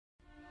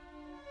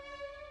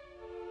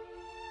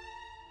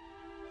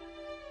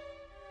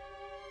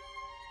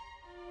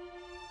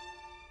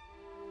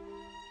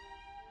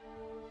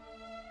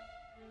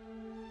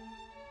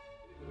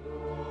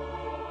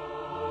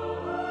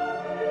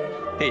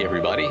Hey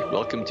everybody,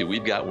 welcome to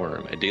We've Got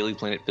Worm, a Daily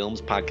Planet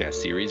Films podcast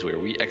series where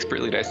we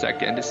expertly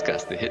dissect and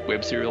discuss the hit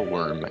web serial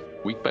Worm,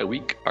 week by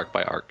week, arc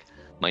by arc.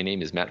 My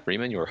name is Matt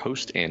Freeman, your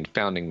host and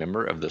founding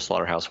member of the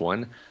Slaughterhouse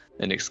One,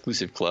 an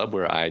exclusive club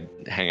where I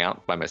hang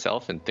out by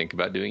myself and think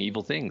about doing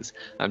evil things.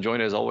 I'm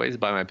joined as always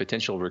by my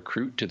potential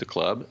recruit to the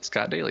club,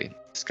 Scott Daly.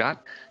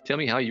 Scott, tell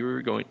me how you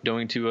were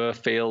going to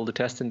fail the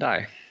test and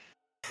die.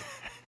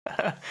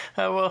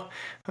 Well,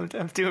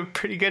 I'm doing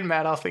pretty good,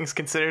 Matt, all things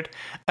considered.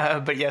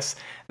 But yes,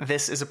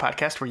 this is a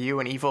podcast where you,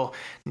 an evil,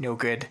 no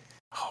good,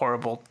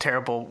 horrible,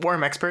 terrible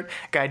worm expert,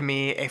 guide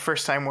me, a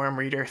first-time worm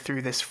reader,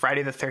 through this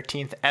Friday the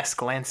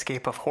 13th-esque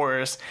landscape of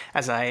horrors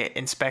as I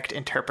inspect,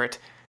 interpret,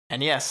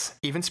 and yes,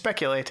 even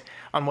speculate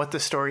on what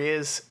the story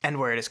is and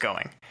where it is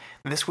going.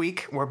 This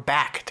week, we're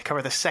back to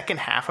cover the second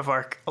half of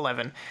Arc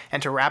 11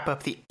 and to wrap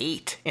up the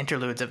 8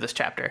 interludes of this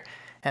chapter.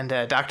 And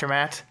Dr.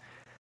 Matt,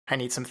 I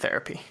need some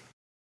therapy.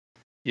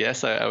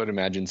 Yes, I would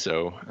imagine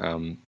so.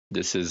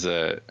 This is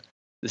a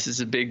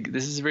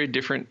very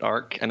different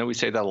arc. I know we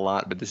say that a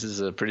lot, but this is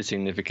a pretty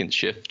significant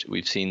shift.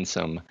 We've seen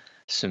some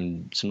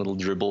little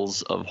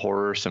dribbles of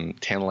horror, some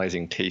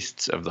tantalizing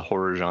tastes of the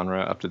horror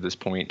genre up to this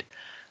point.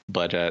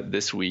 But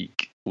this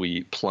week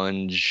we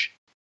plunge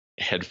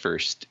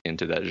headfirst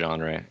into that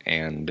genre,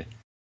 and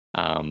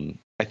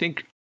I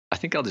think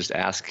I'll just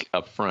ask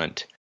up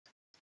front,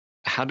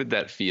 how did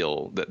that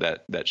feel,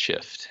 that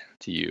shift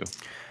to you?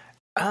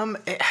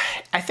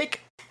 I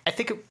think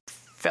it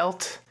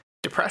felt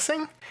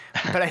depressing,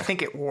 but I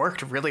think it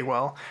worked really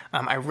well.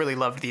 I really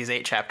loved these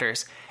 8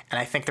 chapters, and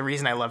I think the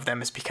reason I love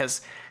them is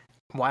because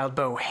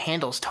Wildbow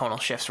handles tonal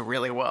shifts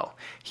really well.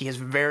 He is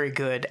very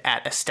good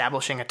at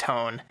establishing a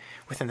tone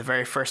within the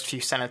very first few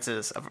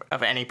sentences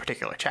of any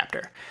particular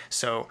chapter.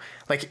 So,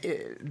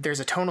 there's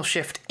a tonal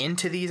shift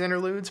into these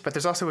interludes, but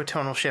there's also a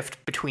tonal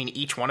shift between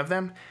each one of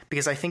them,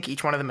 because I think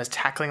each one of them is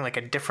tackling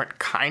a different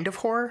kind of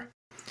horror.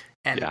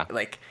 And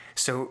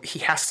so he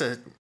has to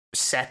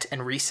set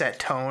and reset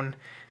tone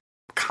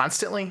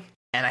constantly,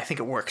 and I think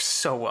it works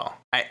so well.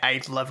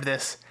 I loved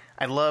this.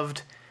 I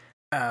loved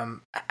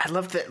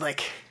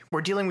that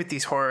we're dealing with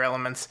these horror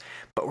elements,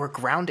 but we're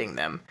grounding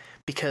them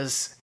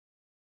because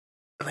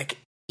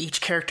each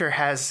character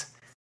has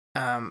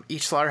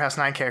each Slaughterhouse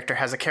 9 character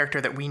has a character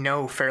that we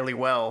know fairly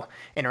well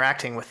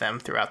interacting with them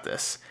throughout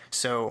this.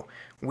 So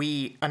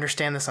we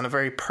understand this on a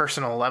very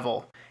personal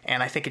level,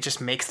 and I think it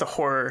just makes the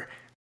horror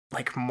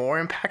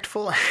more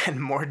impactful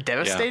and more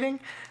devastating.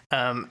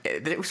 Yeah.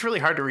 It was really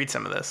hard to read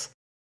some of this.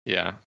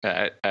 Yeah,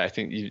 I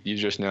think you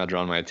just now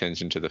drawn my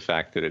attention to the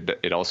fact that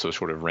it also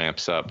sort of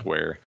ramps up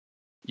where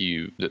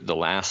the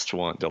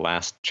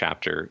last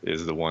chapter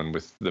is the one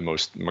with the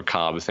most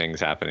macabre things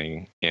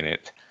happening in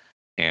it,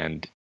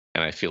 and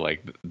I feel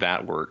like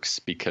that works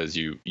because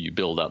you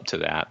build up to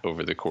that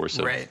over the course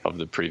of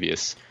the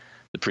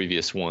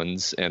previous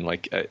ones, and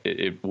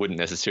it wouldn't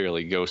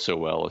necessarily go so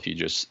well if you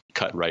just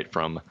cut right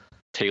from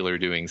Taylor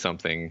doing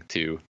something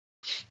to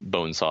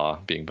Bonesaw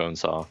being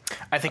Bonesaw.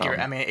 I think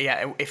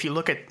if you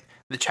look at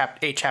the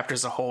 8 chapters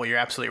as a whole, you're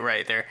absolutely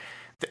right.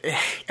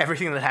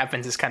 Everything that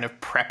happens is kind of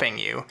prepping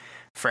you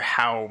for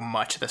how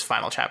much this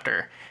final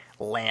chapter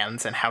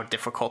lands and how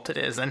difficult it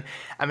is. And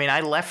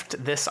I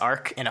left this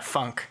arc in a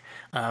funk.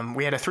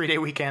 We had a 3-day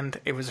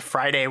weekend. It was a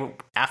Friday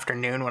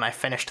afternoon when I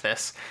finished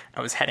this. I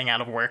was heading out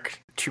of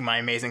work to my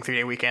amazing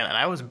 3-day weekend, and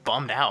I was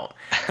bummed out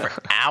for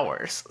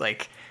hours.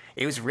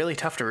 It was really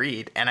tough to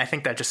read, and I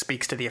think that just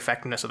speaks to the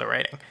effectiveness of the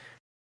writing.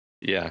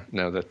 Yeah,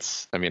 no,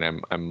 that's.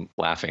 I'm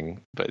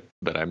laughing, but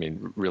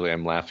really,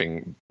 I'm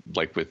laughing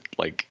with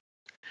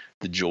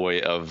the joy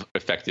of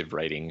effective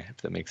writing, if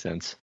that makes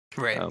sense.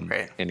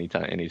 Right.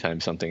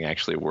 Anytime something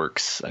actually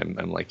works,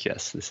 I'm like,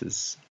 yes, this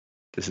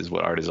is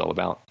what art is all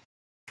about.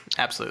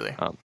 Absolutely.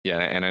 Yeah,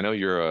 and I know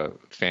you're a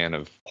fan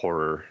of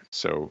horror,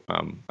 so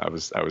I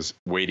was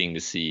waiting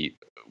to see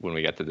when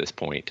we got to this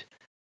point.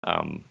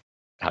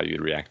 How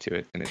you'd react to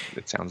it, and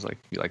it sounds like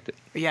you liked it.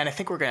 Yeah, and I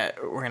think we're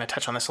gonna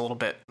touch on this a little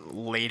bit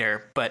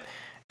later, but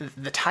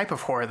the type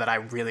of horror that I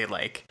really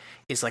like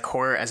is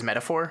horror as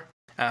metaphor.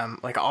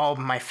 All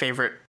my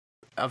favorite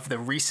of the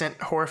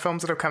recent horror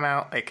films that have come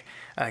out,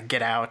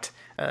 Get Out,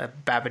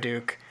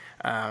 Babadook,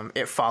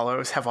 It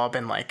Follows, have all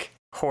been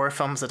horror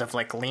films that have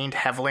leaned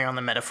heavily on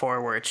the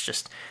metaphor, where it's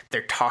just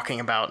they're talking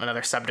about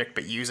another subject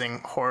but using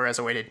horror as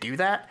a way to do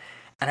that.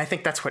 And I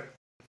think that's what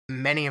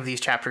many of these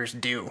chapters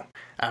do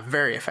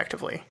very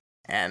effectively,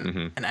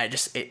 and I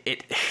just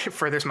it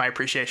furthers my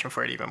appreciation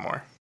for it even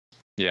more.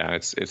 Yeah,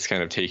 it's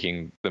kind of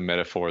taking the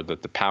metaphor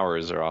that the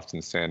powers are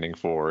often standing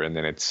for, and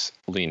then it's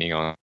leaning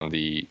on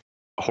the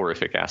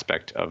horrific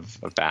aspect of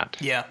that.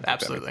 Yeah,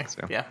 absolutely.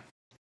 Yeah.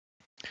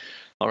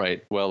 All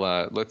right. Well,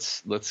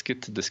 let's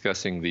get to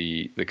discussing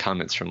the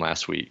comments from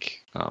last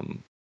week,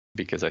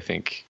 because I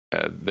think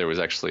there was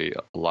actually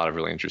a lot of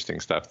really interesting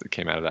stuff that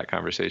came out of that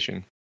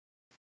conversation.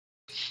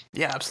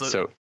 Yeah,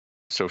 absolutely.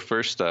 So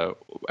first,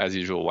 as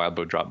usual,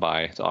 Wildbow dropped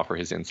by to offer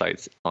his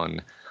insights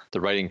on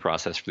the writing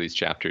process for these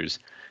chapters.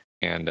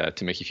 and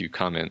to make a few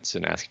comments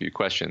and ask a few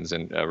questions.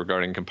 And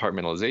regarding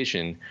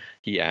compartmentalization,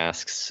 he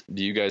asks,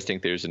 do you guys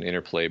think there's an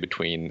interplay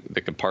between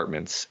the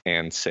compartments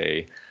and,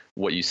 say,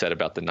 what you said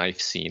about the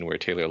knife scene where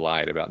Taylor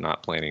lied about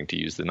not planning to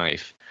use the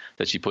knife,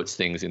 that she puts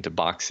things into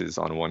boxes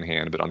on one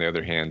hand, but on the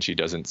other hand, she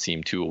doesn't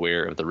seem too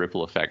aware of the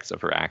ripple effects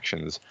of her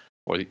actions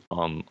or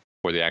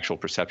the actual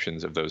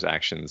perceptions of those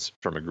actions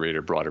from a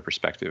greater, broader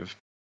perspective?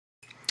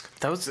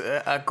 That was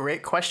a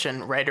great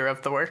question, writer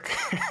of the work.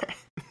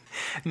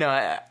 No,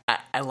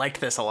 I liked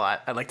this a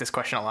lot. I like this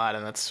question a lot,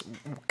 and that's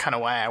kind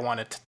of why I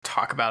wanted to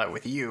talk about it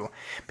with you,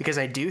 because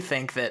I do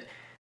think that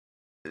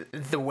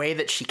the way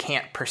that she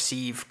can't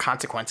perceive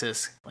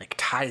consequences like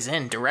ties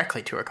in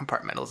directly to her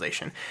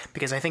compartmentalization,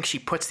 because I think she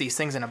puts these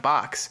things in a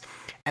box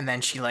and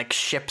then she like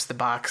ships the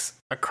box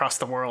across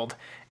the world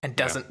and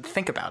doesn't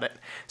think about it.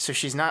 So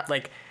she's not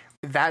like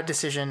that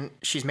decision.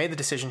 She's made the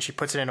decision. She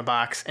puts it in a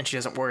box and she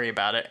doesn't worry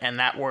about it. And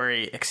that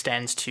worry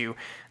extends to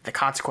the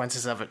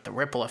consequences of it, the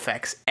ripple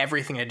effects,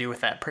 everything to do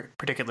with that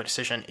particular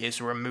decision is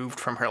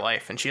removed from her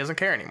life and she doesn't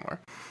care anymore,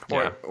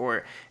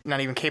 or not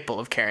even capable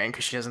of caring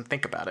because she doesn't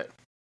think about it.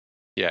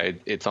 Yeah,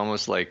 it's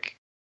almost like,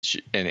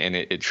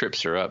 it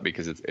trips her up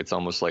because it's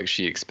almost like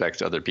she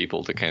expects other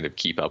people to kind of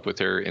keep up with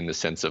her, in the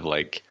sense of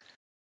like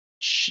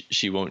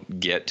she won't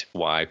get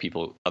why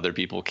other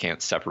people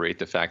can't separate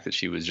the fact that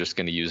she was just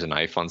going to use a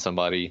knife on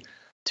somebody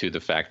to the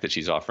fact that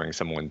she's offering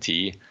someone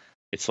tea.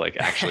 It's like,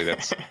 actually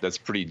that's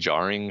pretty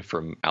jarring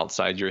from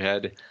outside your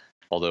head.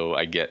 Although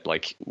I get,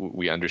 like,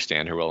 we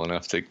understand her well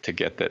enough to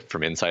get that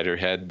from inside her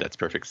head, that's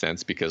perfect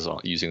sense, because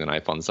using the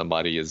knife on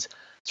somebody is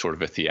sort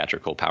of a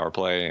theatrical power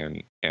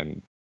play,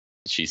 and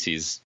she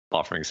sees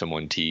offering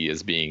someone tea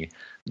as being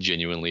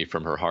genuinely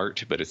from her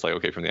heart. But it's like,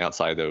 okay, from the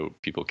outside though,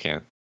 people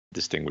can't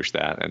distinguish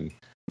that, and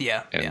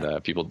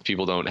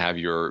people don't have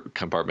your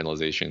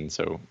compartmentalization,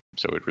 so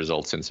it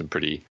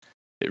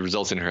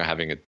results in her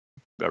having a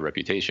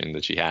reputation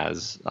that she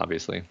has,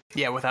 obviously.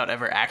 Yeah, without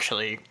ever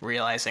actually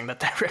realizing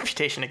that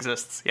reputation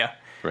exists. Yeah,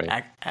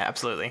 right.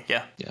 Absolutely.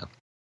 Yeah.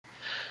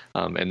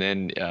 And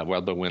then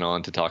Wildbow went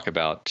on to talk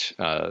about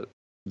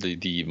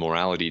the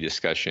morality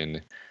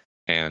discussion,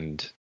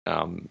 and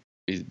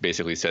he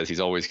basically says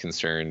he's always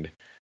concerned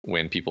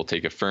when people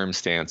take a firm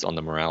stance on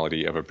the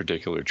morality of a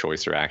particular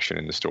choice or action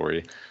in the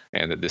story,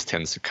 and that this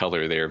tends to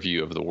color their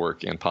view of the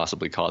work and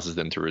possibly causes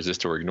them to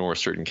resist or ignore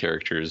certain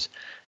characters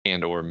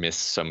and or miss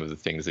some of the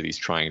things that he's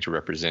trying to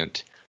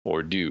represent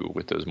or do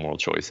with those moral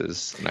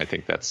choices. And I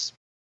think that's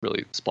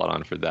really spot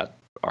on for that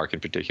arc in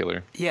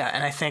particular. Yeah,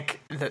 and I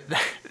think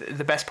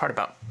the best part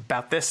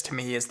about this to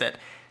me is that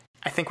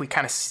I think we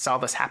kind of saw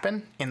this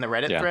happen in the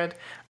Reddit thread.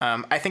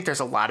 I think there's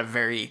a lot of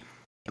very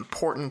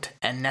important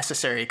and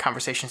necessary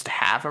conversations to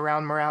have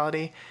around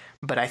morality,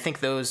 but I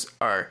think those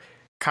are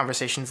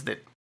conversations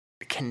that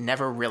can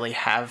never really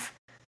have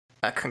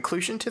a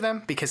conclusion to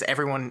them, because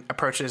everyone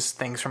approaches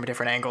things from a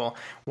different angle.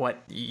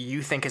 What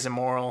you think is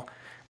immoral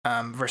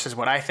versus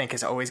what I think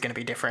is always going to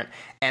be different.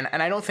 And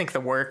I don't think the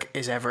work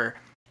is ever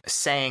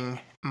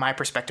saying my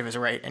perspective is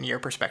right and your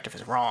perspective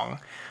is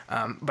wrong.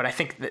 But I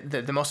think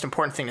the most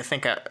important thing to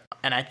think of,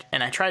 and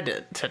I tried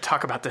to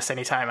talk about this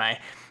anytime I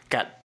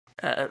got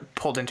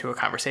pulled into a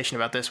conversation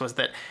about this, was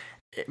that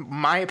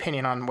my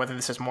opinion on whether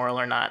this is moral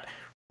or not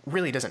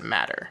really doesn't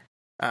matter.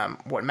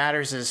 What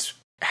matters is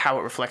how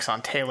it reflects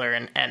on Taylor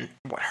and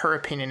what her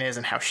opinion is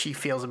and how she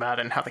feels about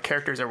it and how the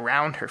characters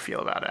around her feel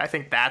about it. I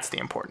think that's the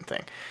important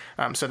thing.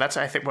 So that's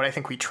what I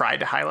think we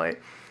tried to highlight.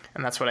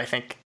 And that's what I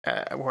think,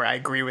 where I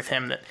agree with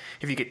him, that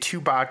if you get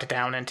too bogged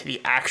down into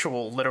the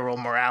actual literal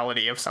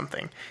morality of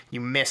something, you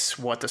miss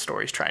what the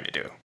story's trying to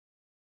do.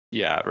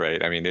 Yeah,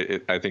 right. I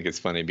mean, I think it's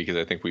funny because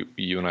I think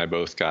you and I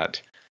both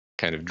got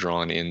kind of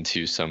drawn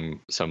into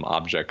some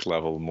object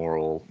level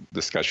moral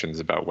discussions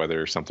about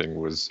whether something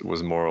was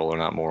moral or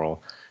not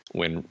moral,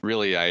 when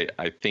really I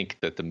think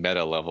that the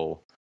meta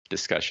level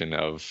discussion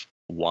of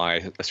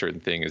why a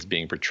certain thing is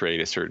being portrayed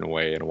a certain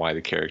way and why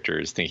the character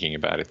is thinking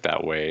about it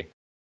that way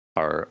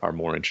are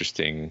more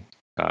interesting,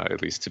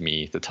 at least to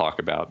me, to talk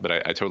about. But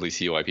I totally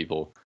see why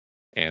people,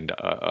 and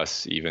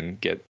us even,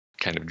 get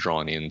kind of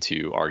drawn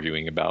into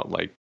arguing about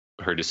like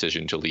her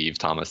decision to leave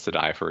Thomas to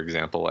die, for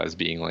example, as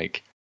being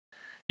like,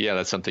 yeah,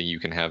 that's something you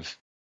can have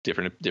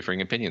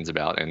differing opinions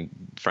about, and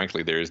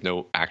frankly there is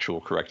no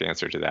actual correct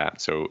answer to that,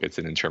 so it's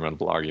an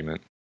interminable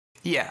argument.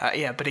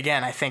 But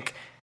again, I think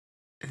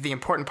the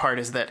important part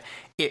is that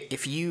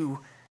if you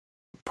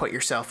put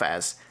yourself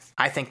as,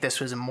 I think this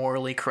was a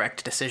morally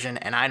correct decision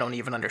and I don't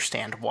even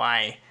understand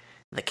why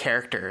the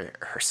character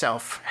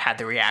herself had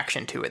the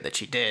reaction to it that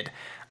she did,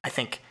 I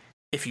think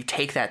if you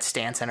take that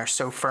stance and are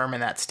so firm in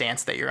that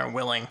stance that you're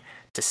unwilling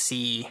to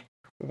see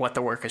what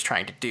the work is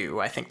trying to do,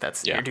 I think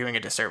you're doing a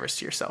disservice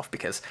to yourself,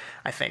 because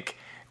I think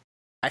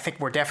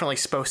we're definitely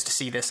supposed to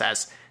see this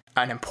as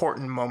an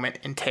important moment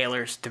in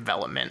Taylor's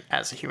development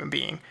as a human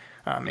being,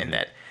 in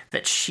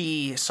that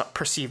she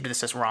perceived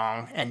this as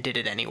wrong and did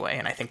it anyway,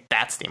 and I think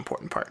that's the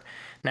important part.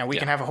 Now, we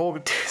can have a whole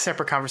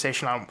separate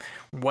conversation on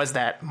was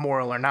that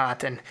moral or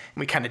not, and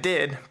we kind of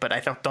did, but I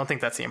don't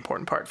think that's the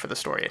important part for the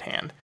story at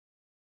hand.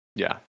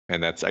 Yeah,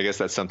 and I guess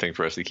that's something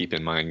for us to keep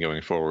in mind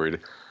going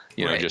forward.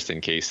 Right. Just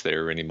in case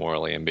there are any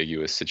morally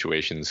ambiguous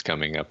situations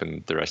coming up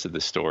in the rest of the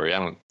story. I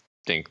don't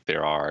think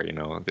there are.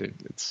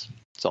 It's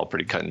all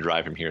pretty cut and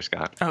dry from here,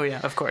 Scott. Oh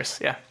yeah, of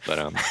course, yeah.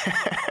 But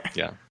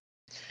yeah.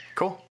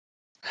 Cool.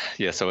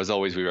 Yeah, so as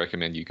always, we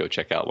recommend you go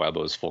check out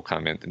Wildbow's full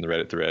comment in the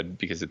Reddit thread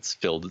because it's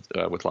filled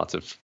with lots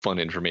of fun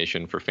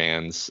information for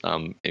fans,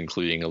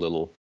 including a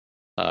little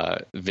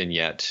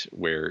vignette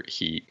where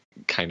he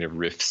kind of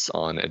riffs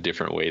on a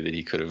different way that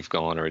he could have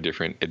gone or a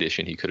different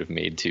addition he could have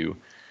made to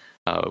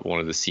one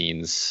of the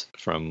scenes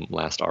from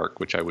last arc,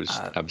 which I was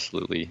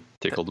absolutely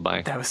tickled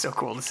by. That was so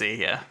cool to see,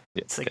 yeah.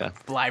 It's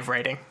like live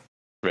writing.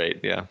 Right,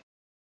 yeah.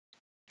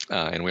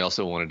 And we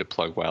also wanted to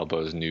plug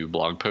Wildbow's new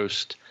blog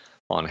post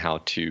on how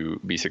to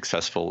be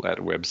successful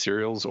at web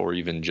serials or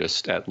even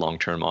just at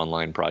long-term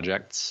online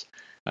projects,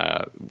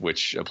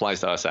 which applies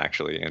to us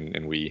actually,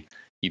 and we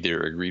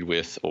either agreed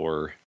with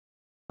or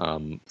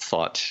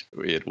thought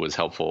it was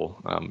helpful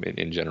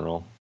in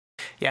general.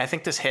 Yeah, I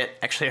think this hit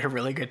actually at a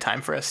really good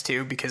time for us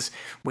too, because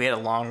we had a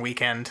long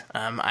weekend.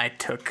 I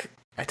took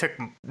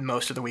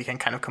most of the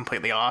weekend kind of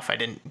completely off. I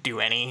didn't do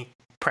any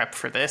prep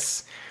for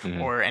this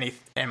or any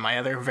and my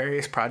other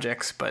various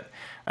projects, but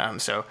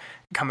so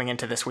coming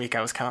into this week,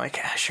 I was kind of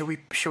like, should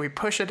we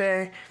push a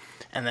day?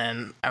 And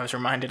then I was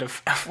reminded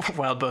of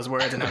Wildbow's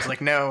words, and I was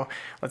like, no,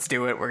 let's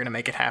do it. We're gonna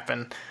make it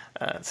happen.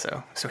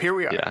 So here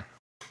we are.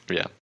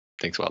 Yeah.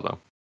 Thanks, Wildbow.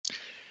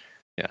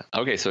 Yeah.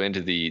 Okay. So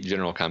into the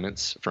general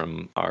comments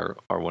from our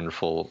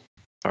wonderful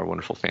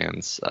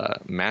fans.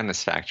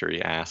 Madness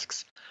Factory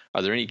asks,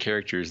 are there any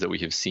characters that we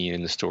have seen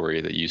in the story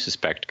that you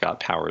suspect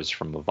got powers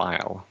from a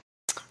vial?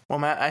 Well,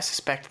 Matt, I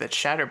suspect that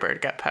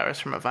Shatterbird got powers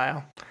from a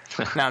vial.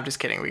 No, I'm just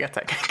kidding. We got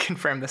that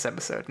confirmed this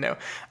episode. No.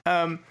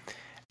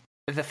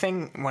 The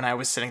thing when I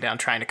was sitting down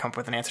trying to come up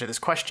with an answer to this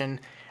question,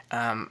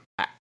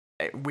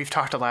 we've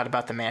talked a lot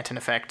about the Manton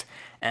effect,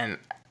 and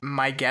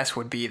my guess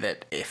would be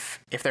that if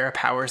there are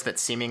powers that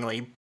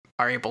seemingly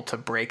are able to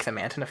break the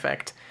Manton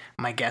effect,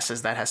 my guess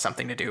is that has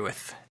something to do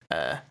with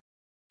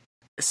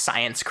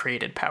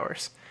science-created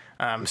powers.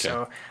 Okay.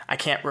 So I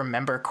can't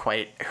remember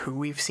quite who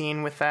we've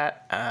seen with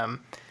that.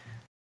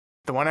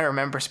 The one I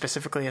remember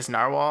specifically is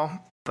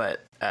Narwhal,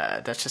 but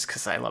that's just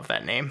because I love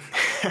that name.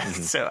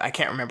 So I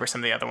can't remember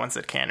some of the other ones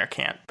that can or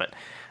can't, but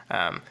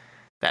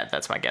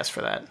that's my guess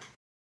for that.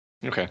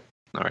 Okay.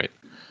 All right.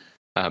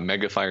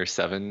 Megafire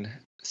 7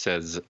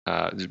 says,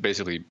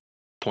 basically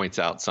points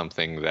out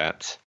something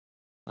that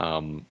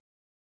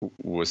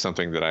was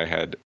something that I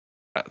had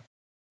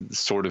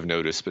sort of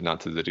noticed, but not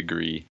to the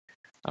degree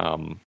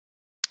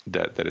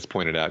that is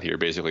pointed out here.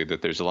 Basically,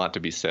 that there's a lot to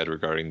be said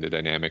regarding the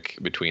dynamic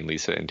between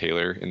Lisa and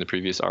Taylor in the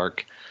previous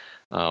arc.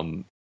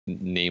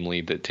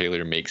 Namely, that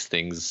Taylor makes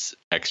things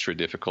extra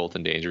difficult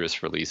and dangerous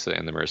for Lisa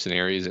and the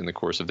mercenaries in the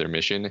course of their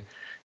mission.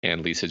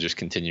 And Lisa just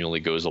continually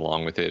goes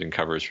along with it and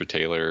covers for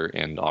Taylor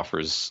and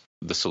offers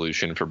the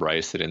solution for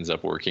Bryce that ends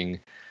up working.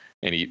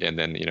 And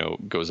then,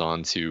 goes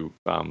on to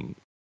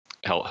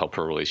help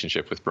her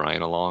relationship with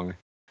Brian along.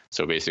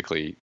 So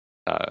basically,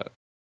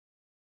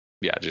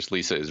 just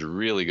Lisa is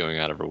really going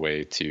out of her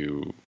way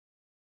to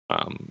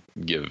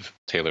give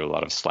Taylor a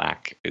lot of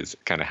slack is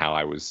kind of how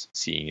I was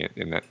seeing it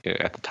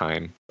at the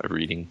time of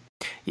reading.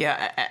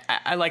 Yeah,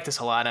 I like this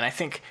a lot, and I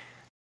think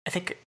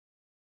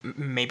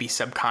maybe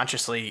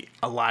subconsciously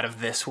a lot of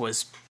this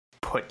was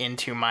put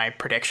into my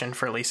prediction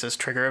for Lisa's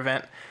trigger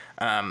event.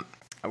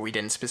 We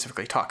didn't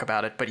specifically talk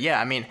about it, but yeah,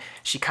 I mean,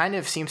 she kind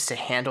of seems to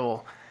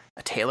handle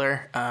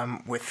Taylor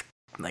with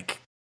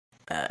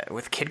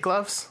kid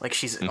gloves. Like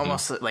she's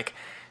almost like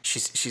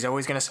she's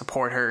always going to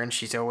support her, and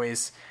she's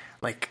always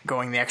like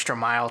going the extra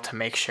mile to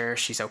make sure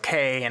she's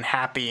okay and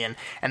happy. And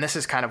this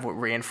is kind of what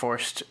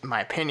reinforced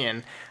my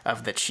opinion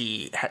of that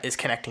she is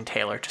connecting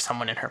Taylor to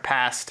someone in her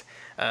past,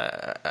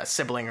 a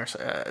sibling or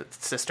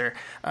sister.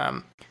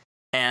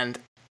 And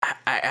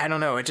I don't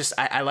know.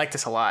 I like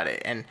this a lot.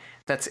 And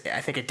I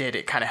think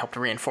it kind of helped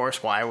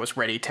reinforce why I was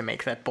ready to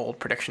make that bold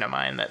prediction of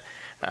mine that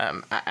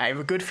I have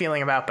a good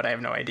feeling about, but I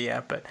have no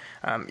idea. But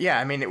yeah,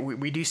 I mean,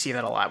 we do see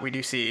that a lot. We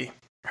do see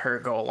her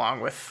go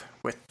along with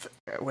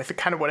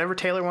kind of whatever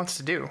Taylor wants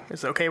to do.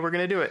 It's okay, we're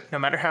going to do it, no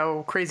matter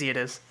how crazy it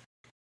is.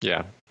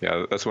 Yeah,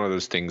 that's one of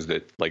those things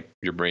that like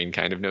your brain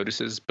kind of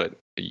notices, but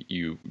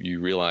you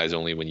realize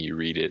only when you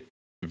read it,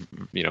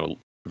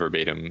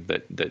 verbatim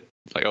that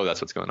like, oh,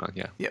 that's what's going on.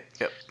 Yeah.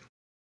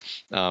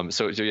 Yep.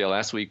 So yeah,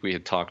 last week we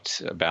had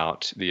talked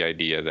about the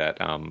idea that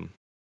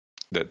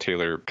that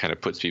Taylor kind of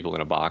puts people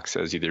in a box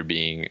as either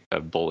being a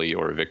bully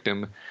or a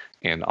victim.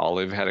 And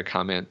Olive had a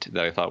comment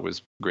that I thought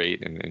was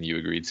great, and you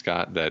agreed,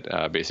 Scott,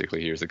 that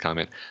basically here's the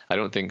comment. I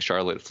don't think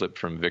Charlotte flipped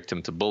from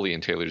victim to bully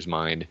in Taylor's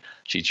mind.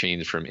 She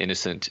changed from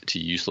innocent to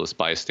useless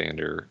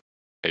bystander,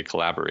 a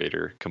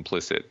collaborator,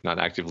 complicit, not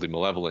actively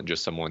malevolent,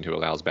 just someone who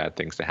allows bad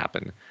things to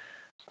happen.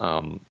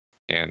 And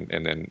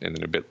then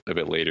a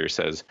bit later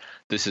says,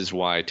 this is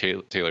why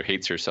Taylor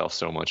hates herself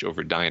so much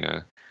over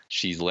Dinah.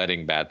 She's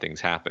letting bad things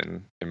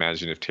happen.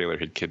 Imagine if Taylor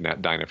had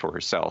kidnapped Dinah for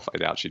herself. I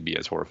doubt she'd be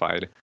as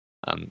horrified.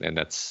 And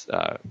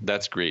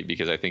that's great,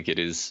 because I think it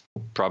is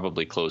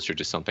probably closer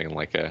to something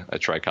like a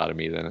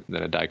trichotomy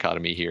than a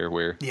dichotomy here,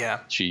 where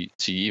she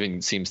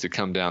even seems to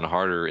come down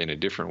harder in a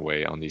different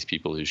way on these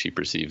people who she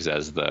perceives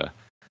as the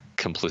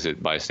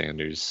complicit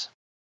bystanders.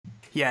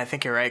 Yeah, I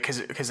think you're right,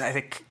 because I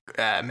think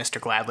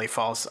Mr. Gladly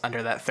falls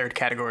under that third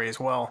category as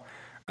well.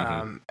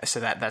 So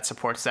that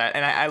supports that,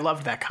 and I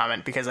loved that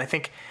comment, because I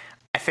think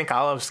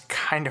Olive's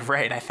kind of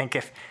right. I think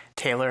if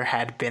Taylor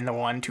had been the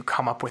one to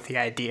come up with the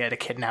idea to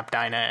kidnap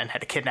Dinah and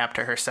had kidnapped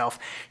her herself,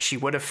 she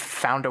would have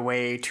found a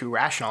way to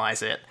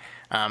rationalize it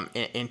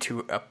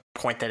into a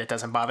point that it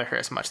doesn't bother her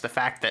as much. The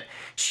fact that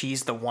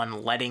she's the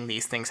one letting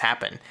these things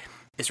happen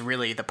is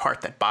really the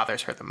part that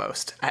bothers her the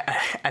most.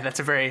 That's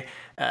a very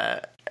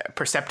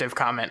perceptive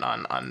comment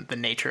on the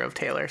nature of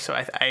Taylor. So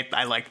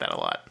I like that a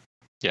lot.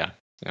 Yeah,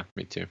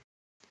 me too.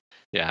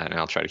 Yeah, and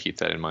I'll try to keep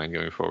that in mind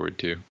going forward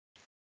too.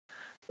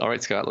 All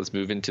right, Scott, let's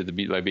move into the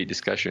beat by beat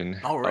discussion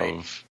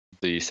of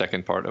the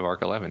second part of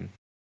Arc 11.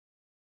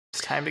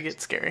 It's time to get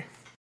scary.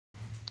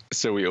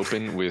 So we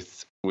open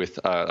with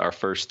our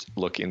first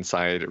look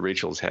inside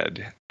Rachel's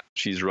head.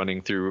 She's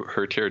running through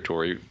her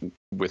territory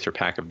with her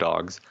pack of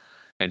dogs,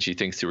 and she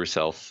thinks to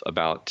herself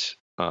about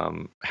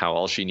how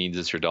all she needs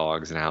is her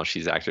dogs, and how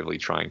she's actively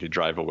trying to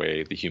drive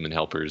away the human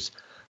helpers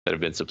that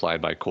have been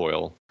supplied by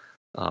Coil,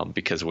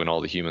 because when all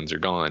the humans are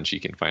gone,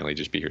 she can finally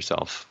just be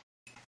herself.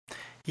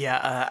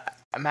 Yeah,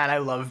 Matt, I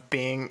love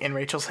being in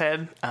Rachel's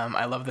head.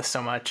 I love this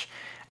so much.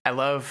 I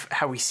love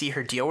how we see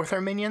her deal with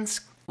her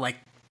minions. Like,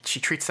 she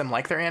treats them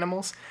like they're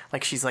animals.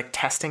 Like, she's like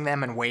testing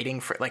them and waiting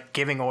for, like,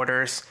 giving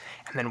orders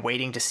and then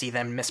waiting to see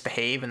them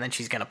misbehave, and then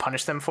she's going to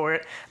punish them for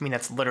it. I mean,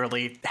 that's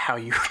literally how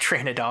you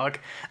train a dog.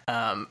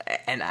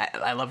 And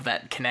I love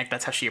that connect.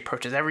 That's how she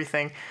approaches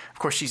everything. Of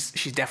course,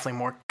 she's definitely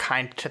more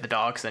kind to the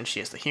dogs than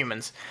she is the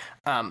humans.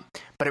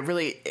 But it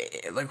really,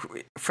 like,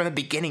 from the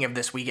beginning of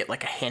this, we get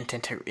like a hint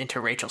into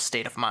Rachel's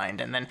state of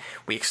mind, and then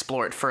we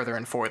explore it further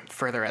and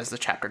further as the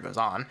chapter goes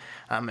on.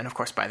 And of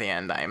course, by the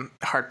end, I'm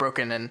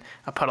heartbroken and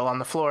a puddle on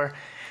the floor,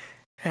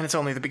 and it's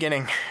only the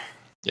beginning.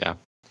 Yeah.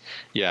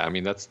 I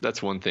mean,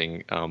 that's one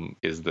thing,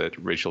 is that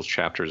Rachel's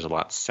chapter is a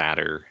lot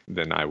sadder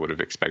than I would have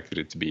expected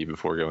it to be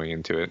before going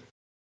into it.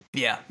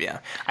 Yeah.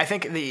 I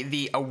think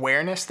the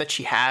awareness that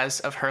she has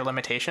of her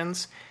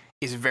limitations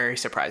is very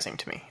surprising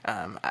to me.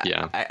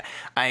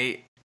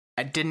 I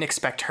didn't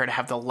expect her to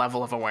have the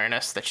level of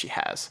awareness that she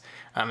has,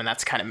 and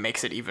that's kind of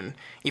makes it even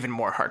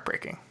more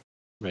heartbreaking.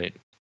 Right.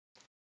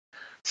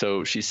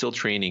 So she's still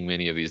training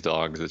many of these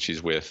dogs that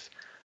she's with,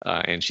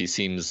 and she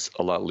seems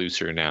a lot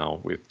looser now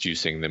with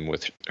juicing them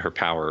with her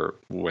power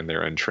when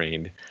they're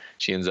untrained.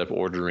 She ends up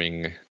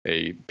ordering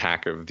a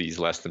pack of these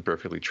less than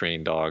perfectly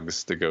trained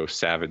dogs to go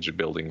savage a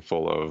building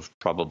full of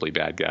probably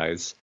bad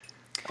guys.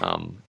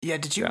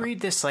 Did you read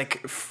this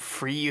like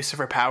free use of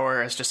her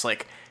power as just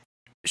like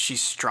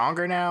she's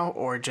stronger now,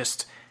 or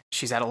just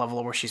she's at a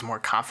level where she's more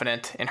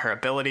confident in her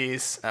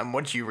abilities?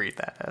 What did you read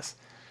that as?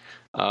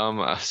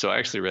 So I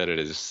actually read it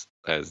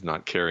as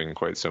not caring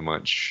quite so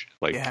much.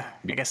 Like, yeah,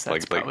 I guess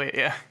that's probably it.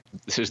 Yeah.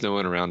 There's no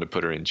one around to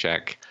put her in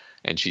check,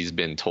 and she's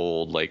been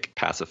told, like,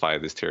 pacify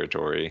this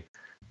territory,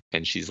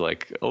 and she's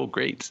like, oh,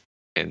 great.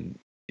 And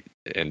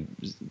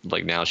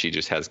like, now she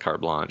just has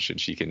carte blanche, and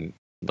she can,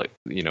 like,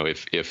 you know,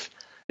 if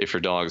her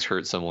dogs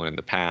hurt someone in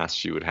the past,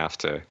 she would have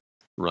to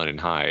run and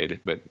hide,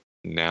 but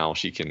now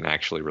she can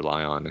actually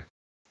rely on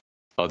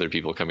other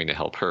people coming to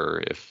help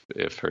her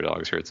if her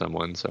dogs hurt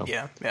someone. So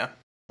yeah.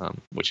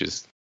 Which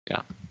is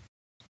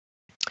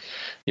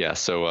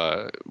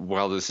so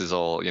while this is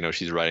all, you know,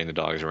 she's riding the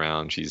dogs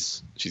around,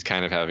 she's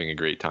kind of having a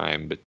great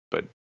time,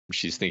 but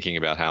she's thinking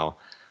about how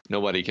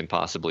nobody can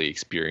possibly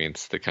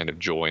experience the kind of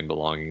joy and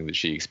belonging that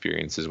she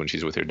experiences when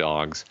she's with her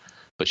dogs,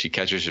 but she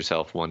catches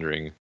herself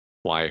wondering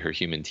why her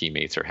human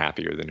teammates are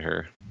happier than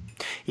her.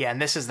 Yeah, and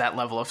this is that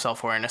level of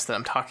self-awareness that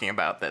I'm talking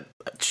about, that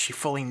she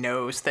fully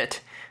knows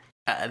that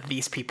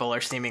these people are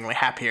seemingly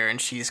happier,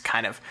 and she's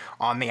kind of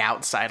on the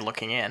outside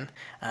looking in.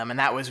 And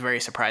that was very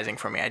surprising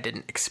for me. I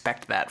didn't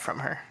expect that from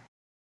her.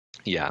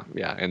 Yeah.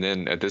 And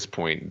then at this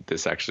point,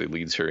 this actually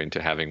leads her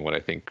into having what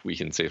I think we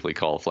can safely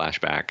call a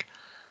flashback,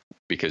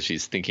 because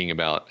she's thinking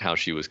about how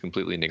she was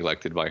completely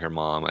neglected by her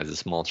mom as a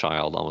small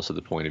child, almost to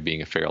the point of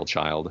being a feral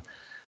child,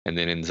 and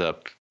then ends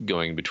up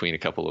going between a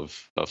couple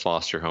of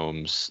foster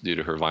homes due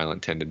to her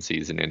violent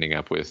tendencies, and ending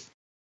up with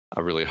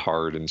a really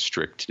hard and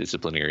strict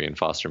disciplinarian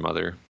foster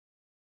mother.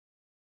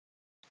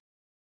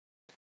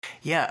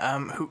 Yeah,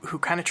 who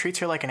kind of treats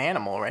her like an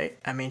animal, right?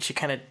 I mean, she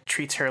kind of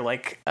treats her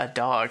like a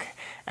dog,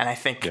 and I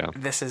think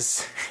this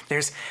is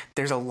there's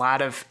a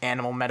lot of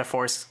animal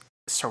metaphors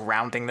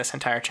surrounding this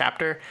entire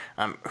chapter,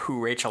 who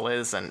Rachel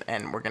is, and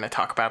we're going to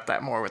talk about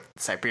that more with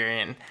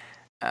Siberian.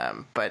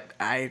 But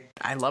I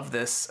love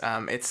this.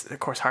 It's of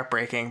course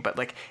heartbreaking, but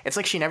like it's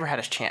like she never had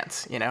a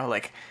chance, you know,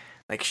 like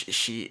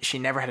she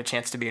never had a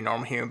chance to be a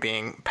normal human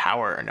being,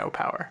 power or no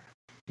power.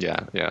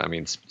 Yeah. I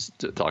mean,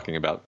 talking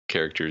about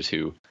characters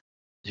who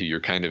who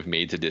you're kind of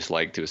made to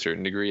dislike to a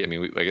certain degree. I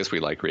mean, I guess we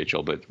like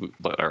Rachel, but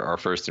our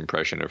first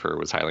impression of her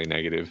was highly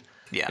negative.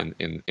 Yeah.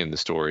 In the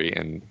story,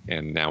 and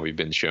now we've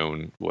been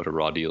shown what a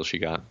raw deal she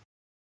got.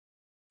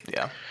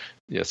 Yeah.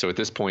 Yeah. So at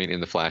this point in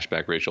the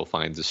flashback, Rachel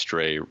finds a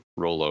stray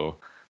Rollo,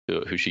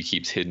 who she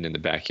keeps hidden in the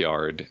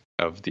backyard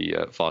of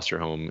the foster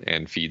home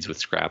and feeds with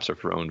scraps of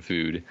her own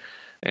food.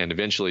 And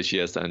eventually she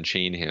has to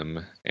unchain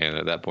him. And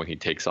at that point he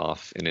takes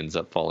off and ends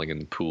up falling in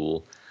the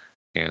pool.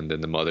 And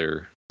then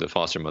the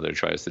foster mother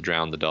tries to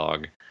drown the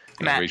dog.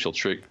 And Matt, Rachel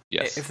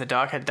yes. If the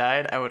dog had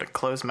died, I would have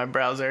closed my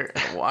browser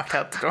and walked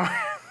out the door.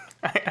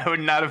 I would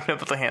not have been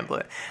able to handle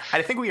it.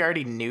 I think we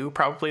already knew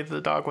probably that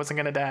the dog wasn't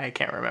going to die. I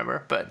can't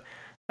remember, but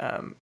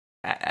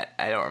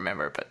I don't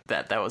remember. But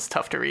that was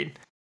tough to read.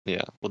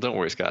 Yeah. Well, don't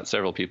worry, Scott.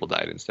 Several people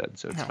died instead,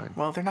 so it's fine.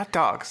 Well, they're not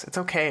dogs. It's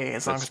okay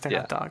as long as they're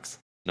not dogs.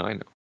 No, I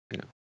know.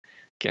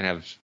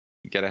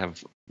 You gotta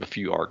have a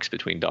few arcs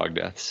between dog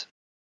deaths.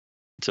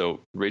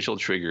 So Rachel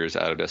triggers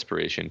out of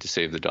desperation to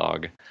save the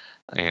dog,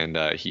 and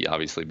he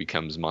obviously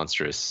becomes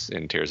monstrous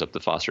and tears up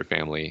the foster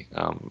family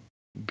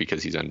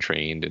because he's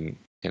untrained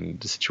and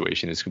the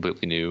situation is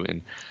completely new.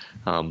 And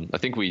I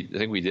think we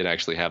did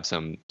actually have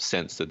some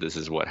sense that this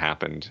is what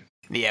happened.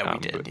 Yeah, we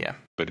did. Yeah,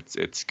 but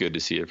it's good to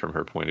see it from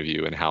her point of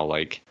view and how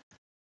like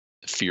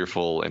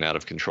fearful and out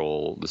of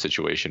control the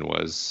situation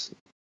was.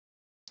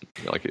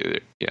 Like,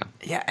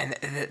 yeah. And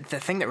the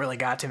thing that really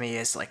got to me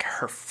is like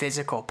her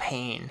physical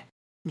pain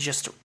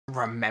just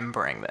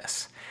remembering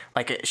this.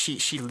 Like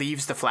she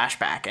leaves the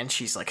flashback and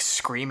she's like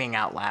screaming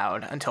out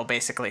loud until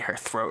basically her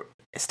throat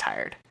is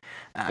tired.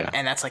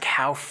 And that's like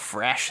how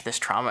fresh this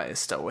trauma is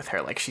still with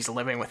her. Like she's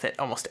living with it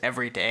almost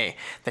every day,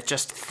 that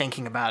just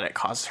thinking about it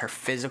causes her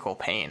physical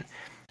pain.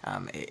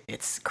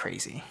 It's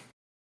crazy.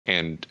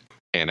 And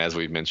as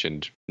we've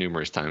mentioned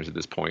numerous times at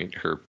this point,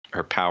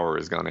 her power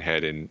has gone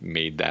ahead and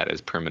made that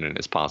as permanent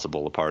as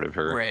possible a part of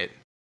her. Right.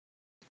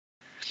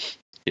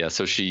 Yeah,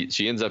 so she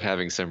ends up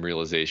having some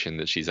realization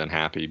that she's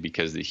unhappy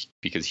because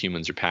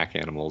humans are pack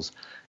animals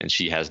and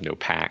she has no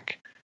pack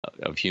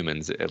of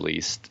humans, at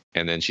least.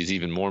 And then she's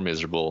even more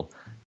miserable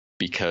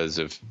because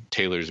of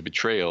Taylor's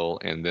betrayal,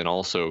 and then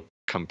also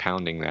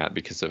compounding that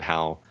because of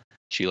how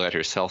she let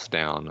herself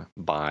down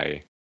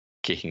by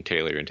kicking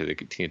Taylor into the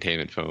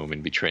containment foam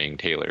and betraying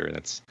Taylor.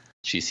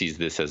 She sees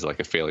this as like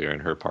a failure on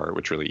her part,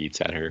 which really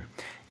eats at her.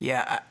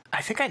 Yeah,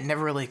 I think it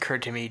never really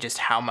occurred to me just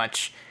how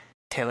much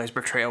Taylor's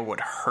betrayal would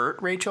hurt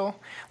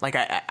Rachel. Like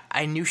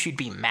I knew she'd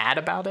be mad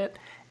about it,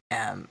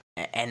 and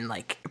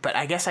like, but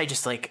I guess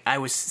I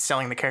was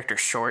selling the character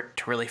short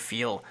to really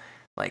feel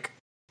like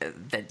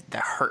the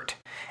hurt.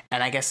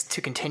 And I guess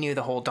to continue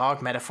the whole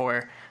dog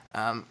metaphor,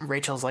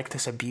 Rachel's like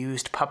this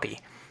abused puppy.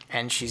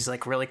 And she's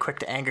like really quick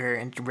to anger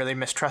and really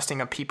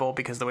mistrusting of people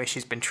because of the way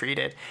she's been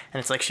treated. And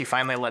it's like she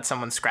finally let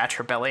someone scratch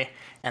her belly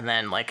and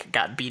then like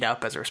got beat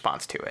up as a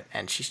response to it.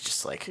 And she's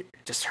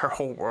just her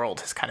whole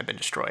world has kind of been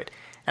destroyed.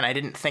 And I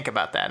didn't think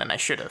about that, and I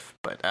should have.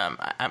 But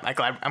I'm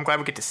glad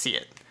we get to see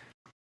it.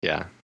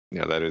 Yeah,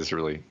 that is a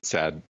really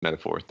sad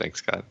metaphor. Thanks,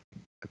 Scott.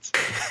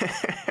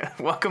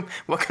 Welcome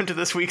to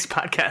this week's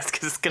podcast,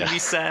 because it's going to be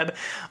sad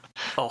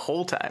the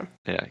whole time.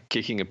 Yeah,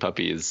 kicking a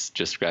puppy is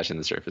just scratching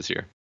the surface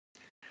here.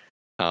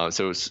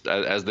 So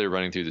as they're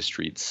running through the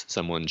streets,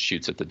 someone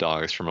shoots at the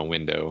dogs from a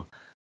window,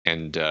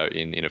 and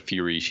in a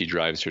fury, she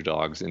drives her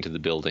dogs into the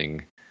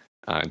building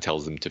and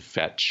tells them to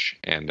fetch,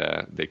 and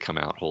they come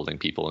out holding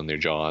people in their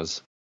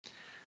jaws.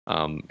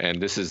 And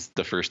this is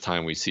the first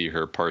time we see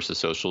her parse a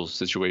social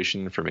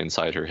situation from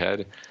inside her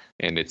head,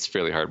 and it's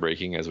fairly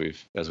heartbreaking. As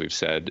we've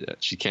said,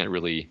 she can't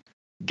really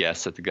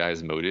guess at the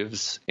guy's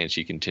motives, and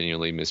she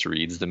continually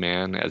misreads the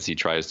man as he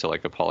tries to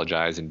like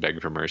apologize and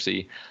beg for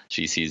mercy.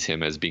 She sees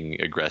him as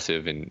being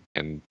aggressive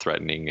and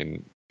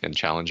threatening and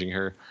challenging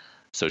her,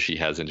 so she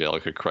has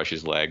Angelica crush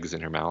his legs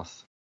in her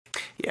mouth.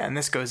 Yeah, and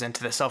this goes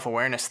into the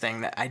self-awareness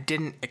thing that I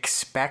didn't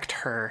expect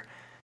her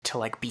to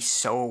like be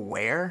so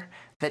aware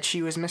that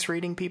she was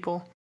misreading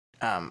people.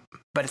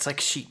 But it's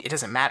like it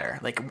doesn't matter.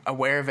 Like,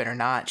 aware of it or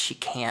not, she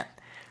can't,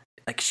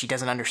 like, she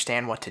doesn't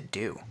understand what to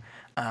do.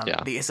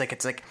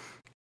 Because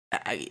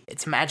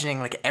it's imagining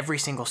like every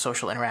single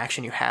social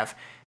interaction you have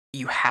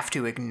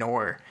to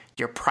ignore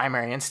your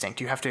primary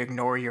instinct. You have to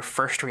ignore your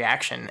first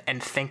reaction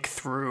and think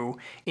through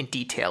in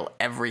detail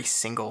every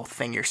single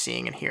thing you're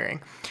seeing and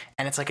hearing.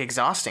 And it's like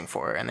exhausting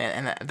for her.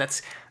 And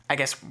that's, I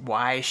guess,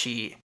 why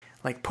she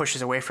like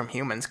pushes away from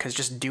humans, because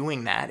just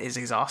doing that is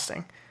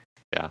exhausting.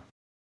 Yeah.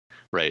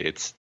 Right.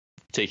 It's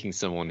taking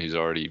someone who's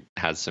already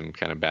has some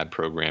kind of bad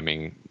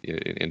programming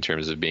in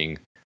terms of being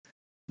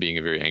a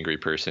very angry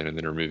person, and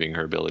then removing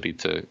her ability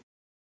to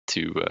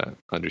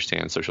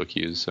understand social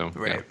cues. So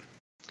right.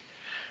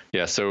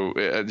 Yeah. So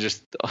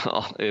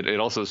it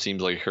also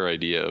seems like her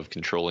idea of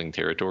controlling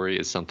territory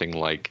is something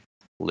like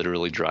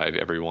literally drive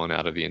everyone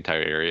out of the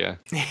entire area.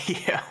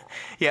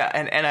 Yeah.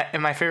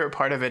 And my favorite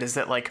part of it is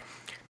that like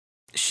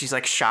she's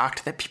like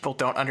shocked that people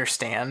don't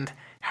understand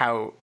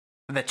how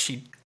that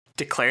she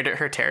declared it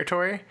her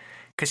territory,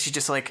 because she's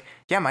just like,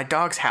 yeah, my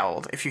dogs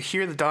howled. If you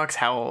hear the dogs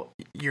howl,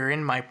 you're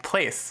in my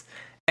place.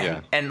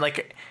 And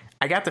like,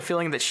 I got the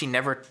feeling that she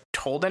never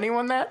told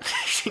anyone that.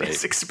 She Right.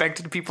 just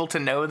expected people to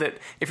know that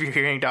if you're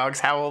hearing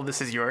dogs howl,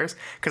 this is yours.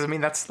 Because, I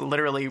mean, that's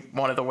literally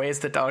one of the ways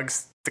that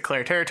dogs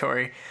declare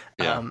territory.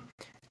 Yeah.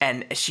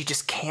 And she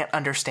just can't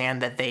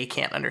understand that they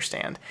can't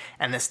understand.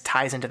 And this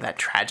ties into that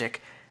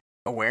tragic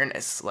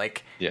awareness.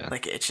 Like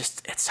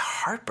it's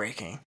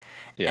heartbreaking.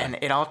 Yeah. And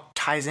it all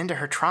ties into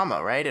her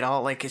trauma, right? It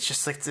all, like, it's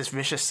just like this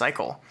vicious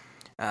cycle.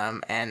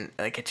 And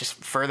like it just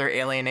further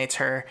alienates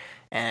her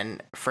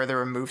and further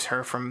removes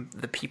her from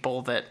the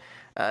people that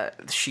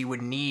she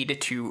would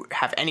need to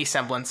have any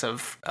semblance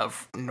of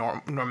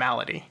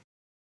normality.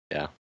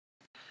 Yeah.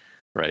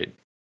 Right.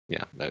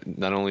 Yeah.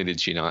 Not only did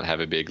she not have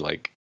a big,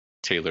 like,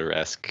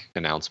 Taylor-esque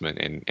announcement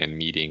and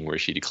meeting where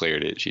she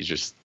declared it, she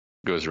just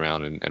goes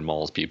around and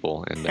mauls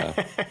people. And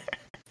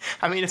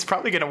I mean, it's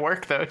probably going to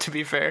work, though, to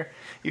be fair.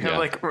 You have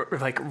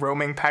like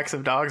roaming packs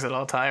of dogs at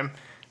all time.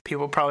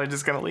 People are probably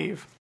just going to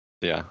leave.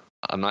 Yeah.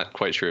 I'm not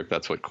quite sure if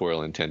that's what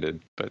Coyle intended,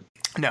 but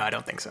no, I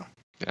don't think so.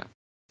 Yeah.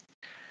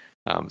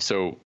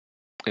 So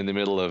in the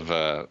middle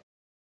of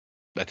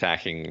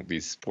attacking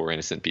these poor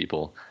innocent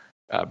people,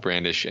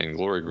 Brandish and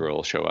Glory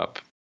Girl show up,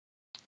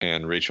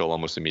 and Rachel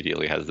almost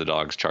immediately has the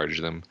dogs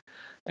charge them.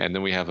 And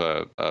then we have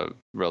a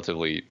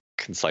relatively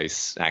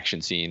concise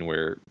action scene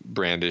where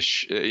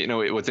Brandish,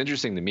 what's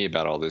interesting to me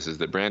about all this is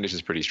that Brandish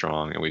is pretty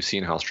strong, and we've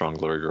seen how strong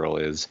Glory Girl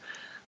is,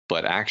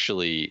 but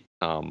actually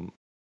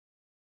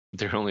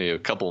there are only a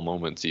couple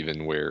moments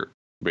even where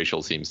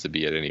Rachel seems to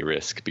be at any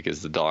risk,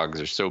 because the dogs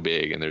are so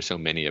big and there's so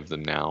many of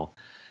them now,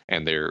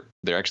 and they're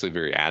actually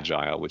very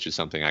agile, which is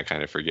something I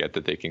kind of forget,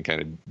 that they can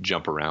kind of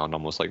jump around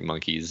almost like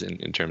monkeys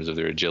in terms of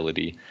their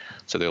agility.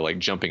 So they're like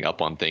jumping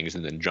up on things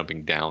and then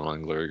jumping down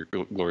on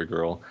Glory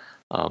Girl.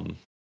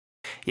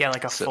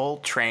 Like a full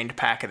trained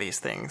pack of these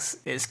things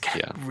is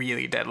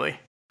really deadly.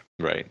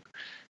 Right.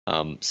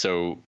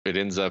 So it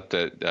ends up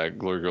that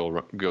Glory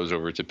Girl goes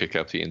over to pick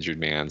up the injured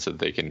man so that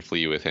they can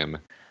flee with him,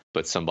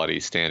 but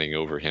somebody's standing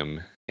over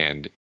him,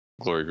 and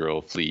Glory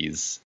Girl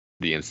flees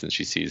the instant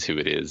she sees who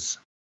it is.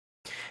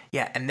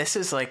 Yeah, and this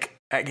is, like,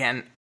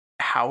 again,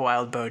 how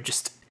Wildbow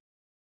just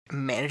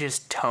manages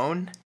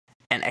tone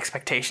and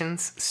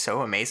expectations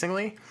so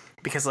amazingly,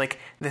 because, like,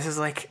 this is,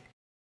 like,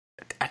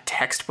 a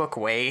textbook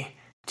way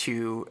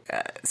to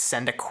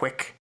send a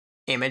quick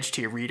image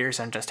to your readers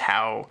on just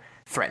how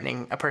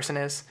threatening a person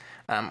is.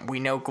 We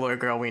know Glory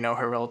Girl, we know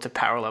her relative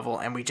power level,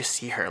 and we just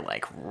see her,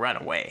 like, run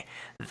away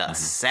the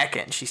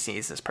second she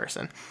sees this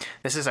person.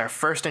 This is our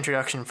first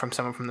introduction from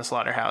someone from the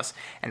slaughterhouse,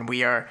 and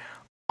we are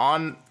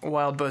on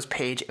Wildbow's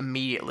page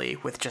immediately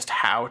with just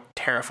how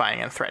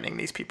terrifying and threatening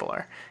these people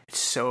are. It's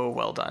so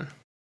well done.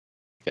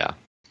 Yeah.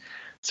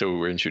 So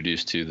we're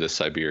introduced to the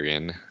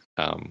Siberian,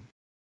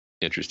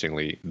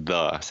 interestingly,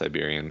 the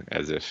Siberian,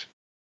 as if,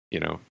 the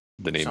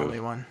name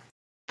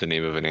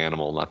of an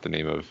animal,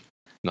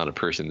 not a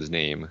person's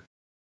name,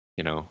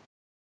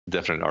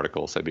 definite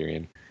article,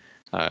 Siberian,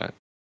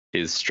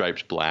 is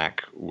striped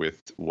black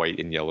with white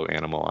and yellow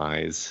animal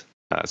eyes.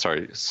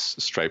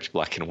 Striped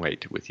black and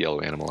white with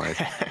yellow animal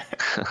eyes.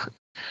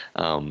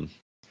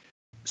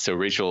 So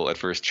Rachel at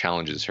first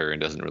challenges her and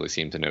doesn't really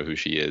seem to know who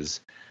she is,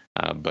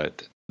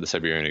 but the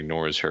Siberian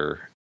ignores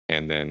her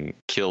and then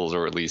kills,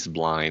 or at least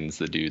blinds,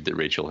 the dude that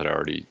Rachel had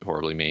already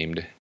horribly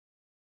maimed.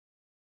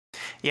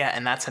 Yeah,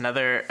 and that's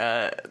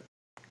another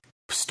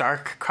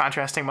stark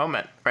contrasting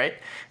moment, right?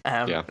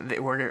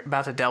 We're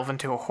about to delve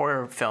into a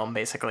horror film,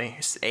 basically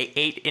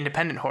eight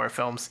independent horror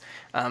films,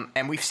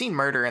 and we've seen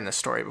murder in the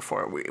story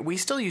before. We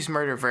still use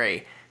murder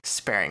very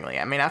sparingly.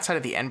 I mean, outside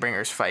of the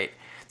Endbringers fight,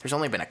 there's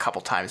only been a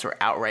couple times where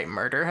outright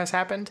murder has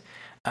happened,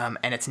 and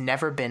it's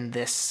never been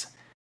this,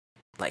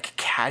 like,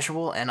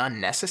 casual and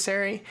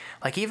unnecessary.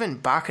 Like, even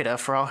Bakuda,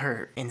 for all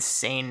her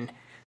insane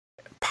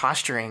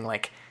posturing,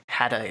 like,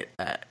 had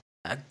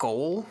a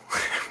goal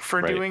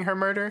for doing her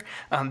murder.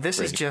 This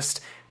is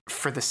just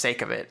for the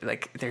sake of it.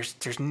 Like,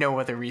 there's no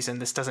other reason.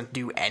 This doesn't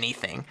do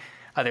anything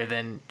other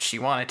than she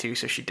wanted to,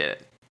 so she did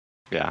it.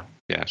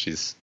 Yeah,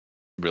 she's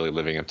really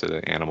living up to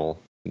the animal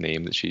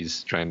name that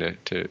she's trying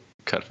to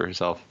cut for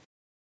herself.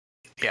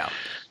 Yeah.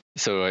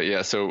 So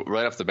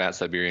right off the bat,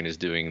 Siberian is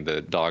doing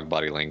the dog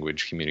body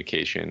language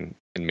communication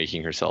and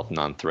making herself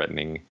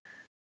non-threatening,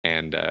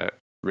 and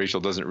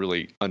Rachel doesn't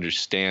really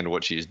understand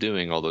what she's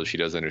doing, although she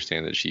does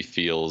understand that she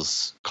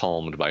feels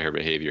calmed by her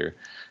behavior.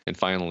 And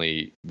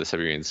finally, the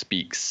Siberian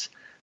speaks.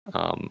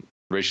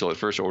 Rachel at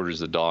first orders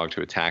the dog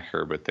to attack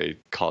her, but they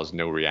cause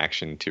no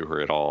reaction to her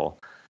at all.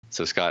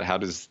 So, Scott, how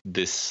does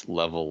this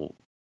level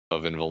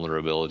of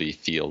invulnerability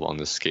feel on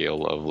the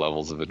scale of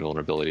levels of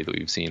invulnerability that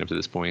we've seen up to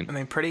this point? I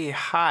mean, pretty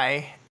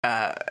high.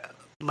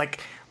 Like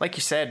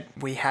you said,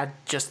 we had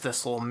just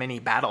this little mini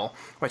battle,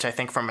 which I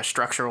think from a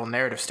structural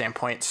narrative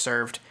standpoint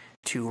served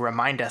to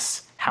remind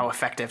us how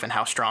effective and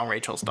how strong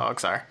Rachel's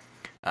dogs are.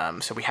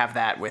 So we have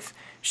that with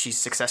she's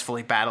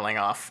successfully battling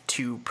off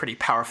two pretty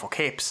powerful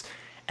capes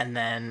and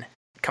then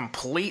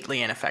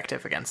completely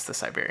ineffective against the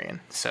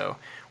Siberian. So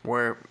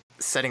we're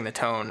setting the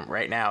tone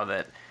right now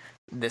that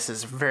this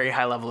is very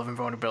high level of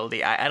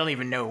invulnerability. I don't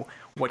even know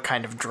what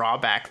kind of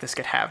drawback this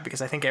could have,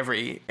 because I think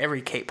every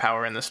Kate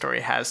power in the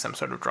story has some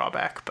sort of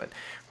drawback, but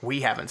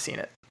we haven't seen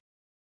it.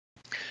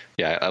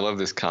 Yeah, I love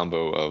this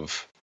combo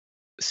of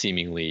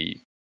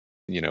seemingly,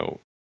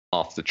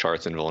 off the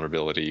charts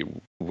invulnerability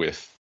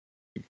with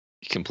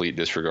complete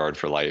disregard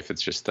for life.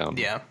 It's just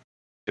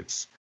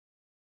it's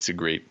a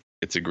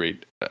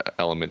great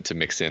element to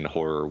mix in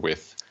horror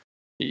with,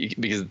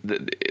 because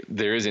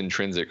there is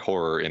intrinsic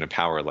horror in a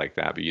power like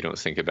that, but you don't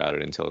think about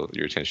it until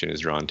your attention is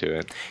drawn to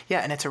it. Yeah,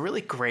 and it's a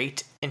really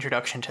great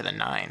introduction to the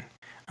Nine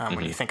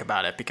when you think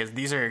about it, because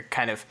these are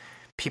kind of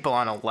people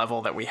on a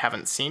level that we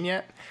haven't seen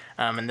yet,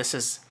 and this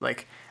is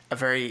like a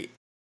very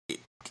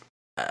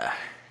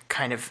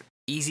kind of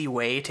easy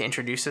way to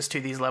introduce us to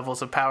these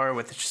levels of power,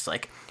 with just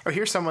like, oh,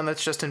 here's someone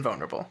that's just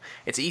invulnerable.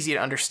 It's easy to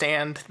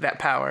understand that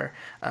power.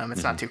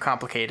 It's not too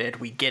complicated.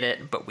 We get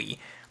it, but we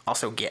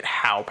also get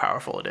how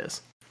powerful it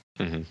is.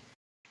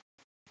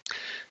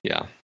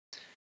 Yeah.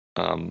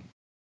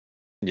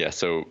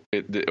 So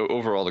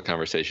overall, the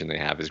conversation they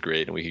have is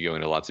great, and we could go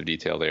into lots of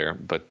detail there.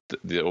 But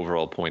the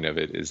overall point of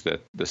it is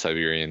that the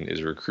Siberian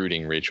is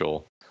recruiting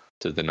Rachel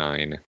to the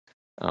Nine,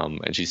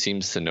 and she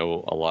seems to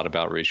know a lot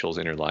about Rachel's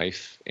inner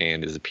life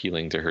and is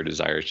appealing to her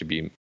desire to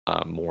be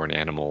more an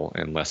animal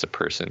and less a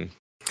person.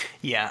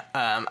 Yeah,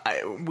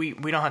 we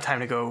don't have time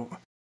to go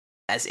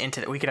as into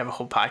that. We could have a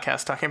whole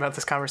podcast talking about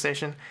this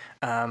conversation.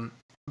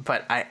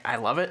 But I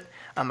love it.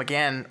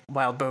 Again,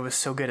 Wild Bow is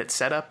so good at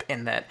setup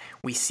in that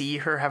we see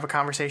her have a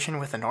conversation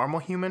with a normal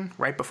human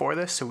right before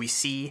this. So we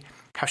see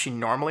how she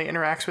normally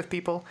interacts with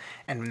people.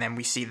 And then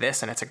we see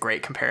this, and it's a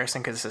great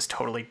comparison because this is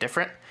totally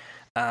different.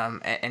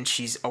 And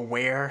she's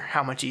aware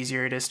how much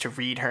easier it is to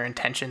read her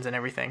intentions and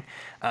everything.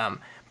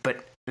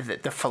 But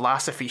the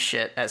philosophy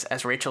shit,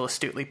 as Rachel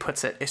astutely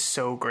puts it, is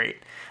so great.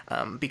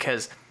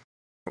 Because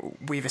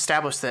we've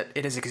established that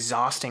it is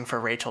exhausting for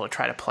Rachel to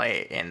try to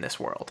play in this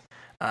world.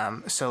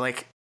 So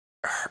like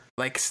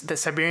the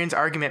Siberian's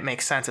argument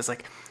makes sense. It's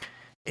like,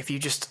 if you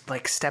just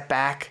like step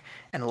back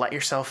and let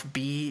yourself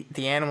be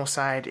the animal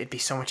side, it'd be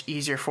so much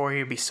easier for you.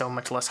 It'd be so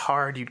much less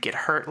hard. You'd get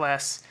hurt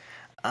less.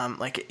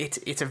 Like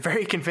it's a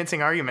very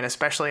convincing argument,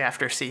 especially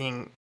after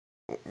seeing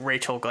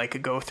Rachel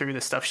like go through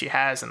the stuff she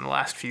has in the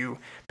last few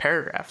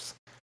paragraphs.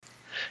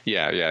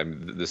 Yeah.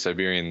 The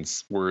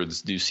Siberian's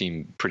words do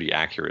seem pretty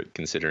accurate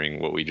considering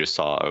what we just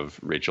saw of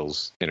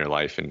Rachel's inner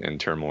life and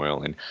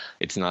turmoil. And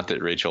it's not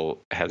that Rachel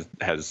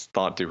has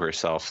thought to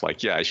herself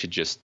like, yeah, I should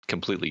just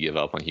completely give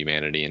up on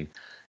humanity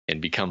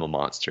and become a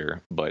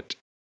monster. But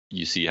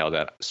you see how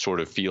that sort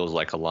of feels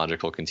like a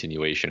logical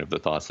continuation of the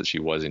thoughts that she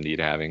was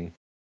indeed having.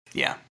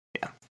 Yeah.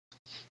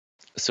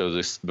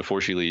 So before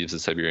she leaves, the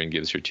Siberian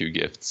gives her two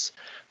gifts.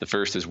 The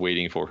first is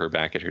waiting for her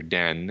back at her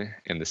den,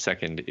 and the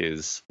second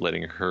is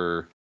letting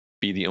her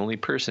be the only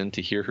person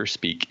to hear her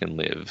speak and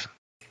live.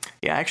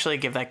 Yeah, I actually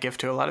give that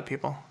gift to a lot of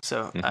people.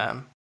 So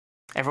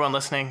everyone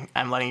listening,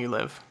 I'm letting you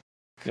live.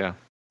 Yeah.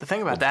 The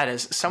thing about that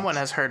is someone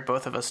has heard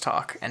both of us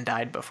talk and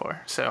died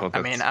before. So,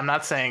 I mean, I'm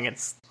not saying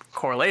it's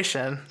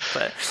correlation,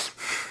 but...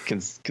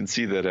 Can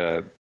see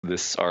that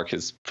this arc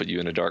has put you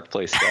in a dark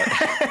place,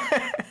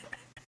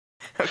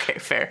 Okay,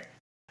 fair.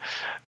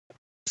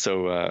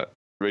 So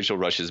Rachel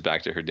rushes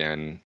back to her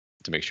den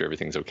to make sure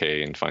everything's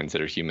okay and finds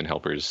that her human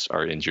helpers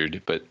are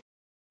injured, but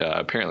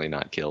apparently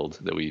not killed,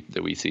 that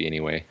we see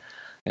anyway.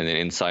 And then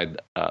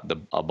inside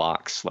a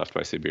box left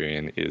by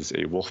Siberian is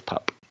a wolf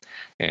pup.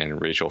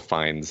 And Rachel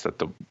finds that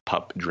the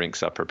pup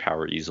drinks up her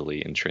power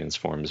easily and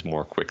transforms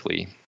more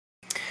quickly.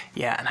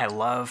 Yeah, and I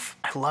love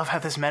how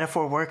this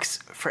metaphor works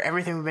for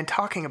everything we've been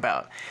talking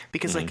about.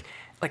 Because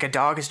like a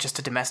dog is just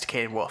a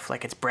domesticated wolf.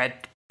 Like it's bred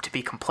to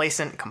be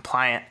complacent,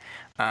 compliant.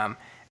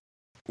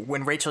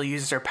 When Rachel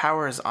uses her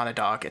powers on a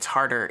dog, it's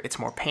harder, it's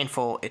more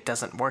painful, it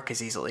doesn't work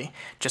as easily.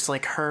 Just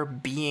like her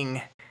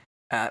being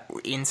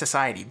in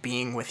society,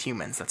 being with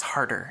humans, that's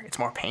harder, it's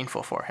more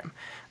painful for him.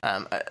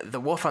 The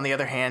wolf, on the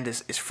other hand,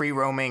 is free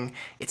roaming,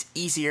 it's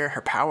easier,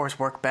 her powers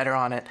work better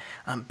on it.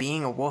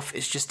 Being a wolf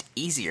is just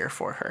easier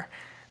for her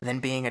than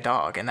being a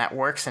dog, and that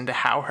works into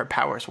how her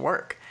powers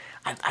work.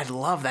 I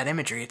love that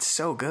imagery, it's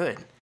so good.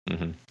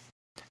 And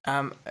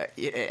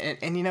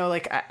you know,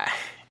 like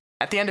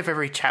at the end of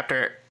every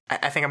chapter,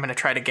 I think I'm going to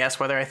try to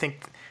guess whether I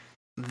think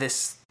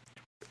this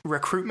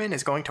recruitment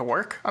is going to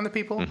work on the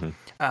people.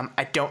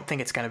 I don't think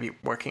it's going to be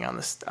working on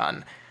this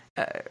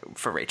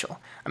for Rachel.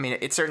 I mean,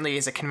 it certainly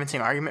is a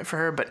convincing argument for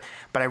her, but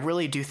I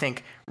really do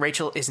think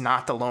Rachel is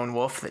not the lone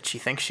wolf that she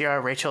thinks she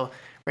are. Rachel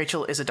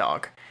is a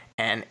dog,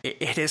 and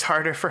it is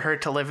harder for her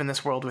to live in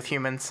this world with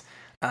humans.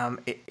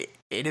 It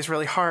is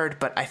really hard,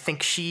 but I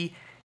think she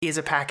is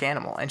a pack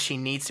animal, and she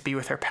needs to be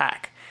with her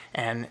pack.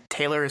 And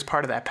Taylor is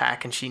part of that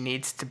pack, and she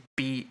needs to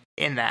be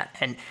in that.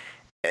 And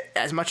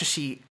as much as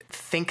she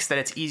thinks that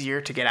it's easier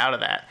to get out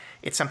of that,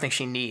 it's something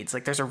she needs.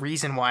 Like, there's a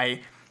reason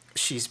why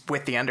she's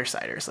with the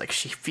Undersiders. Like,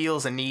 she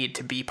feels a need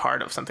to be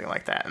part of something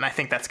like that. And I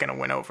think that's going to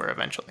win over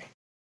eventually.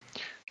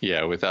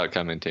 Yeah, without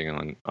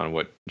commenting on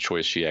what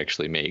choice she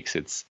actually makes,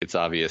 it's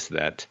obvious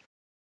that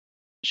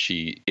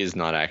she is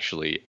not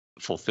actually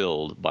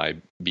fulfilled by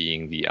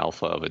being the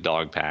alpha of a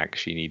dog pack.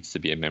 She needs to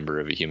be a member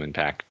of a human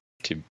pack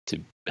to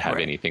have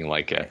Right. anything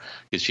like a.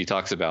 Because she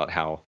talks about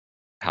how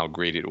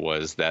great it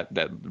was, that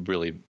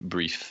really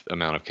brief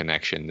amount of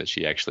connection that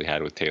she actually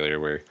had with Taylor,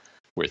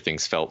 where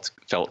things felt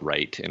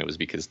right, and it was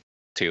because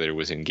Taylor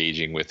was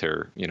engaging with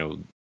her,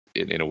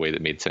 in a way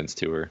that made sense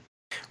to her.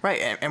 Right,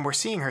 and we're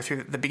seeing her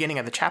through the beginning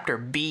of the chapter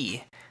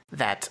be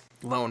that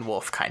lone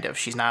wolf kind of.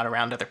 She's not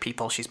around other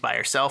people, she's by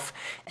herself,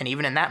 and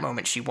even in that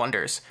moment she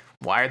wonders,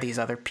 why are these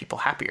other people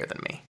happier than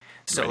me?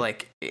 So,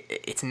 Right.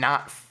 it's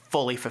not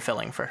fully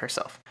fulfilling for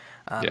herself.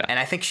 Yeah. And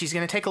I think she's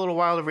going to take a little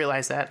while to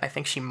realize that. I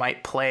think she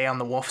might play on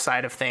the wolf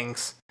side of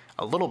things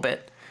a little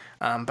bit,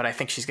 but I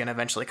think she's going to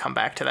eventually come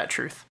back to that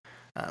truth.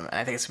 And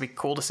I think it's going to be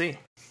cool to see.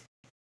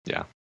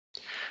 Yeah.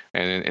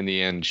 And in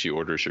the end, she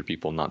orders her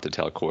people not to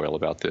tell Coil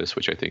about this,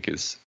 which I think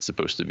is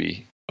supposed to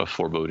be a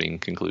foreboding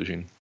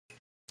conclusion.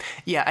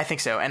 Yeah, I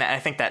think so. And I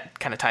think that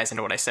kind of ties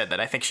into what I said, that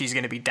I think she's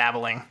going to be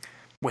dabbling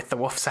with the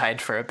wolf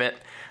side for a bit.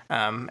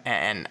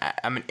 And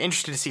I'm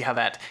interested to see how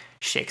that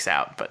shakes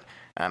out. But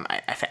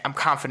I'm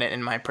confident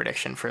in my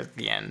prediction for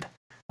the end.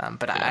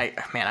 But yeah.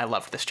 I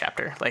love this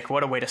chapter. Like,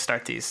 what a way to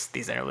start these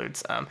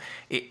interludes.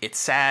 It's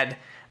sad,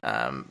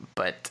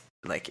 but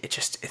like it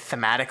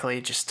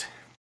thematically just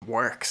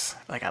works.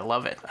 Like, I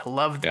love it. I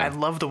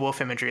love the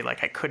wolf imagery.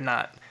 Like, I could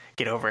not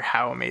get over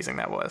how amazing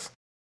that was.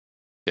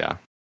 Yeah.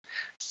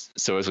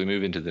 So as we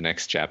move into the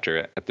next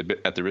chapter,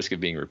 at the risk of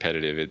being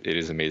repetitive, it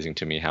is amazing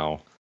to me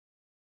how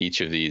each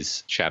of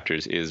these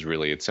chapters is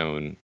really its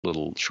own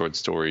little short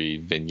story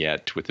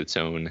vignette with its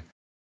own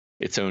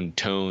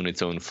tone,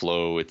 its own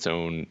flow, its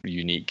own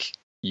unique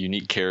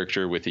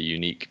character with a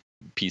unique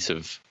piece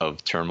of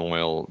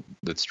turmoil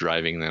that's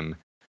driving them.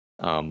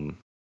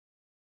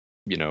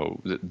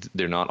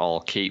 They're not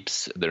all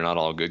capes. They're not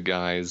all good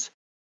guys.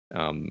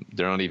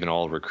 They're not even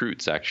all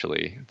recruits,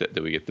 actually, that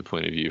we get the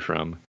point of view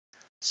from.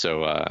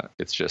 So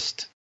it's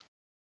just,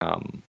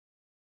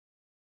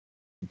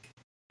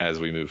 as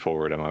we move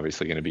forward, I'm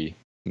obviously going to be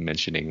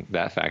mentioning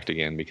that fact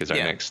again, because our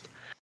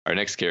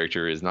next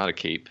character is not a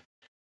cape.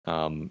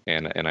 And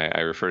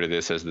I refer to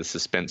this as the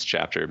suspense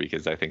chapter,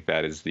 because I think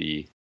that is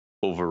the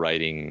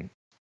overriding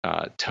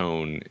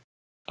tone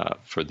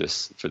for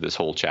this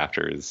whole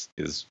chapter is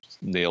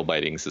nail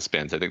biting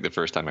suspense. I think the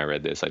first time I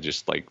read this, I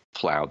just like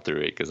plowed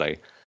through it because I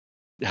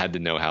had to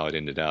know how it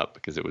ended up,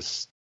 because it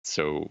was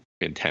so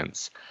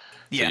intense.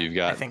 Yeah, so you've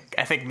got,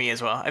 I think me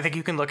as well. I think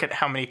you can look at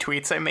how many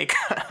tweets I make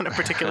on a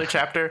particular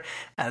chapter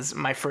as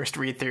my first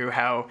read through,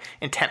 how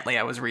intently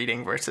I was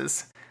reading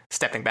versus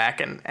stepping back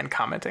and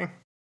commenting.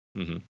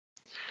 Mm-hmm.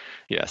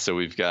 Yeah, so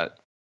we've got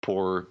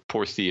poor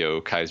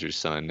Theo, Kaiser's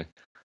son,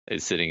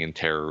 is sitting in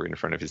terror in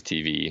front of his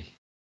TV,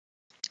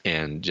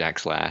 and Jack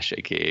Slash,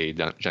 aka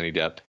Johnny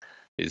Depp,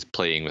 is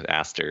playing with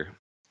Aster,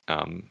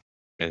 and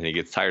he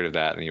gets tired of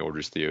that, and he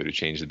orders Theo to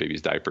change the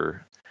baby's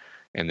diaper,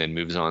 and then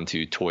moves on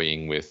to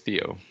toying with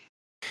Theo.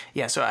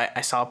 Yeah, so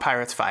I saw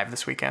Pirates 5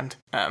 this weekend,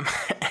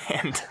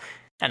 and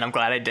I'm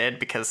glad I did,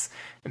 because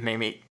it made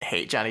me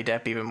hate Johnny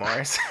Depp even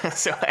more.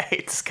 So I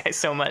hate this guy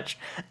so much.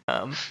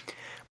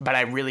 But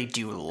I really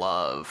do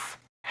love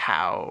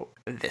how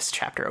this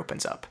chapter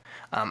opens up.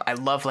 I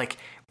love, like,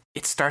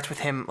 it starts with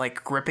him,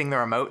 like, gripping the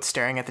remote,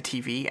 staring at the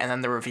TV, and then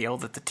the reveal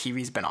that the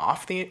TV's been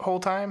off the whole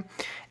time.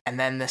 And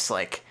then this,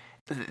 like,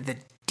 the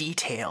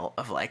detail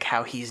of, like,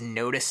 how he's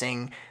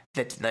noticing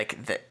that,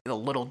 like, the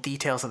little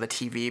details of the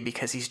TV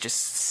because he's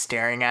just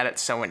staring at it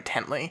so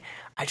intently.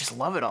 I just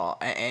love it all.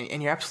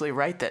 And you're absolutely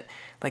right that,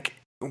 like,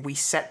 we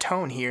set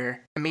tone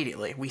here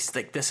immediately.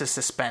 This is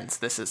suspense.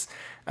 This is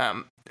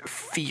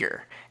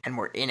fear, and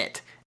we're in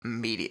it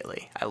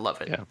immediately. I love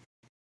it.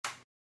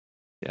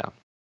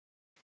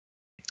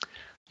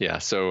 Yeah.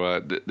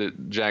 So the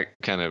Jack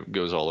kind of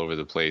goes all over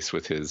the place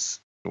with his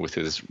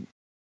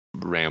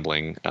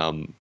rambling.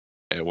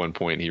 At one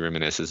point, he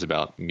reminisces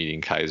about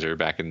meeting Kaiser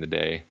back in the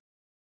day.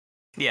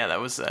 Yeah, that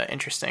was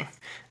interesting,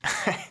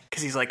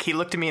 because he's like, he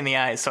looked at me in the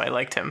eyes, so I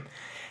liked him.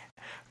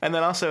 And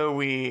then also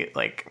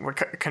were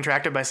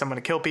contracted by someone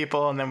to kill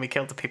people, and then we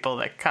killed the people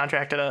that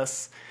contracted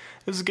us.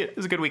 It was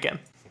a good weekend.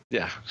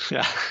 Yeah.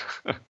 Yeah.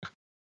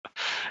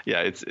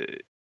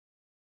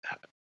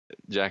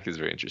 Jack is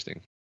very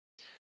interesting.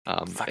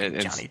 Fucking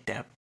Johnny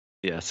Depp.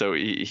 Yeah. So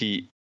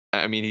he's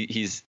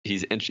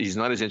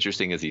not as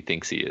interesting as he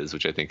thinks he is,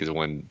 which I think is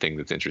one thing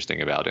that's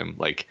interesting about him.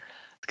 Like,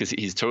 because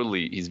he's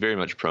very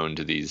much prone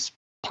to these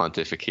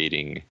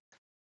pontificating,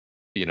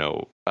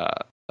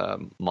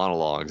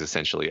 monologues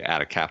essentially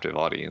at a captive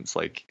audience.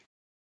 Like,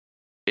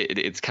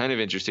 it's kind of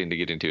interesting to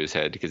get into his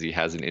head, because he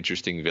has an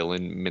interesting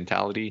villain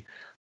mentality,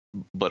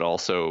 but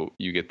also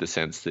you get the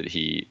sense that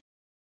his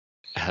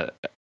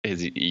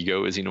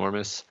ego is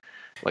enormous.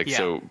 Like, yeah.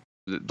 So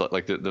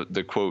like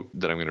the quote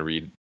that I'm going to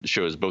read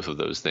shows both of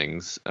those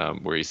things,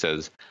 where he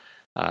says,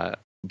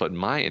 but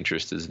my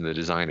interest is in the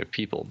design of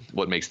people,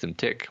 what makes them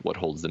tick, what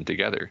holds them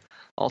together.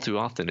 All too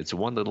often, it's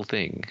one little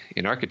thing.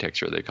 In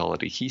architecture, they call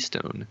it a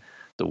keystone,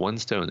 the one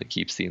stone that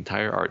keeps the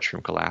entire arch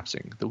from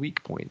collapsing, the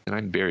weak point. And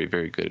I'm very,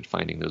 very good at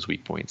finding those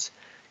weak points.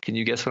 Can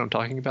you guess what I'm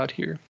talking about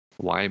here?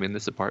 why I'm in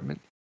this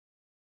apartment.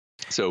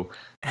 So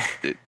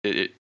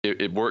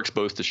it works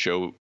both to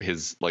show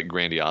his like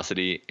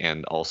grandiosity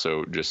and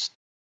also just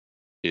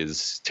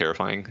is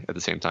terrifying at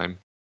the same time.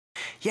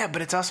 Yeah,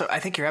 but it's also, I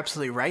think you're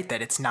absolutely right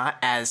that it's not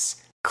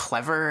as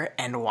clever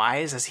and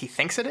wise as he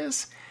thinks it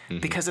is.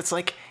 Because it's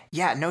like,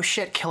 yeah, no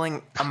shit,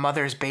 killing a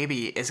mother's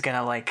baby is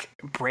gonna like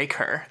break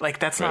her. Like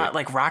that's not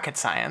like rocket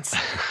science.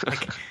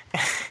 Like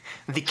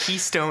the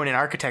keystone in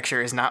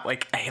architecture is not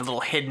like a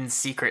little hidden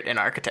secret in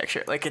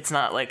architecture. Like it's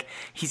not like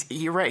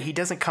you're right.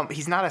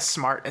 He's not as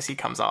smart as he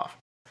comes off.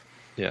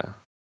 Yeah.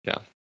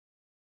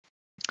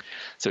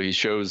 So he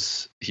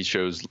shows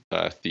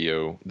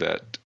Theo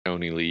that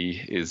Oni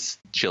Lee is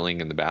chilling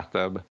in the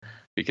bathtub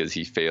because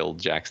he failed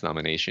Jack's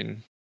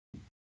nomination.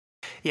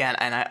 Yeah,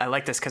 and I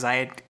like this because I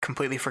had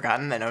completely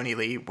forgotten that Oni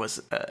Lee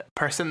was a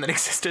person that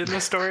existed in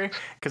the story,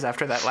 because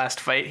after that last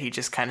fight, he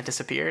just kind of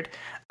disappeared.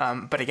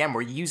 But again,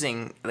 we're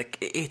using, like,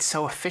 it's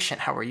so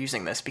efficient how we're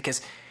using this,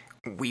 because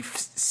we've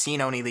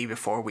seen Oni Lee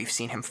before, we've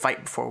seen him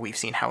fight before, we've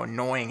seen how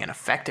annoying and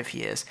effective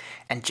he is,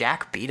 and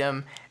Jack beat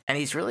him, and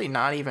he's really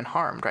not even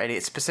harmed, right?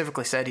 It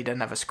specifically said he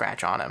doesn't have a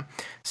scratch on him.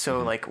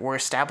 So, like, we're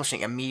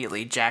establishing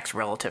immediately Jack's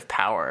relative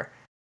power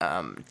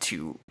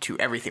to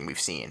everything we've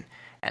seen.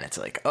 And it's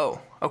like,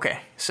 oh, okay.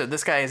 So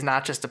this guy is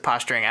not just a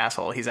posturing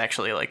asshole. He's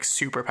actually like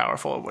super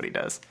powerful at what he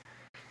does.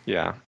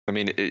 Yeah. I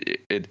mean,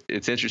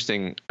 it's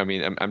interesting. I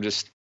mean, I'm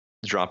just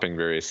dropping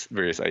various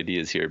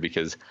ideas here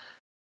because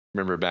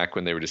remember back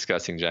when they were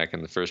discussing Jack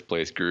in the first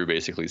place, Guru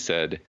basically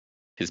said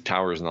his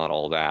power is not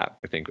all that.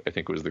 I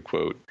think was the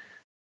quote.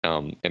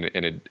 And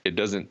it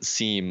doesn't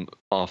seem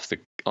off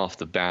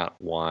the bat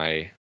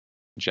why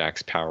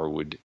Jack's power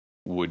would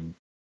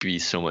be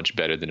so much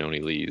better than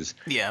Oni Lee's.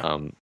 Yeah.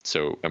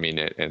 So I mean,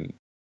 and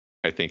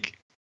I think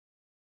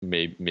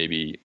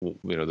maybe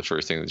the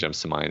first thing that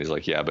jumps to mind is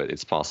like, yeah, but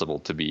it's possible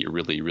to be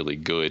really, really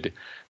good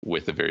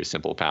with a very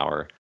simple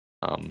power.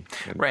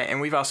 Right,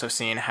 and we've also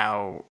seen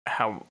how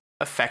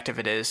effective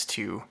it is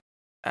to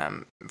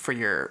for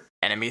your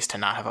enemies to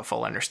not have a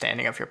full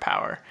understanding of your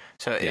power.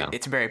 So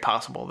it's very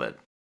possible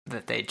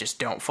that they just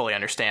don't fully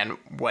understand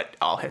what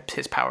all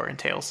his power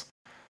entails.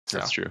 So,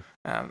 that's true.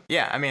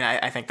 Yeah, I mean,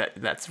 I think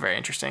that's very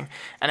interesting.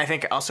 And I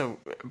think also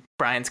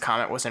Brian's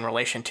comment was in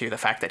relation to the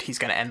fact that he's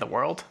going to end the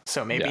world.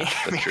 So maybe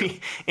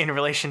in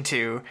relation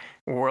to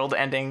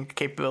world-ending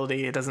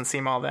capability, it doesn't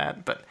seem all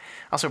that. But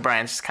also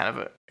Brian's just kind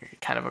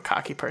of a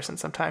cocky person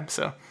sometimes.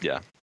 So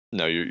yeah,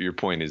 no, your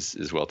point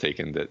is well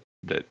taken.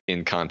 That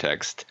in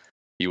context,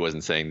 he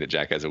wasn't saying that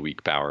Jack has a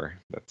weak power.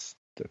 That's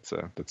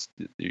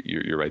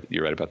you're right.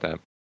 You're right about that.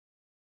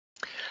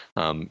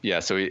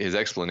 So his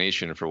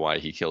explanation for why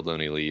he killed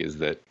Oni Lee is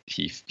that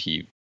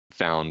he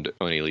found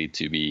Oni Lee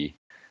to be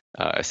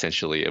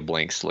essentially a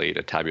blank slate,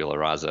 a tabula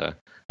rasa,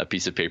 a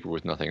piece of paper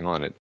with nothing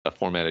on it, a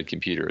formatted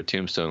computer, a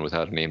tombstone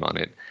without a name on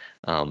it.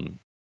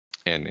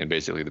 And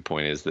basically the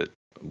point is that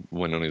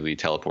when Oni Lee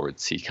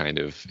teleports,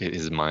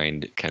 his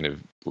mind kind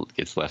of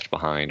gets left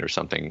behind or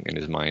something in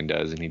his mind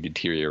does, and he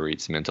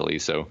deteriorates mentally.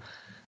 So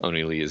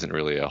Oni Lee isn't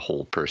really a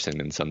whole person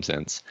in some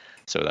sense.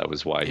 So that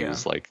was why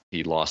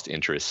he lost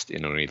interest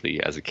in Oni Lee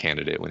as a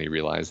candidate when he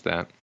realized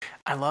that.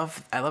 I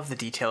love the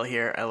detail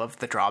here. I love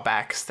the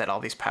drawbacks that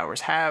all these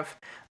powers have.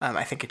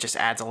 I think it just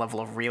adds a level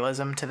of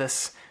realism to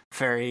this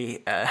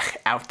very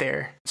out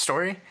there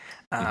story.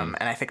 And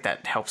I think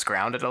that helps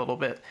ground it a little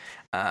bit.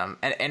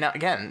 And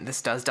again,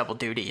 this does double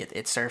duty.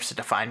 It serves to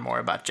define more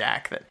about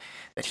Jack,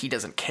 that he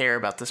doesn't care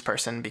about this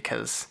person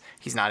because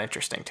he's not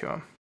interesting to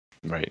him.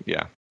 Right.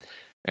 Yeah.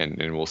 And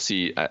we'll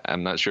see.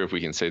 I'm not sure if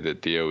we can say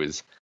that Theo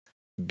is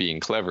being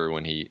clever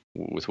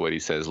with what he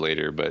says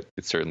later, but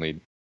it certainly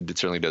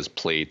does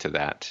play to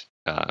that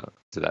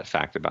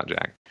fact about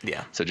Jack.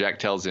 Yeah. So Jack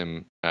tells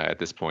him at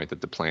this point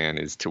that the plan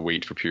is to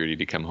wait for Purity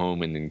to come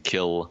home and then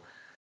kill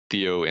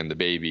Theo and the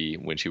baby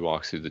when she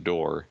walks through the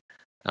door,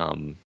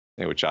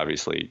 which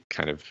obviously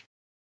kind of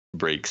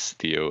breaks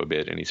Theo a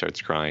bit, and he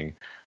starts crying.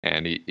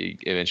 And he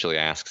eventually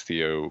asks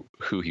Theo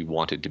who he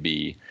wanted to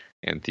be,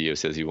 and Theo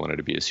says he wanted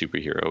to be a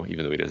superhero,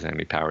 even though he doesn't have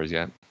any powers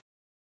yet.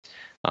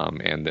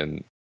 And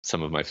then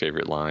some of my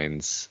favorite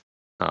lines,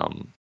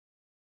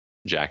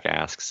 Jack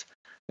asks,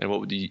 "And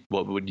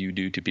what would you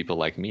do to people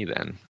like me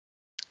then?"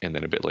 And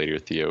then a bit later,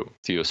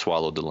 Theo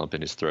swallowed the lump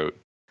in his throat.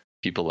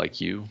 "People like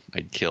you,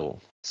 I'd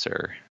kill,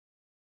 sir."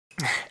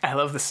 I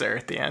love the "sir"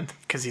 at the end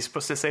because he's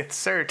supposed to say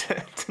 "sir"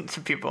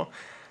 to people.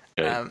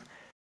 Right.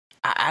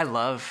 I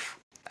love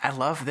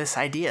this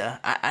idea.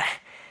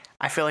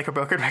 I feel like a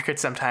broken record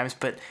sometimes,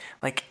 but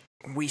like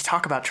we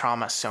talk about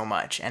trauma so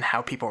much and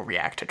how people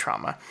react to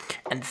trauma,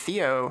 and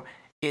Theo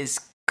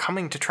is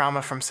coming to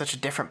trauma from such a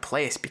different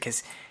place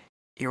because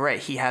you're right.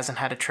 He hasn't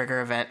had a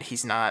trigger event.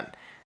 He's not.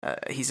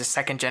 He's a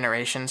second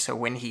generation, so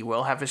when he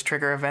will have his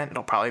trigger event,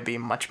 it'll probably be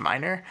much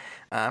minor.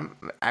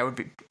 I would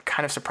be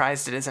kind of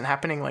surprised it isn't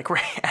happening like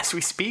right as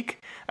we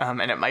speak,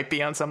 and it might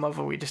be on some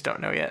level we just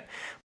don't know yet.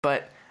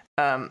 But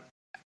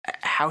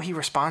how he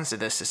responds to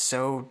this is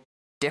so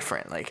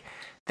different, like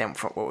than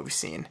from what we've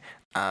seen.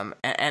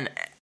 And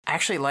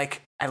actually,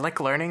 I like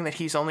learning that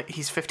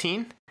he's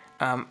 15.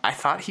 I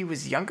thought he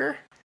was younger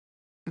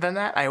than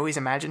that. I always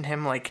imagined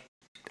him like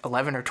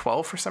 11 or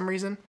 12 for some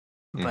reason.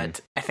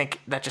 But I think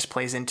that just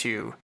plays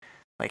into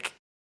like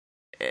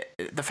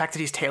the fact that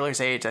he's Taylor's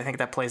age. I think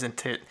that plays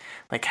into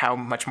like how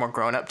much more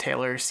grown up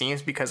Taylor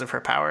seems because of her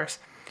powers.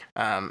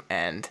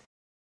 And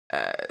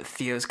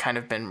Theo's kind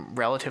of been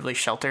relatively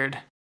sheltered,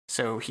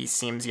 so he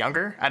seems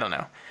younger. I don't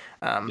know.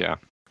 Yeah.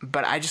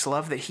 But I just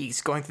love that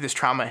he's going through this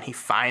trauma and he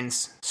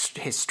finds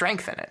his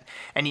strength in it.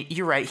 And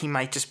you're right, he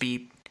might just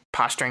be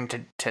posturing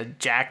to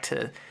Jack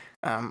to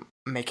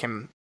make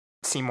him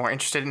seem more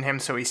interested in him,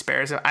 so he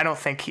spares him. I don't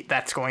think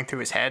that's going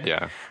through his head.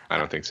 Yeah, I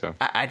don't think so.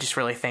 I just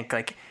really think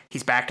like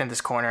he's backed in this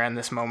corner in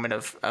this moment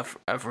of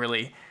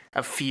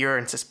fear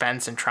and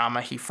suspense and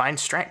trauma. He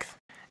finds strength,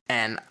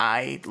 and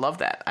I love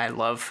that.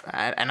 And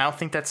I don't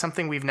think that's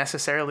something we've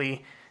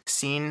necessarily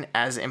seen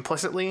as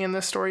implicitly in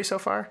this story so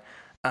far.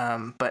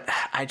 But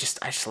I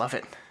just love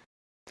it.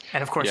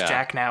 And of course,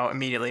 Jack now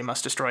immediately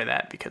must destroy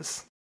that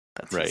because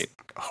that's right.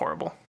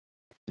 Horrible.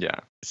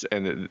 Yeah,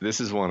 and this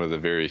is one of the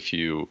very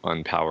few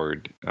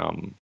unpowered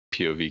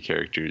POV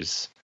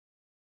characters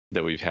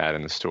that we've had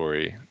in the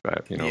story.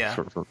 But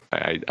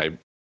I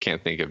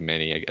can't think of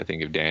many. I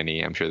think of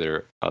Danny. I'm sure there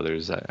are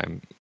others.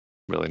 I'm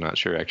really not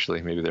sure.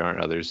 Actually, maybe there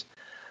aren't others.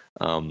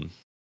 I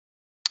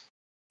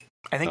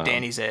think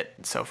Danny's it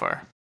so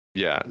far.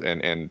 Yeah,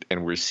 and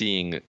we're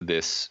seeing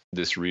this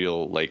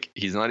real, like,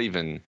 he's not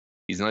even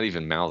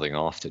mouthing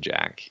off to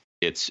Jack.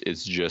 It's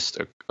just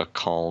a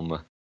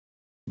calm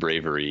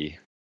bravery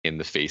in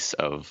the face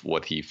of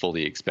what he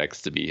fully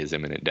expects to be his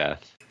imminent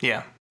death.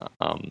 Yeah.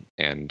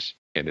 And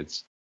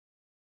it's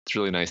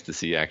really nice to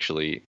see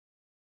actually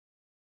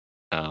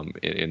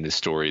in this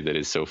story that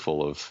is so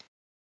full of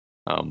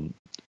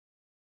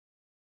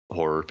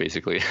horror,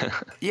 basically.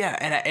 Yeah,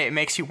 and it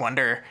makes you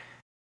wonder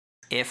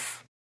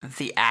if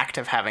the act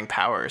of having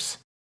powers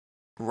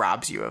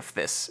robs you of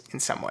this in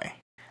some way.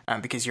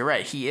 Because you're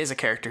right, he is a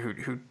character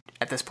who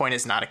at this point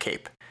is not a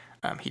cape.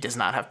 He does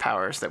not have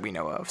powers that we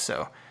know of.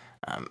 So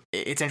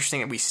it's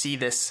interesting that we see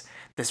this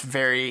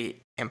very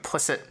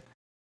implicit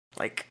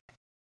like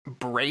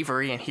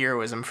bravery and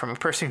heroism from a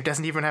person who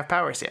doesn't even have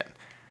powers yet.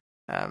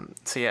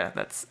 So yeah,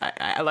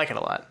 I like it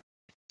a lot.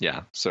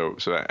 Yeah. So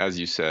as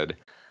you said,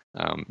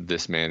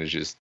 this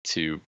manages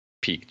to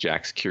pique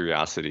Jack's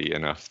curiosity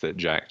enough that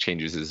Jack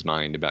changes his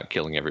mind about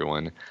killing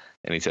everyone,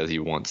 and he says he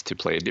wants to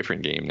play a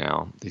different game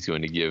now. He's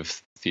going to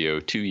give Theo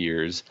 2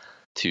 years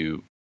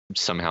to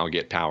somehow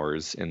get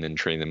powers and then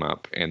train them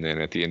up, and then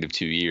at the end of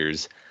 2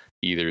 years,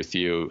 either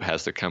Theo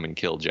has to come and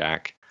kill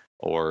Jack,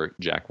 or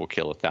Jack will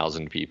kill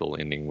 1,000 people,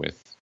 ending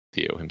with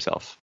Theo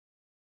himself.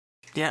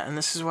 Yeah, and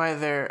this is why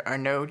there are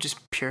no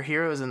just pure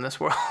heroes in this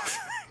world,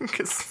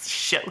 because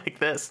shit like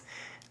this.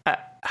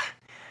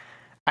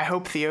 I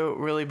hope Theo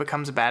really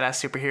becomes a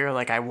badass superhero.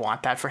 Like, I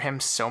want that for him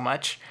so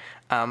much.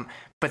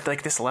 But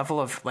like this level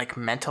of like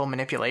mental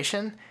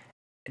manipulation,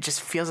 it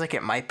just feels like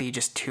it might be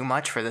just too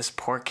much for this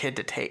poor kid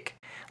to take.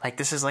 Like,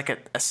 this is like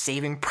a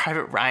Saving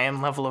Private Ryan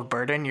level of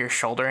burden you're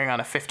shouldering on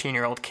a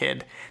 15-year-old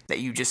kid that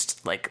you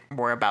just like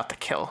were about to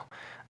kill.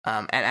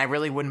 And I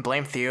really wouldn't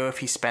blame Theo if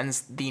he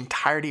spends the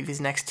entirety of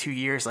these next 2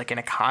 years like in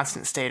a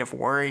constant state of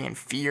worry and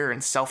fear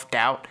and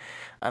self-doubt,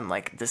 and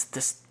like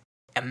this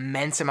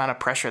immense amount of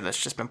pressure that's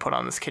just been put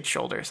on this kid's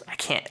shoulders. I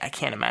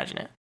can't imagine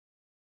it.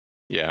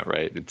 Yeah,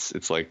 right.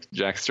 It's like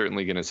Jack's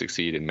certainly going to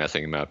succeed in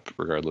messing him up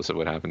regardless of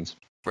what happens.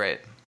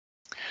 Right.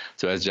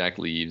 So as Jack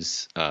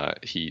leaves,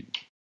 he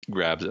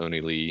grabs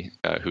Oni Lee,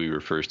 who he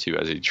refers to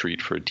as a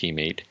treat for a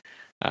teammate,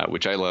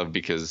 which I love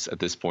because at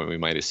this point we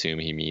might assume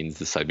he means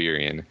the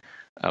Siberian,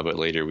 but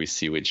later we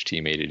see which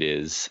teammate it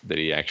is that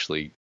he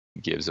actually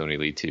gives Oni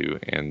Lee to,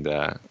 and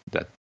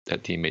that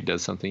teammate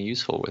does something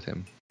useful with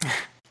him.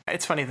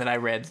 It's funny that I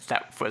read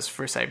that was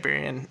for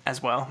Siberian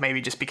as well,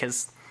 maybe just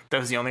because that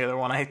was the only other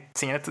one I'd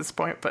seen at this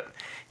point. But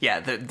yeah,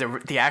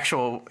 the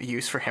actual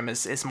use for him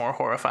is more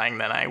horrifying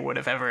than I would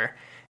have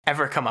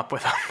ever come up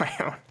with on my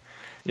own.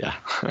 Yeah.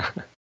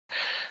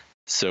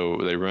 So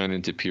they run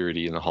into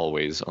Purity in the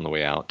hallways on the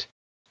way out,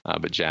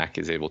 but Jack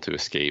is able to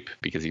escape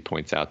because he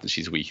points out that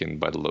she's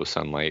weakened by the low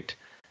sunlight,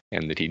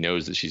 and that he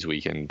knows that she's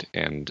weakened.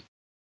 And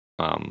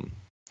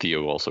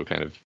Theo also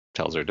kind of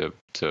tells her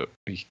to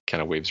he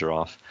kind of waves her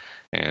off,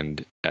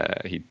 and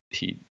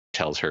he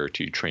tells her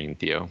to train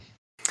Theo.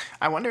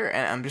 I wonder,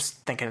 and I'm just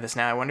thinking of this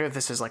now, I wonder if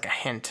this is like a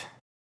hint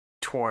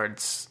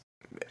towards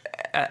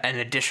an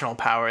additional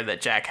power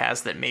that Jack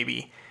has that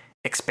maybe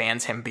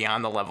expands him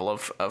beyond the level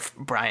of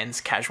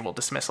Brian's casual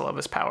dismissal of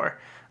his power,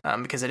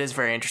 because it is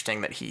very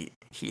interesting that he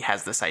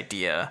has this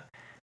idea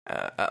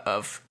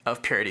of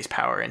Purity's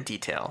power in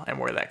detail and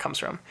where that comes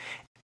from.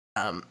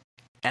 And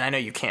I know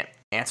you can't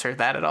answer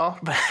that at all,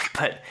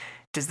 but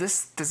does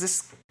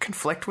this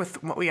conflict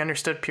with what we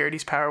understood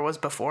Purity's power was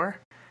before?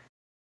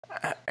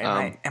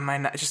 Am I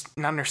not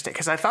understand?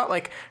 Because I thought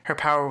like her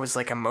power was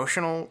like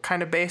emotional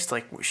kind of based,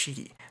 like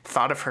she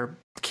thought of her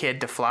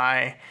kid to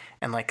fly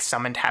and like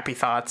summoned happy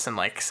thoughts, and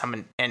like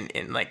summoned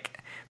and like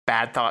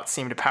bad thoughts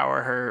seemed to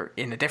power her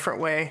in a different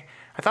way.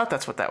 I thought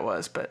that's what that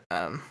was, but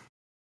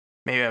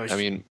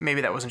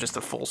Maybe that wasn't just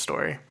the full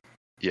story.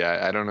 Yeah,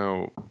 I don't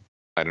know.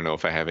 I don't know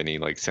if I have any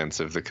like sense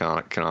of the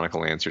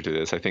canonical answer to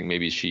this. I think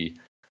maybe she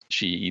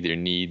either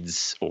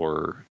needs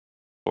or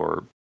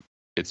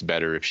it's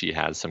better if she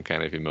has some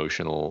kind of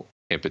emotional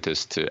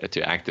impetus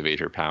to activate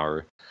her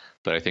power.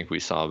 But I think we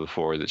saw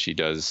before that she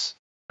does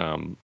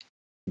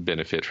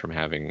benefit from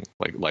having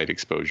like light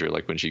exposure.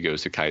 Like when she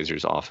goes to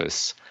Kaiser's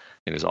office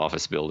in his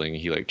office building,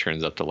 he like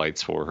turns up the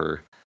lights for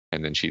her,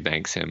 and then she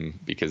thanks him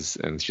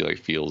and she like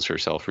feels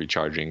herself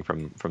recharging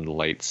from the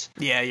lights.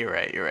 Yeah, you're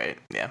right.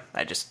 Yeah,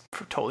 I just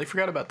totally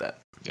forgot about that.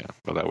 Yeah,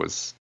 well, that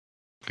was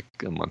like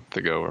a month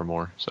ago or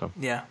more. So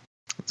yeah,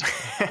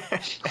 I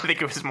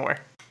think it was more.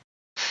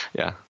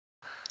 Yeah.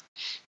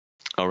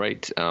 All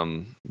right.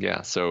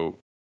 Yeah. So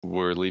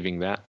we're leaving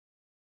that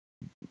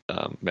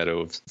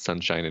meadow of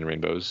sunshine and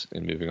rainbows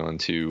and moving on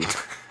to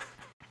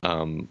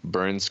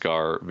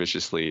Burnscar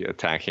viciously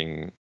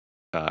attacking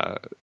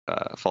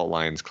Fault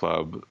Lines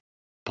Club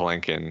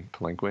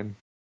Palanquin.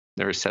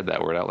 Never said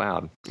that word out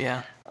loud.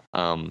 Yeah.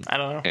 I don't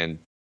know. And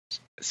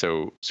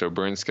so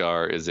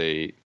Burnscar is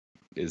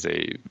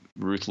a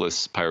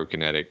ruthless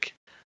pyrokinetic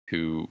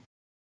who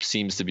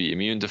seems to be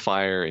immune to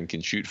fire and can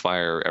shoot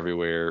fire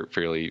everywhere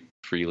fairly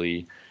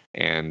freely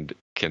and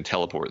can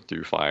teleport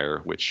through fire,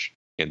 which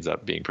ends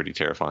up being pretty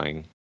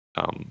terrifying.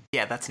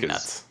 Yeah, that's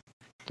nuts.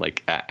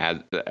 Like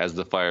as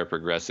the fire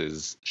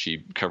progresses,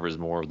 she covers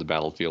more of the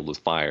battlefield with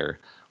fire,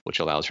 which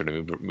allows her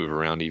to move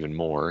around even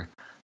more.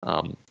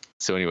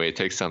 So anyway, it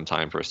takes some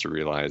time for us to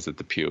realize that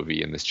the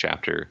POV in this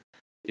chapter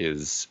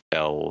is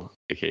L,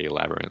 aka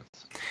Labyrinth.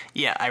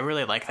 Yeah, I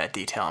really like that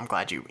detail. I'm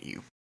glad you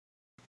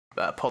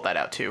pulled that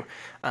out too,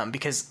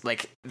 because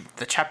like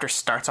the chapter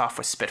starts off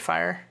with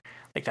Spitfire.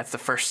 Like that's the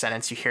first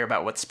sentence you hear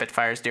about what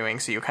Spitfire is doing,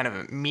 so you kind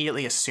of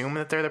immediately assume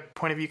that they're the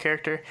point of view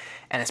character,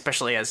 and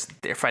especially as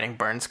they're fighting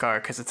Burnscar,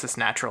 because it's this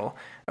natural.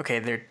 Okay,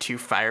 they're two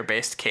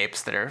fire-based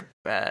capes that are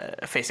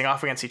facing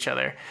off against each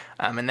other,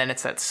 and then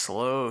it's that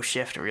slow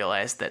shift to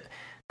realize that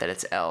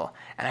it's L,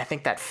 and I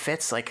think that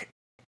fits like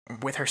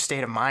with her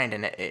state of mind,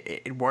 and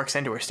it works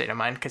into her state of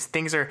mind because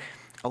things are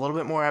a little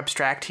bit more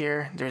abstract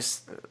here.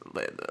 There's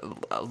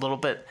a little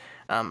bit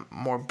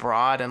more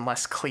broad and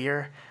less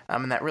clear,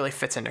 and that really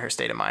fits into her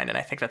state of mind, and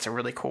I think that's a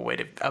really cool way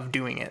of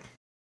doing it.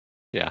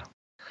 Yeah,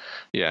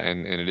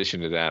 and in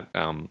addition to that,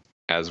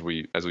 as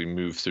we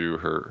move through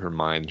her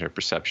mind and her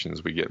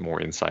perceptions, we get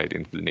more insight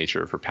into the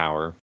nature of her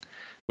power,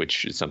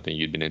 which is something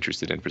you'd been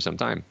interested in for some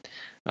time.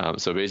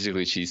 So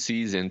basically, she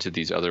sees into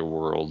these other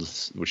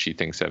worlds, which she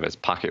thinks of as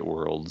pocket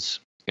worlds,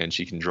 and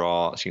she can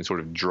sort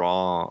of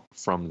draw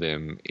from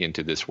them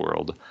into this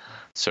world.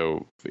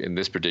 So in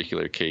this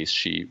particular case,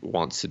 she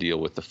wants to deal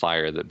with the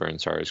fire that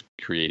Burnscar is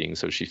creating.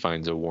 So she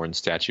finds a worn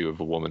statue of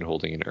a woman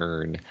holding an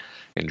urn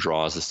and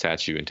draws the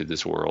statue into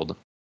this world.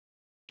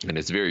 And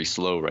it's very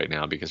slow right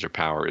now because her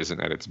power isn't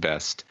at its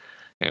best,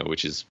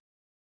 which is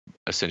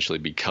essentially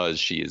because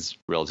she is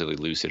relatively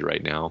lucid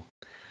right now.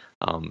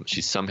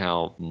 She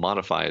somehow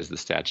modifies the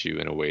statue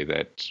in a way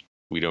that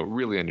we don't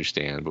really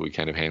understand, but we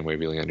kind of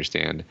hand-wavingly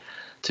understand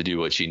to do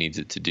what she needs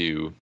it to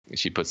do.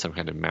 She puts some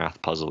kind of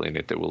math puzzle in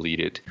it that will lead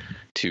it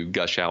to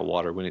gush out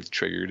water when it's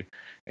triggered.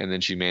 And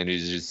then she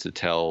manages to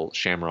tell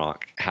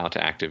Shamrock how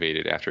to activate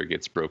it after it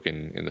gets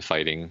broken in the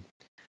fighting.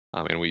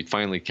 And we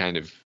finally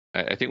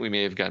I think we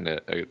may have gotten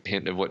a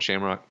hint of what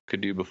Shamrock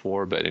could do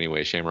before. But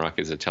anyway, Shamrock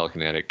is a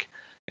telekinetic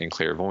and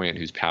clairvoyant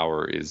whose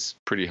power is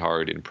pretty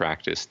hard in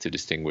practice to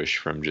distinguish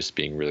from just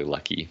being really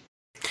lucky.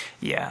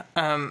 Yeah.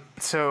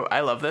 So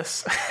I love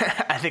this.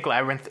 I think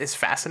Labyrinth is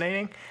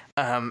fascinating.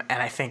 And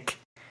I think,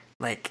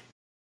 like,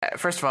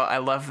 first of all, I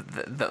love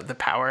the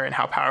power and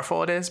how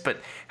powerful it is,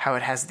 but how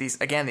it has these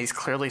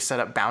clearly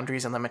set up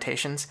boundaries and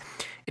limitations.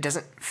 It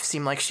doesn't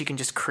seem like she can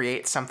just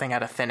create something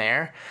out of thin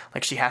air.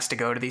 Like, she has to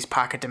go to these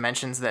pocket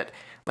dimensions that,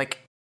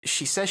 like,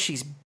 she says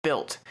she's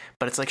built,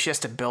 but it's like she has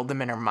to build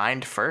them in her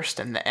mind first,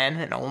 and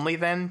and only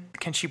then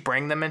can she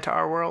bring them into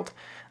our world.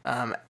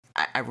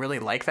 I really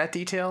like that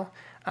detail.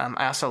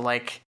 I also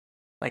like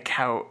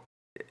how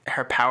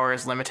her power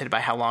is limited by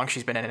how long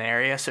she's been in an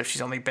area. So if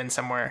she's only been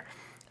somewhere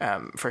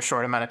for a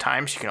short amount of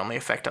time, she can only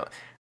affect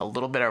a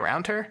little bit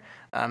around her.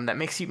 That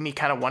makes me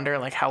kind of wonder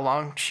like how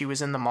long she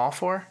was in the mall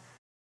for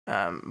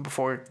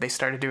before they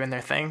started doing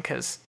their thing.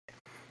 Because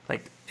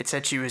like it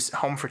said she was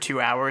home for 2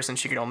 hours and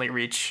she could only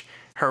reach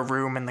her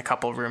room and the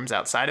couple rooms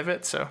outside of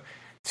it. So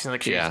it seems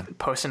like she was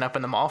posting up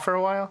in the mall for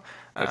a while.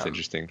 That's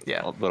interesting.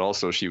 Yeah. But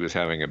also she was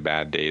having a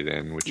bad day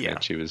then, which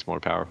meant she was more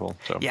powerful.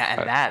 So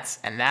yeah,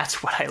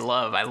 that's what I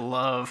love. I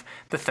love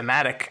the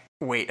thematic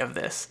weight of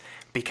this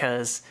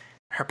because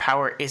her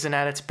power isn't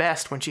at its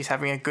best when she's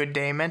having a good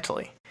day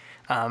mentally.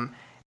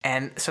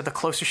 And so the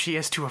closer she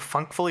is to a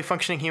fully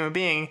functioning human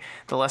being,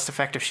 the less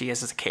effective she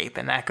is as a cape.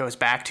 And that goes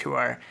back to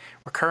our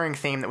recurring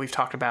theme that we've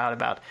talked about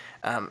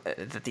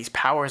that these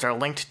powers are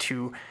linked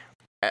to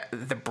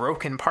the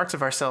broken parts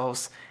of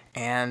ourselves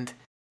and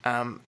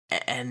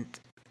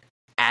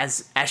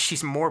as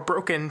she's more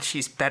broken,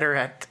 she's better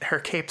at her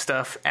cape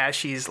stuff. As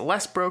she's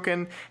less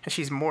broken and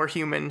she's more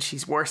human,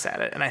 she's worse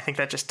at it. And I think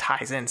that just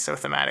ties in so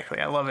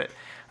thematically. I love it.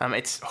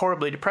 It's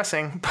horribly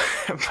depressing,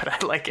 but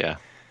I like it.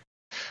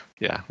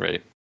 Yeah,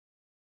 right.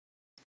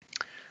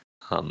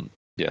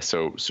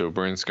 So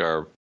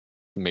Burnscar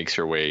makes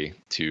her way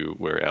to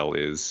where Elle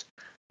is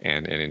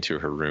and into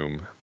her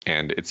room.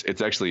 And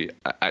it's actually,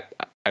 I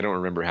don't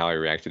remember how I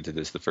reacted to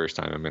this the first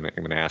time. I'm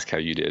gonna ask how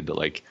you did, but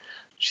like,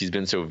 she's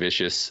been so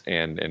vicious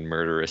and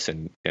murderous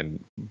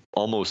and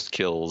almost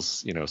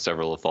kills,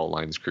 several of Fault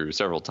Line's crew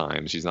several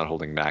times. She's not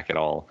holding back at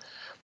all.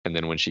 And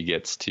then when she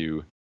gets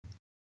to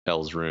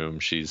Elle's room,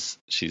 she's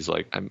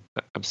like,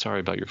 I'm sorry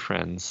about your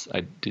friends.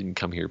 I didn't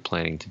come here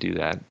planning to do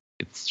that.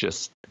 It's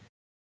just,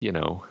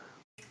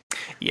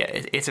 Yeah,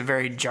 it's a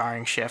very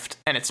jarring shift,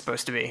 and it's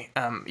supposed to be.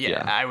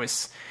 I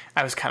was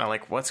kind of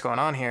like, what's going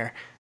on here?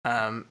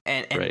 And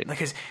right.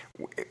 Because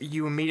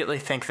you immediately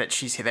think that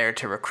she's there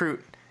to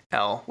recruit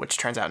Elle, which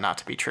turns out not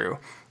to be true.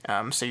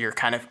 So you're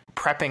kind of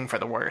prepping for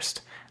the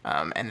worst.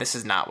 And this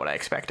is not what I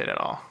expected at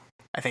all.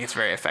 I think it's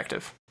very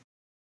effective.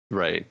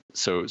 Right.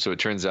 So it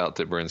turns out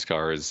that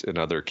Burnscar is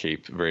another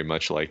cape, very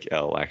much like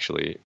Elle,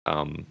 actually,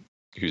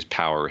 whose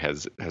power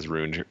has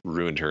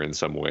ruined her in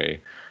some way.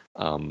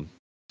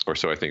 Or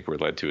so I think we're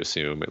led to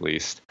assume, at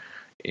least,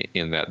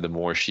 in that the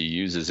more she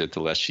uses it, the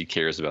less she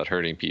cares about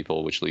hurting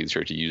people, which leads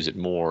her to use it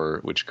more,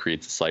 which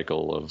creates a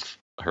cycle of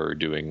her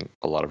doing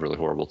a lot of really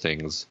horrible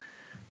things.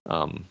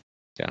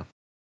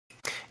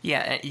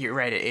 Yeah, you're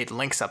right. It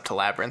links up to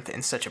Labyrinth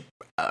in such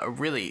a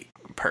really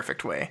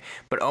perfect way,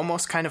 but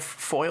almost kind of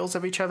foils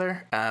of each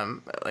other.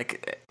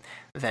 Like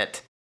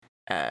that,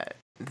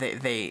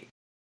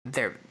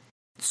 they're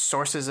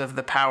sources of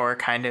the power,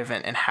 kind of,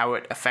 and how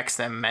it affects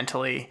them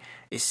mentally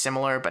is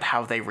similar, but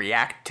how they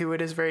react to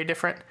it is very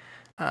different.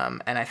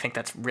 And I think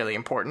that's really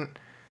important.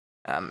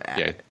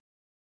 Sorry,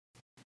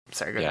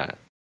 go ahead.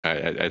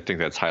 I think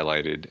that's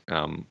highlighted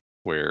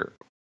where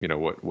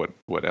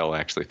what Elle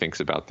actually thinks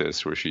about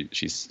this, where she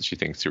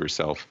thinks to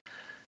herself,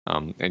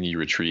 and you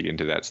retreat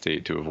into that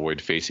state to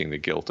avoid facing the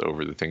guilt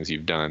over the things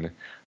you've done.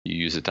 You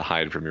use it to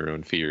hide from your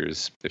own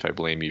fears. If I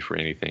blame you for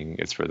anything,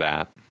 it's for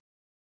that.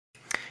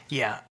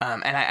 Yeah,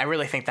 and I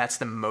really think that's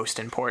the most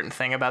important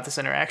thing about this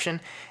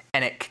interaction,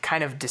 and it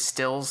kind of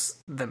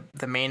distills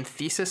the main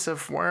thesis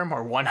of Worm,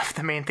 or one of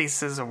the main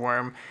theses of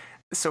Worm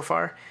so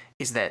far,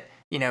 is that,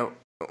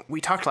 we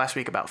talked last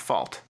week about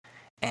fault,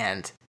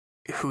 and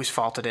whose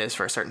fault it is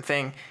for a certain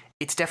thing.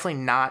 It's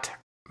definitely not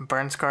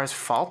Burnscar's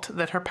fault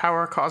that her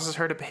power causes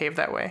her to behave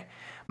that way,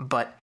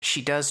 but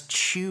she does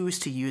choose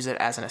to use it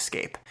as an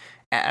escape,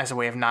 as a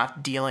way of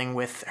not dealing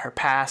with her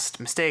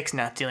past mistakes,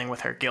 not dealing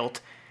with her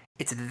guilt.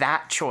 It's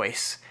that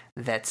choice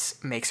that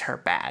makes her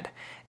bad,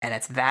 and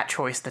it's that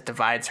choice that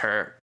divides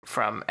her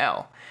from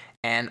Elle.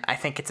 And I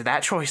think it's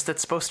that choice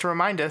that's supposed to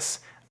remind us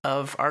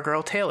of our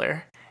girl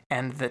Taylor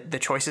and the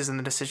choices and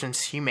the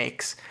decisions she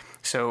makes.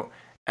 So,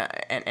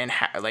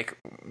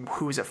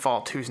 who's at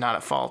fault, who's not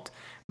at fault.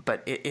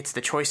 But it's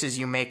the choices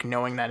you make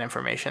knowing that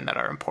information that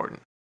are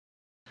important.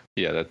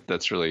 Yeah,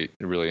 that's really,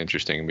 really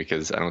interesting,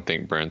 because I don't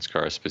think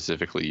Burnscar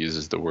specifically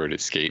uses the word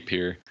escape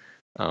here.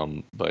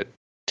 But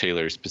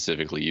Taylor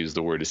specifically used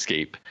the word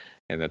escape,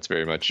 and that's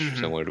very much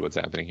similar to what's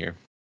happening here.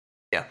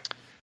 Yeah.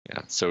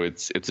 So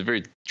it's a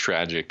very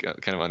tragic,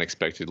 kind of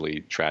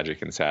unexpectedly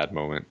tragic and sad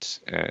moment,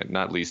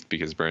 not least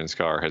because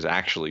Burnscar has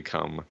actually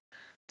come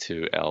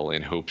to Elle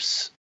in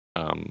hopes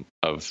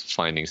of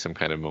finding some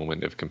kind of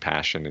moment of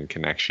compassion and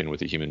connection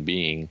with a human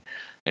being,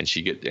 and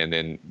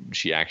then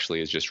she actually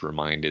is just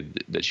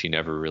reminded that she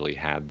never really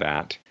had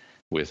that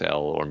with Elle,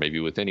 or maybe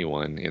with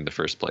anyone in the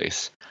first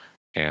place.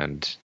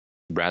 And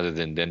rather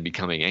than then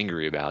becoming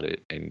angry about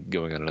it and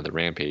going on another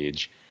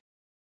rampage,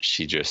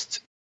 she just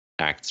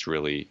acts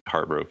really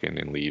heartbroken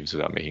and leaves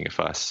without making a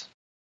fuss.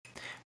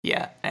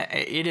 Yeah,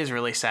 it is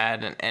really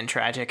sad and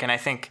tragic, and I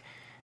think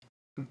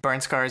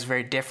Burnscar is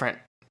very different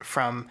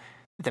from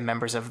the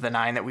members of the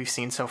 9 that we've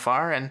seen so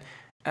far, and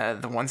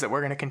the ones that we're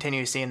going to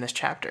continue to see in this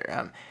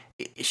chapter.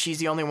 She's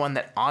the only one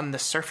that on the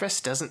surface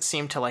doesn't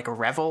seem to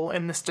revel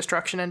in this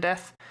destruction and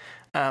death.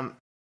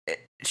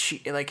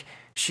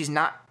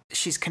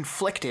 She's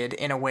conflicted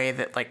in a way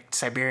that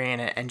Siberian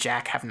and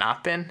Jack have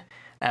not been,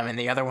 and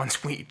the other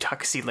ones we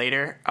see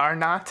later are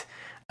not.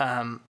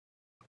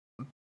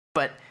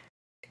 But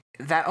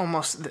that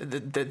almost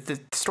the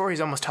story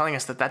is almost telling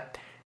us that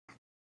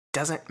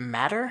doesn't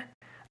matter.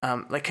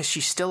 Because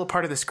she's still a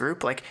part of this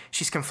group.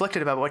 She's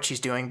conflicted about what she's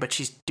doing, but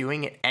she's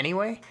doing it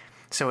anyway.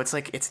 So it's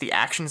it's the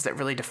actions that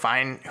really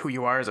define who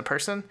you are as a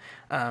person.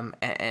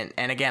 And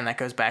again, that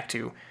goes back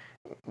to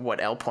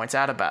what Elle points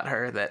out about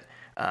her, that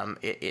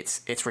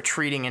it's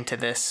retreating into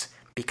this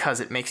because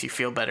it makes you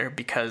feel better,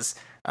 because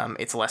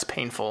it's less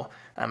painful,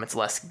 it's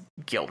less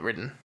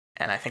guilt-ridden.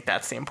 And I think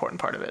that's the important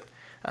part of it.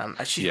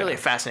 She's really a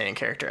fascinating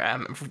character.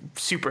 I'm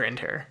super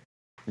into her.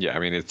 Yeah, I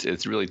mean,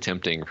 it's really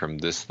tempting from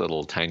this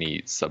little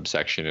tiny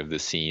subsection of the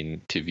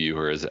scene to view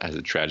her as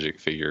a tragic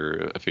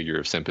figure, a figure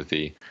of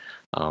sympathy.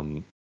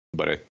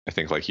 But I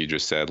think, like you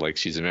just said, like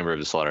she's a member of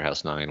the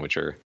Slaughterhouse Nine, which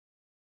are,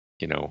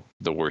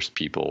 the worst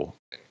people,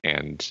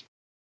 and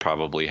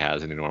probably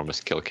has an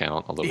enormous kill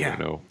count, although we don't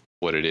know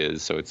what it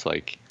is. So it's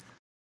like,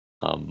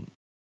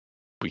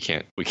 we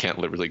can't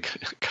really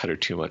cut her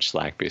too much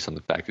slack based on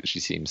the fact that she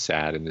seems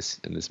sad in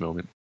this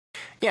moment.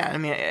 Yeah, I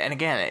mean, and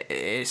again,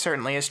 it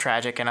certainly is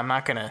tragic, and I'm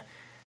not gonna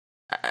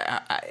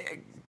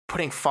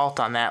putting fault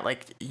on that.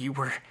 Like you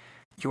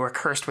were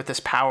cursed with this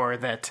power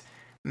that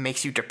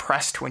makes you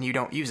depressed when you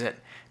don't use it,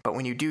 but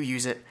when you do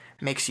use it,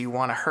 makes you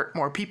want to hurt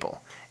more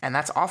people, and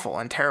that's awful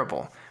and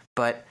terrible.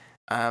 But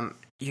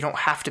you don't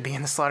have to be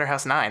in the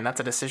Slaughterhouse Nine. That's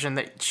a decision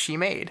that she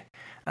made.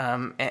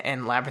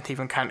 And Labyrinth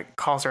even kind of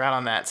calls her out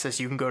on that, says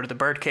you can go to the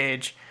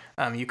birdcage,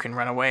 you can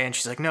run away, and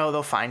she's like, no,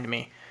 they'll find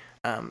me,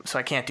 so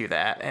I can't do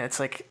that. And it's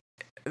like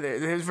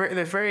there's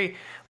very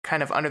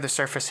kind of under the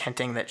surface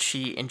hinting that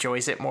she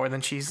enjoys it more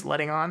than she's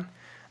letting on.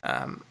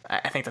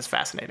 I think that's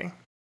fascinating.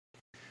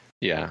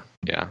 Yeah.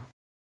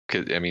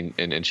 Because I mean,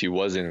 and she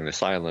was in an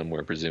asylum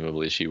where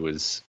presumably she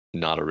was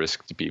not a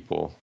risk to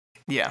people.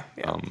 Yeah.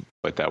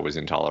 But that was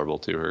intolerable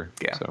to her.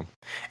 Yeah. So.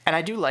 And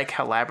I do like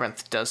how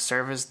Labyrinth does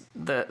serve as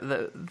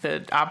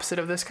the opposite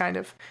of this kind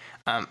of.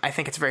 I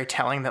think it's very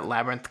telling that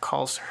Labyrinth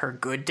calls her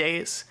good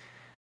days,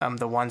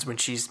 the ones when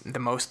she's the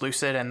most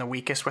lucid and the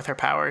weakest with her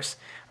powers.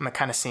 It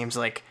kind of seems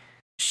like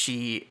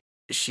she's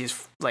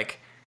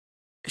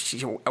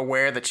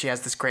aware that she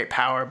has this great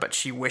power, but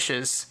she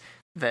wishes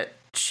that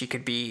she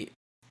could be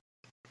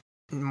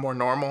more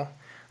normal,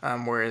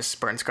 whereas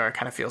Burnscar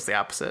kind of feels the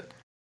opposite.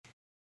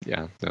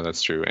 Yeah, no,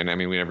 that's true. And I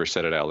mean, we never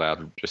said it out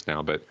loud just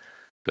now, but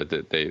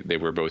that they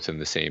were both in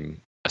the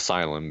same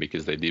asylum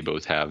because they do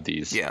both have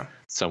these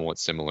somewhat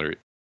similar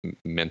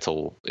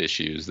mental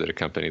issues that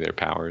accompany their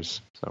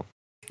powers. So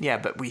yeah,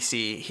 but we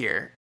see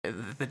here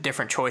the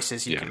different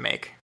choices you can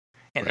make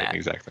in that.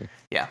 Exactly.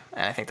 Yeah,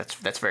 and I think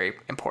that's very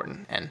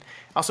important and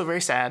also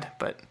very sad,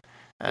 but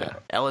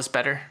Ella's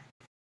better.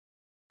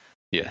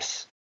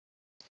 Yes.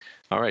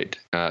 All right.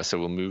 So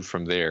we'll move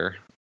from there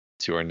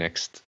to our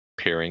next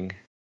pairing,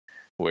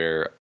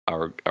 where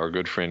our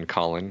good friend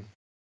Colin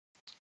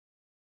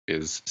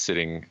is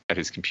sitting at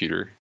his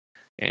computer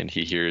and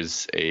he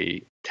hears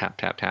a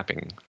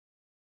tapping.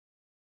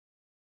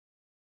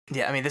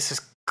 Yeah, I mean, this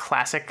is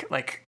classic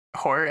like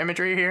horror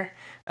imagery here.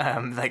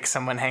 Like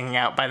someone hanging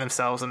out by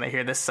themselves and they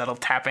hear this subtle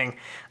tapping,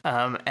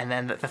 and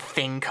then the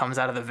thing comes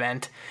out of the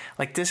vent.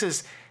 Like this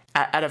is,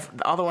 out of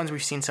all the ones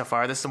we've seen so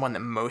far, this is the one that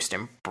most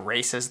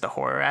embraces the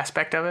horror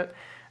aspect of it.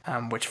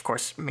 Which of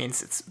course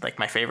means it's like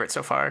my favorite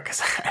so far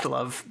because I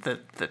love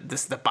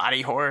the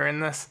body horror in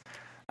this.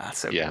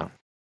 Yeah,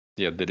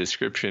 the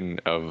description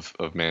of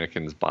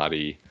Mannequin's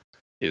body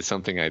is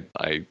something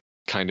I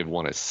kind of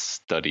want to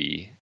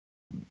study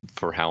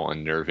for how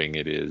unnerving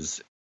it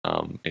is,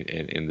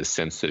 in the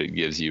sense that it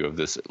gives you of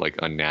this like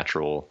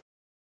unnatural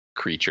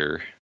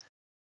creature.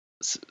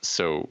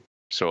 So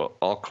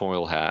all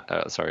Coil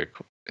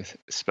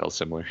spelled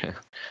similar.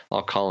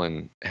 All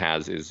Colin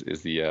has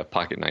is the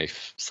pocket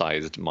knife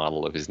sized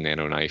model of his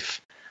nano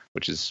knife,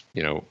 which is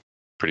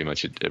pretty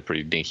much a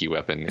pretty dinky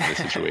weapon in this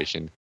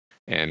situation.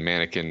 And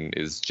Mannequin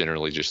is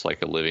generally just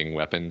like a living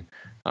weapon,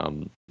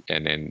 and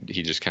then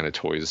he just kind of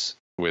toys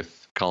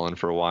with Colin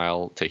for a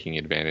while, taking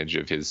advantage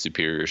of his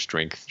superior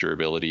strength,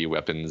 durability,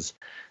 weapons,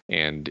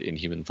 and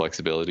inhuman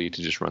flexibility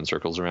to just run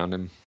circles around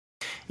him.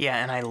 Yeah,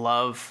 and I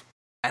love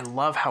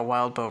how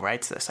Wildbow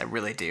writes this. I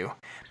really do,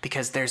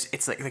 because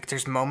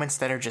there's moments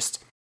that are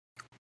just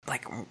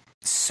like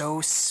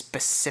so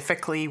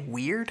specifically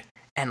weird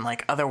and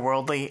like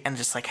otherworldly, and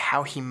just like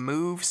how he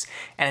moves,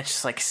 and it's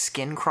just like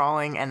skin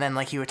crawling, and then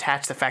like you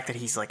attach the fact that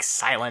he's like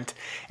silent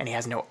and he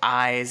has no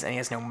eyes and he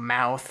has no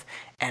mouth,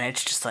 and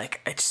it's just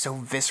like it's so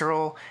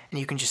visceral and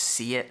you can just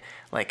see it.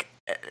 Like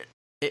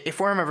if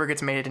Worm ever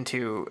gets made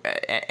into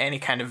any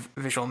kind of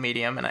visual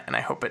medium, and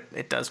I hope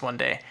it does one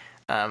day,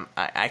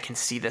 I can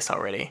see this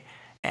already,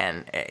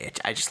 and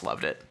I just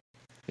loved it.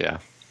 Yeah.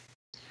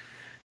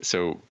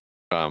 So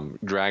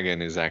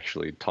Dragon is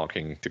actually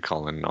talking to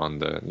Colin on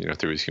the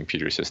through his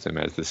computer system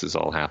as this is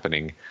all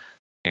happening,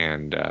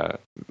 and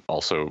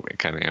also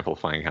kind of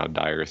amplifying how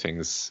dire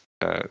things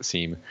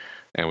seem.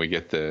 And we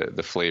get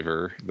the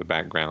flavor, the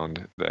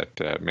background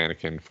that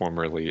Mannequin,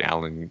 formerly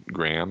Alan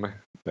Graham,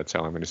 that's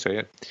how I'm going to say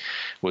it,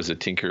 was a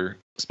tinker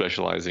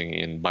specializing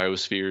in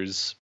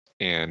biospheres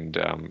and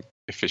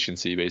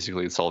efficiency,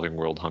 basically solving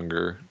world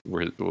hunger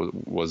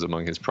was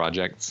among his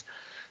projects,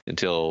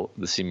 until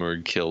the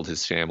Simurgh killed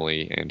his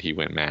family and he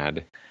went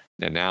mad.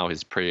 And now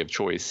his prey of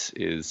choice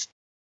is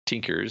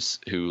tinkers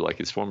who, like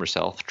his former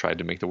self, tried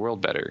to make the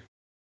world better.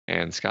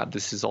 And Scott,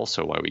 this is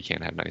also why we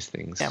can't have nice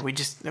things. Yeah,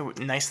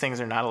 nice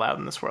things are not allowed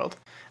in this world.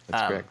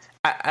 That's correct.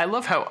 I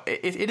love how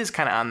it is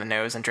kind of on the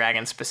nose, and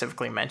Dragon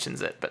specifically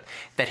mentions it, but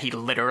that he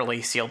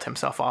literally sealed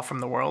himself off from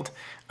the world.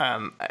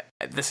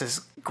 This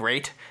is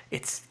great.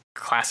 It's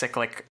classic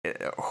like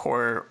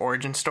horror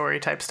origin story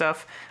type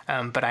stuff,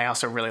 but I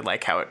also really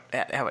like how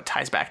it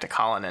ties back to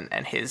Colin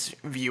and his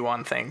view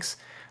on things,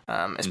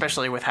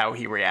 especially with how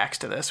he reacts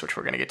to this, which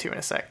we're going to get to in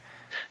a sec.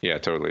 Yeah,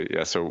 totally.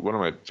 Yeah. So one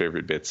of my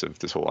favorite bits of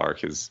this whole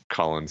arc is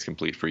Colin's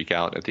complete freak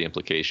out at the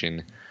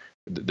implication,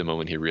 the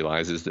moment he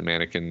realizes that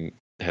Mannequin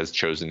has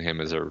chosen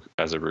him as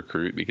a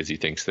recruit because he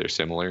thinks they're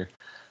similar.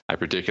 I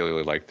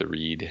particularly like the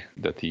read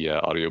that the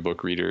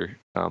audiobook reader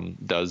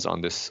does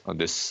on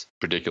this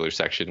particular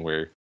section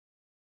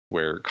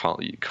where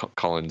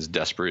Colin's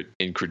desperate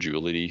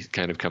incredulity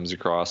kind of comes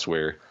across,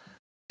 where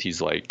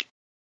he's like,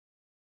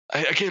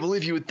 I can't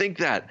believe you would think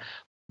that,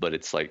 but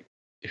it's like,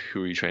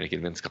 who are you trying to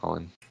convince,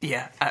 Colin?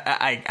 Yeah,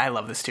 I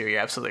love this too. You're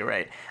absolutely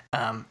right.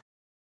 I,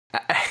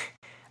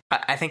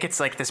 I think it's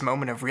like this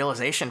moment of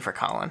realization for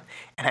Colin,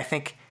 and I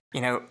think,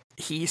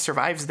 he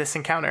survives this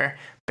encounter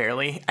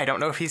barely. I don't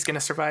know if he's going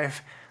to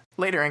survive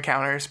later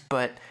encounters,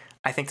 but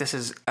I think this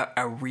is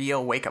a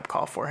real wake-up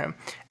call for him,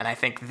 and I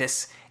think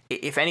this,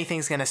 if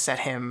anything's going to set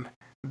him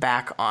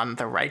back on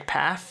the right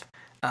path,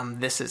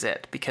 this is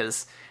it,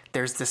 because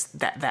there's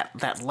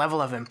that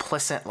level of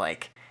implicit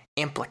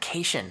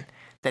implication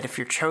that if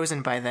you're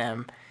chosen by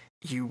them,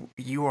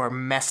 you are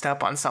messed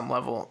up on some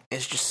level,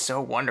 is just so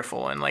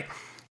wonderful. And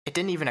it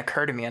didn't even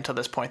occur to me until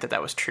this point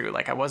that was true.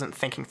 I wasn't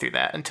thinking through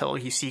that until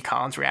you see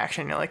Colin's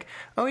reaction. You're like,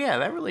 oh yeah,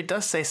 that really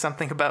does say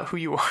something about who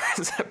you are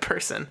as a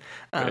person,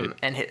 right.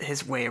 And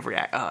his way of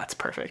react. Oh, it's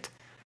perfect.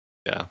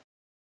 Yeah.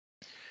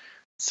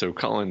 So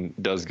Colin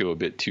does go a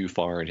bit too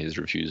far in his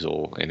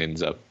refusal and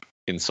ends up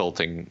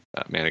insulting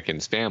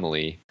Mannequin's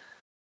family,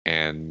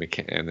 and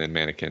then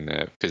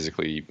Mannequin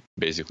physically,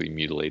 basically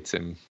mutilates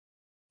him.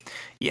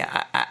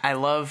 Yeah, I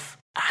love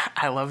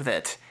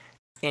that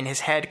in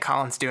his head,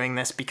 Colin's doing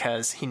this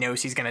because he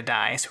knows he's going to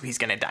die, so he's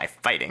going to die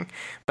fighting.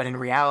 But in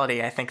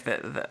reality, I think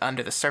that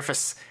under the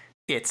surface,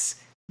 it's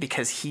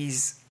because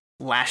he's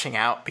lashing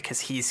out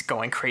because he's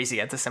going crazy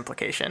at this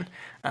implication,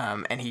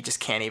 and he just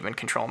can't even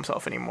control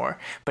himself anymore.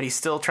 But he's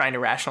still trying to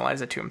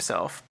rationalize it to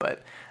himself,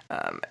 but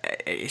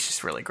it's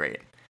just really great.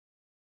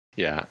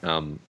 Yeah.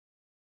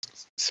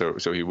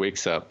 So he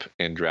wakes up,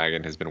 and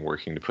Dragon has been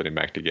working to put him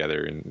back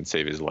together and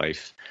save his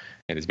life,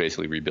 and has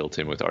basically rebuilt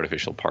him with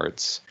artificial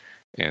parts.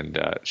 And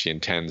she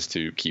intends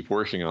to keep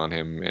working on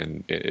him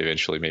and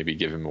eventually maybe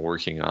give him a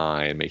working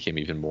eye and make him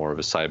even more of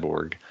a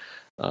cyborg,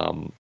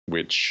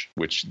 which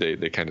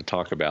they kind of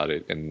talk about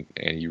it. And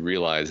you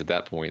realize at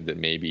that point that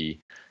maybe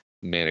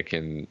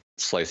Mannequin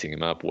slicing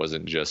him up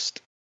wasn't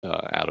just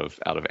out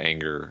of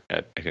anger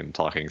at him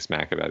talking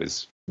smack about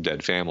his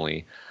dead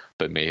family,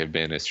 but may have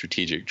been a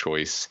strategic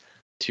choice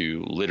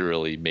to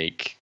literally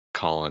make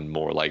Colin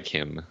more like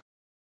him,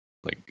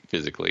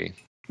 physically.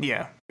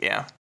 Yeah.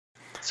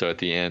 So at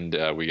the end,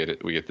 we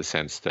get the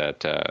sense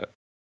that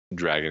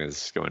Dragon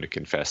is going to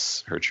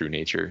confess her true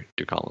nature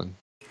to Colin.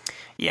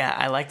 Yeah,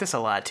 I like this a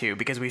lot too,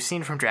 because we've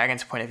seen from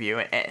Dragon's point of view,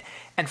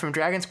 and from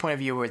Dragon's point of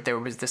view, where there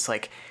was this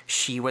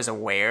she was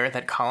aware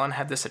that Colin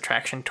had this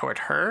attraction toward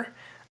her,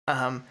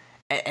 and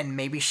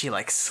maybe she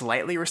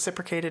slightly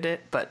reciprocated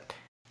it, but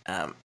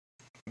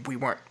we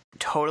weren't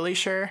totally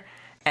sure.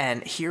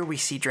 And here we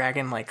see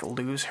Dragon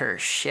lose her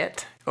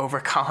shit over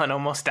Colin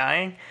almost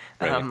dying.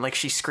 Right.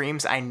 She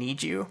screams, "I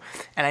need you."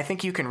 And I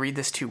think you can read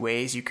this two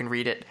ways. You can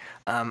read it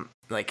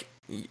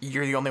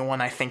you're the only one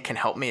I think can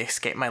help me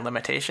escape my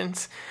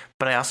limitations.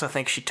 But I also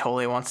think she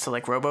totally wants to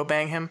robo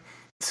bang him.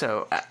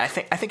 So I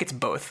think it's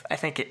both. I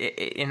think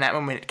in that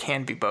moment it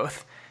can be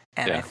both.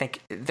 And yeah. I think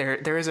there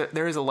is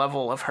a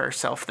level of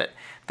herself that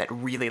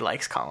really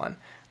likes Colin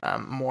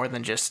more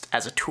than just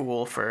as a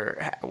tool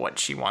for what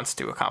she wants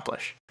to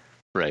accomplish.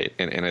 Right.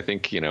 And I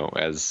think,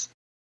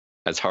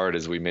 as hard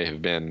as we may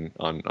have been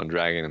on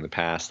Dragon in the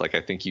past,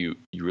 I think you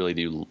really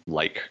do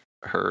like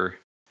her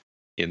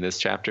in this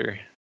chapter.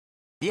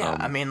 Yeah.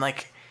 I mean,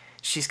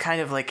 she's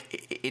kind of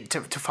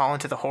to fall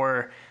into the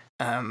horror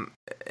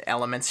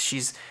elements.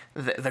 She's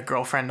the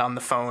girlfriend on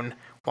the phone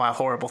while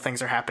horrible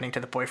things are happening to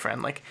the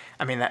boyfriend.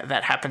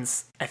 That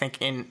happens, I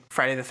think, in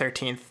Friday the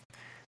 13th,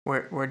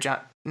 where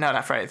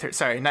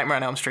Nightmare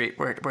on Elm Street,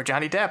 where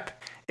Johnny Depp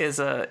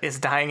is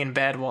dying in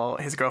bed while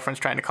his girlfriend's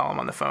trying to call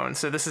him on the phone.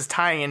 So this is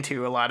tying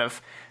into a lot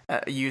of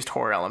used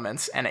horror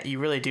elements, and you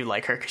really do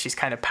like her because she's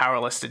kind of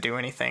powerless to do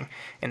anything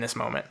in this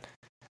moment.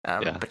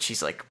 But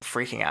she's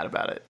freaking out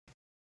about it.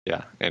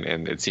 Yeah,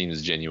 and it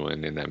seems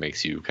genuine, and that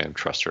makes you kind of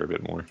trust her a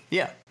bit more.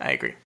 Yeah, I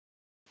agree.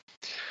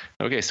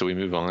 Okay, so we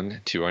move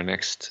on to our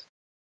next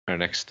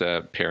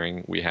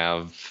pairing. We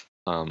have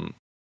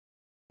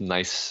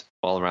nice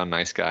all around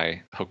nice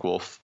guy Hook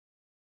Wolf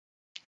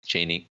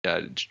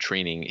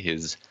training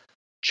his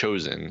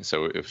chosen.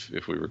 So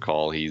if we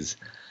recall, he's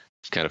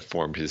kind of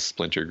formed his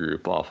splinter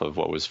group off of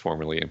what was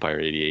formerly Empire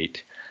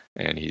 88,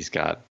 and he's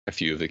got a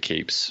few of the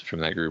capes from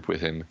that group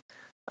with him,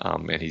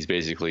 and he's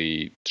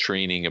basically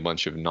training a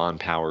bunch of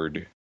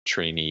non-powered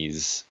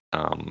trainees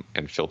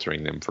and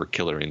filtering them for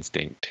killer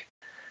instinct.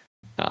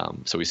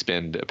 So we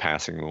spend a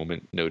passing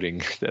moment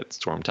noting that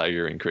Storm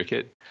Tiger and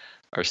Cricket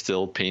are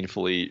still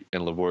painfully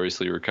and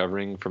laboriously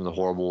recovering from the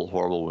horrible,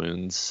 horrible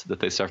wounds that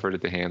they suffered at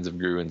the hands of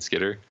Gru and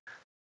Skitter.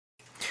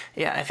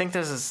 Yeah, I think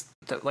this is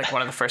like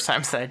one of the first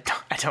times that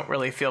I don't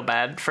really feel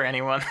bad for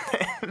anyone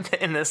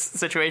in this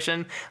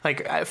situation.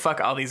 Like,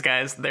 fuck all these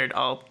guys. They're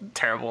all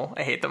terrible.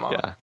 I hate them all.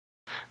 Yeah.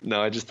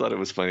 No, I just thought it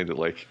was funny that,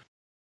 like,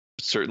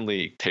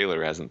 certainly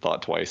Taylor hasn't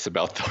thought twice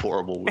about the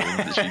horrible wounds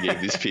that she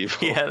gave these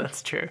people. Yeah,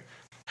 that's true.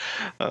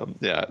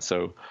 Yeah,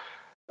 so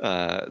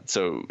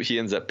he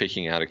ends up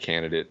picking out a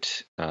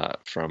candidate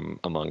from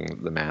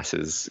among the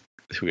masses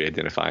who he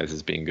identifies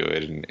as being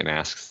good, and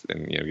asks,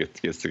 and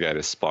gets the guy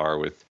to spar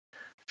with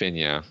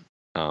Finya.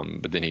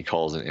 But then he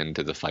calls an end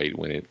to the fight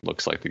when it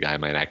looks like the guy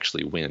might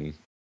actually win.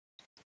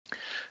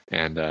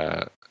 And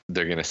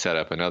they're going to set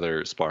up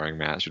another sparring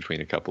match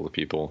between a couple of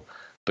people.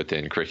 But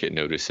then Cricket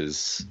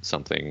notices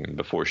something, and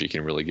before she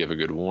can really give a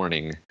good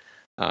warning,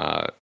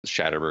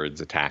 Shatterbird's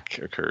attack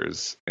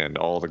occurs, and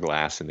all the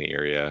glass in the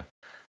area,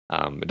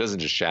 it doesn't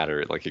just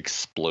shatter, it like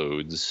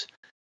explodes.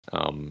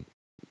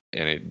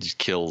 And it just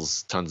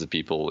kills tons of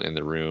people in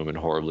the room and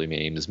horribly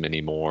maims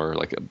many more.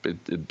 Like,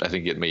 I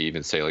think it may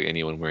even say, like,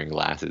 anyone wearing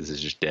glasses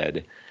is just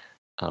dead.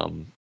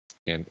 And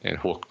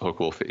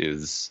Hookwolf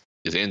is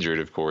injured,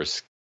 of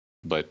course,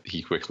 but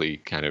he quickly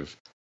kind of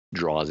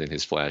draws in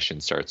his flesh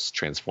and starts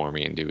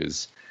transforming into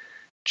his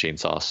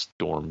chainsaw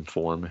storm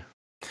form.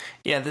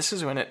 Yeah, this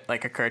is when it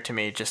like occurred to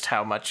me just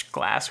how much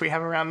glass we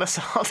have around us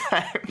all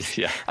times.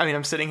 Yeah. I mean,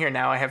 I'm sitting here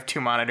now. I have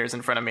 2 monitors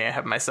in front of me. I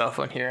have my cell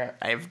phone here.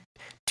 I have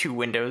 2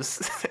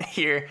 windows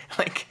here.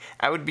 Like,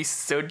 I would be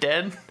so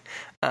dead.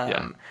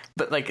 Yeah.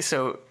 But like,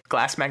 so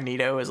glass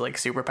Magneto is like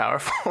super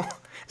powerful,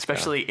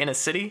 especially in a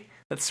city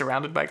that's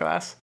surrounded by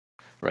glass.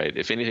 Right.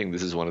 If anything,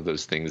 this is one of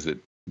those things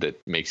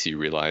that makes you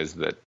realize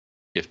that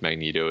if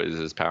Magneto is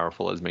as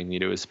powerful as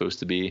Magneto is supposed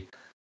to be,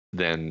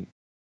 then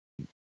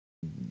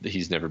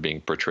he's never being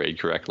portrayed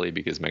correctly,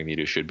 because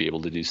Magneto should be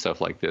able to do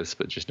stuff like this,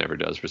 but just never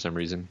does for some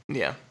reason.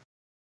 Yeah.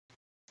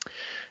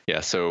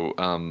 Yeah. So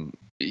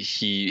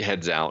he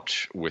heads out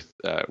with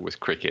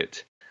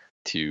Cricket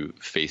to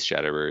face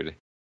Shatterbird,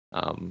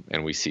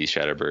 and we see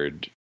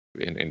Shatterbird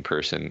in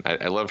person.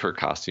 I love her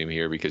costume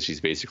here, because she's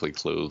basically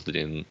clothed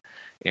in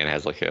and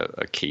has like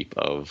a cape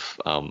of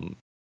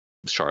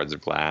shards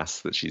of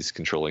glass that she's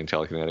controlling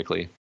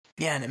telekinetically.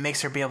 Yeah, and it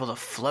makes her be able to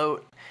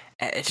float.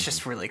 It's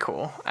just really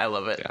cool. I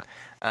love it.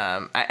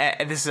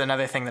 Yeah. This is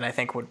another thing that I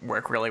think would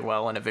work really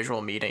well in a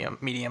visual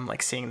medium,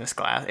 like seeing this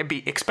glass. It'd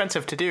be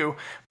expensive to do,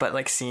 but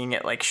like seeing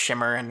it like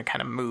shimmer and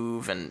kind of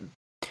move, and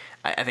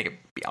I think it'd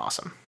be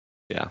awesome.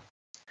 Yeah.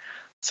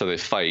 So they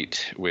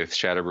fight, with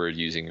Shatterbird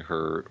using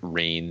her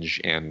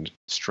range and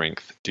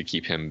strength to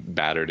keep him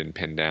battered and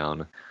pinned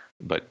down,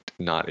 but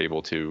not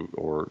able to,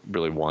 or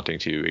really wanting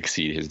to,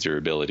 exceed his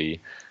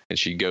durability. And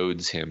she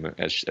goads him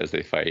as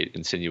they fight,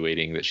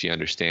 insinuating that she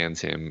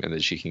understands him and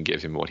that she can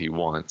give him what he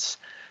wants.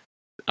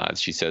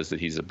 She says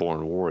that he's a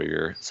born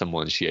warrior,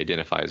 someone she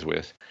identifies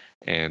with,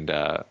 and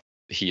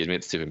he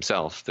admits to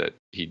himself that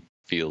he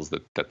feels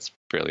that that's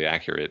fairly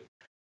accurate,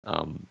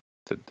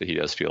 that he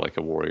does feel like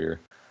a warrior.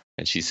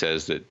 And she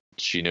says that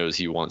she knows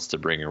he wants to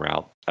bring her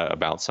out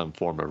about some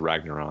form of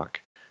Ragnarok,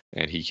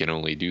 and he can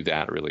only do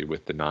that really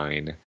with the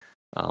Nine.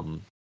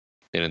 And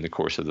in the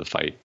course of the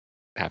fight,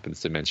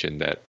 happens to mention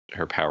that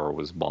her power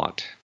was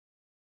bought.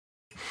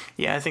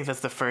 Yeah, I think that's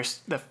the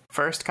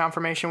first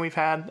confirmation we've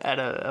had at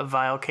a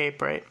Vile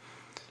Cape, right?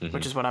 Mm-hmm.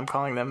 Which is what I'm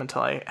calling them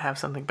until I have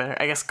something better.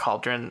 I guess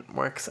Cauldron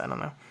works. I don't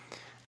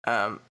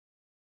know.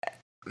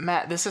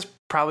 Matt, this is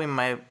probably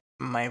my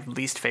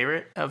least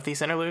favorite of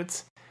these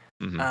interludes.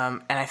 Mm-hmm.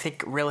 And I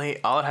think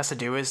really all it has to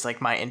do is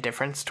like my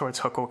indifference towards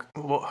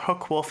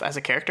Hookwolf as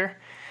a character.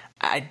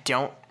 I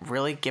don't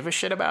really give a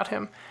shit about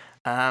him.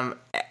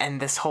 And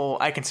this whole,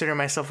 I consider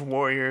myself a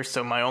warrior,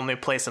 so my only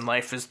place in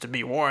life is to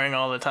be warring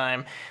all the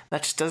time.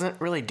 That just doesn't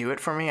really do it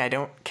for me. I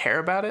don't care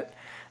about it.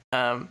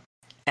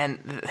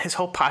 And his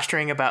whole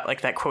posturing about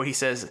like that quote he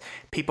says,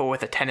 people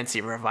with a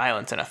tendency for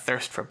violence and a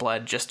thirst for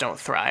blood just don't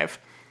thrive.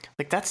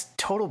 Like, that's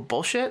total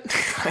bullshit.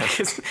 Like,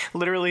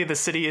 literally the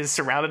city is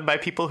surrounded by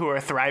people who are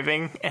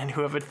thriving and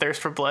who have a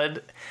thirst for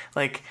blood.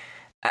 Like,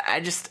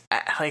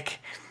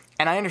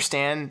 and I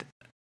understand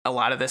a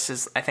lot of this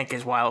is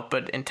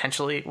Wildbow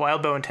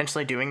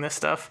intentionally doing this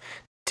stuff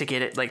to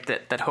get it like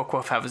that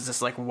Hookwolf has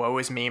this like woe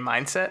is me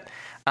mindset.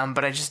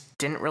 But I just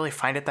didn't really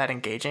find it that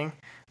engaging.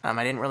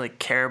 I didn't really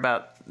care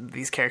about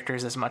these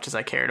characters as much as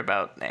I cared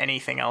about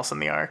anything else in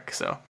the arc.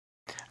 So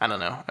I don't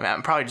know. I mean,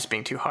 I'm probably just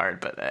being too hard,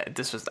 but I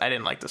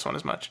didn't like this one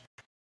as much.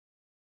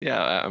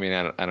 Yeah, I mean,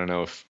 I don't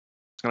know if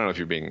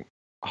you're being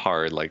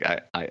hard. Like,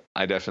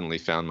 I definitely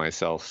found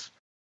myself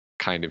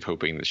kind of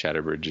hoping that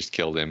Shatterbird just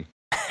killed him.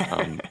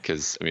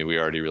 Because I mean, we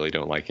already really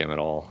don't like him at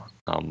all,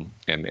 and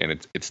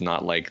it's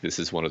not like this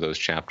is one of those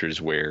chapters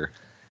where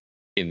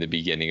in the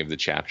beginning of the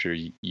chapter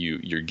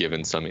you're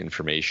given some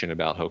information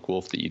about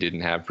Hookwolf that you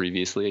didn't have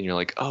previously, and you're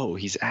like, oh,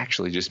 he's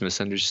actually just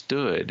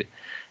misunderstood.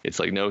 It's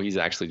like, no, he's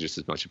actually just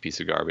as much a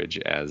piece of garbage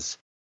as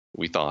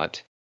we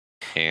thought.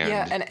 And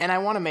yeah, and I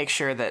want to make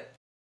sure that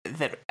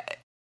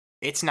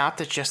it's not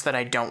just that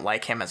I don't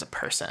like him as a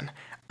person.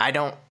 I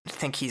don't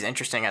think he's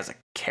interesting as a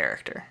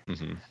character.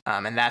 Mm-hmm.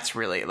 And that's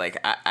really like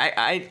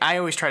I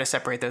always try to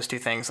separate those two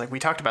things. Like we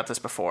talked about this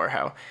before,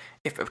 how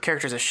if a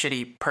character's a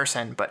shitty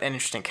person but an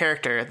interesting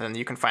character, then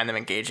you can find them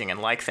engaging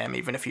and like them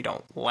even if you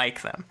don't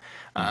like them.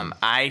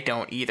 I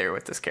don't either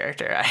with this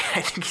character.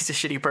 I think he's a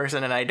shitty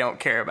person and I don't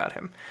care about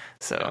him.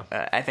 So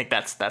I think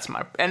that's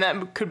my, and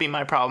that could be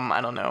my problem.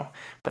 I don't know,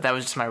 but that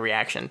was just my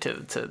reaction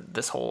to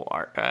this whole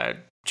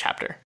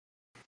chapter.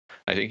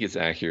 I think it's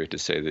accurate to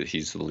say that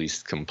he's the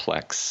least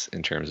complex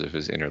in terms of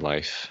his inner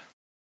life.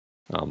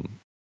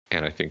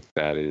 And I think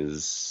that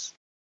is,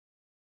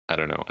 I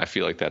don't know. I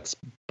feel like that's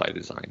by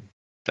design.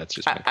 That's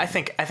just I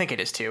think it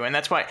is too, and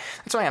that's why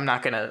I'm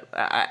not gonna.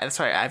 That's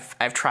why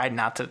I've tried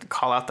not to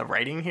call out the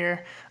writing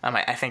here.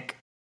 I think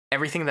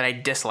everything that I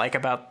dislike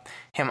about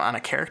him on a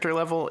character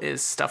level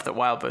is stuff that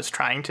Wildbow's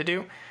trying to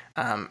do.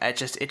 It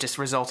just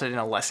resulted in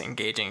a less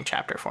engaging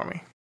chapter for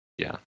me.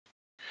 Yeah,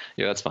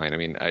 that's fine. I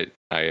mean, I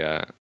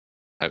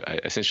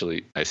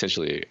essentially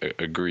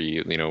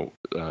agree. You know,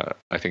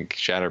 I think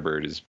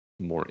Shatterbird is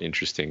more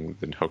interesting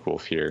than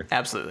Hookwolf here.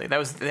 Absolutely, that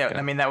was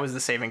the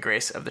saving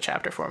grace of the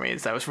chapter for me.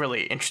 Is I was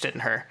really interested in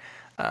her,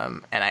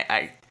 and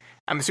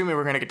I'm assuming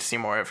we're going to get to see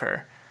more of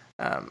her,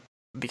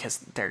 because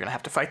they're going to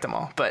have to fight them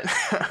all. But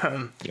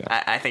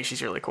I think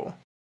she's really cool.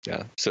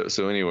 Yeah.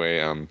 So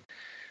anyway,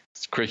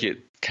 Cricket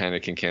kind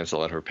of can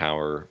cancel out her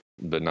power,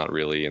 but not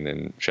really, and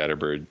then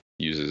Shatterbird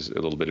uses a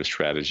little bit of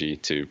strategy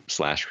to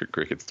slash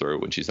Cricket's throat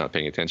when she's not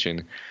paying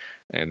attention,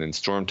 and then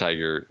Storm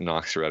Tiger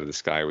knocks her out of the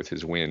sky with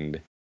his wind.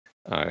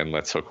 And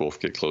lets Hookwolf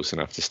get close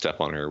enough to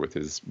step on her with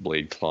his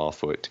blade claw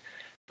foot,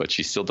 but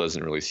she still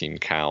doesn't really seem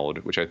cowed,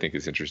 which I think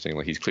is interesting.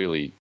 Like he's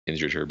clearly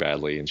injured her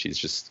badly, and she's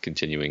just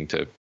continuing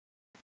to,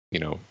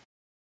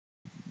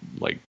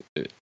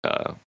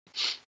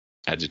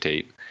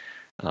 agitate.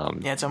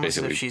 It's almost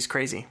as if she's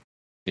crazy.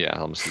 Yeah,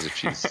 almost as if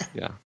she's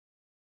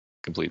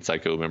complete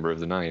psycho member of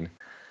the Nine.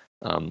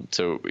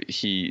 So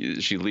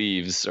she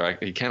leaves, or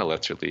he kind of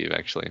lets her leave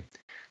actually.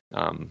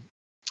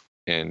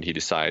 And he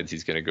decides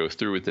he's going to go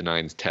through with the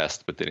Nine's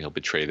test, but then he'll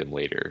betray them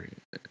later,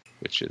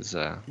 which is...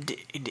 I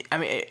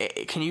mean,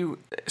 can you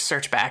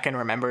search back and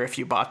remember if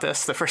you bought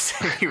this the first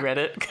time you read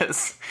it?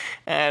 Because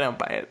I don't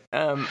buy it.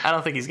 I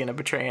don't think he's going to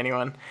betray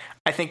anyone.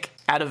 I think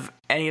out of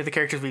any of the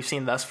characters we've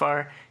seen thus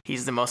far,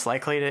 he's the most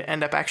likely to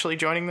end up actually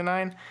joining the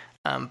Nine,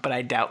 but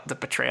I doubt the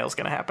betrayal is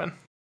going to happen.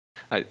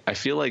 I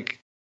feel like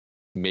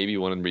maybe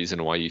one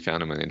reason why you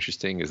found him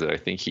uninteresting is that I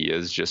think he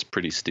is just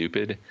pretty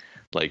stupid.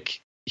 Like...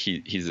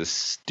 He's a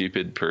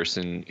stupid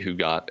person who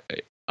got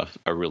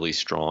a really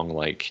strong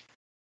like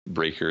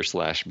breaker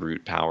 /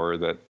 brute power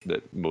that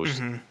most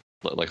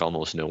like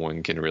almost no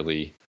one can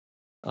really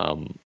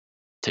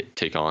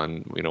take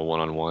on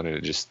one-on-one,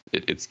 and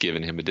it's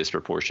given him a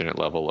disproportionate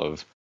level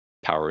of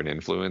power and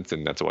influence,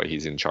 and that's why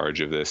he's in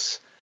charge of this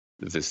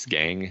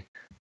gang.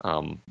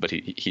 But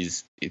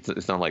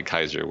it's not like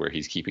Kaiser where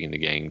he's keeping the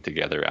gang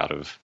together out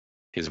of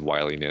his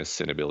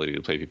wiliness and ability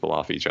to play people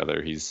off each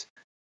other.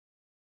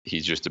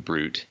 He's just a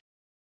brute,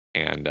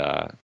 and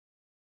it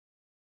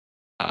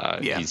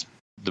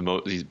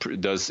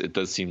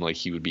does seem like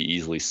he would be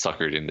easily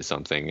suckered into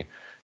something,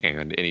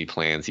 and any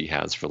plans he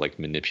has for like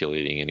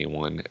manipulating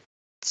anyone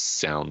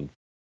sound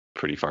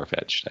pretty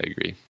far-fetched. I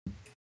agree.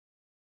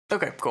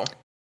 Okay, cool.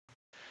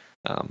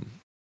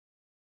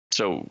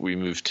 So we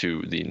move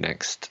to the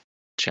next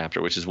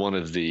chapter, which is one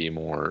of the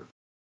more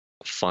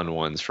fun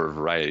ones for a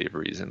variety of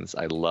reasons.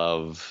 I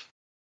love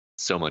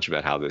so much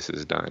about how this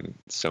is done.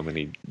 So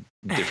many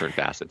different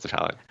facets of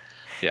how it.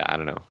 Yeah, I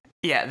don't know.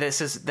 Yeah,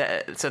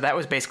 so that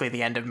was basically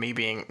the end of me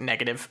being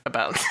negative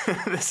about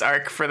this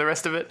arc for the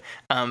rest of it,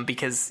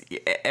 because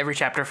every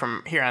chapter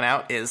from here on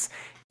out is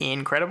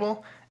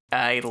incredible.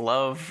 I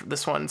love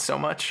this one so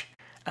much.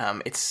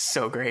 It's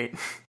so great.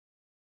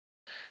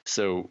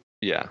 So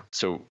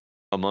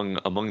among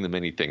the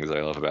many things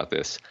I love about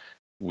this,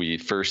 we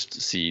first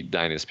see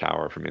Dinah's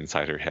power from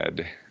inside her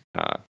head.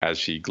 As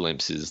she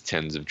glimpses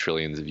tens of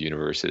trillions of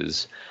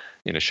universes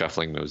in a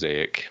shuffling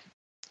mosaic.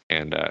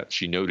 And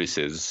she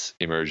notices,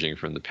 emerging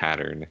from the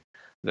pattern,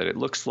 that it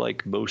looks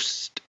like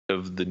most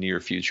of the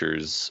near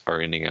futures are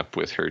ending up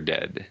with her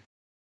dead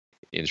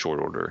in short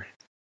order.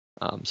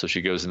 So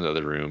she goes into the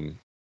other room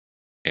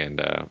and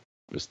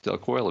was still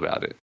Coil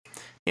about it.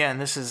 Yeah, and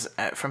this is,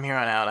 from here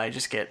on out, I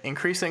just get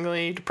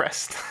increasingly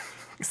depressed.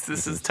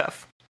 This is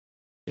tough.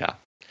 Yeah.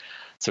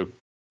 So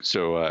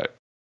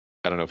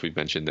I don't know if we've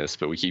mentioned this,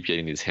 but we keep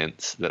getting these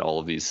hints that all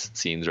of these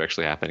scenes are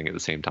actually happening at the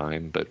same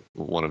time. But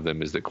one of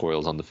them is that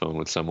Coil's on the phone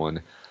with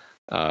someone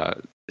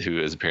who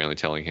is apparently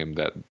telling him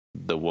that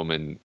the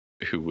woman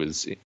who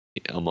was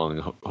among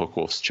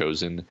Hookwolf's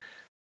chosen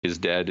is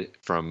dead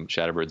from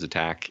Shatterbird's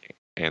attack,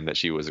 and that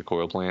she was a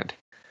Coil plant.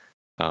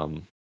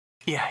 The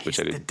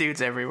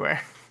dude's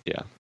everywhere.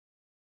 Yeah,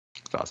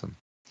 it's awesome.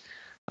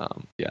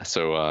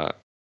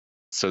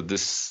 So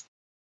this.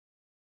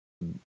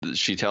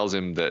 She tells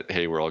him that,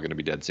 hey, we're all going to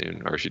be dead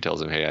soon. Or she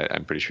tells him, hey,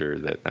 I'm pretty sure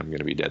that I'm going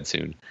to be dead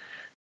soon.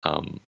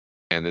 And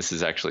this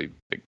is actually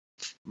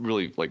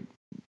really like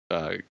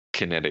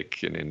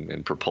kinetic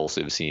and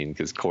propulsive scene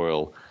because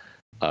Coil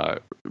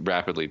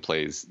rapidly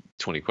plays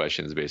 20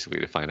 questions basically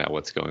to find out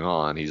what's going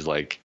on. He's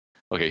like,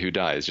 okay, who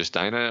dies? Just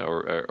Dinah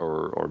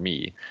or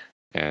me?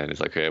 And it's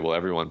like, okay, well,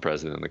 everyone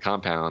present in the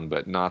compound,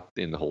 but not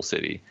in the whole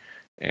city.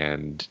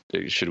 And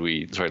should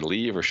we try to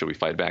leave or should we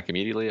fight back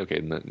immediately? Okay,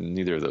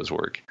 neither of those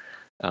work.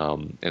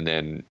 And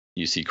then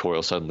you see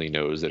Coil suddenly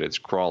knows that it's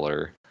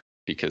Crawler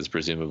because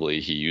presumably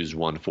he used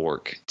one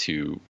fork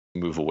to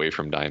move away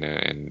from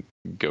Dinah and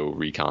go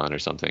recon or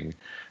something.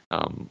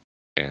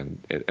 And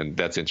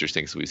that's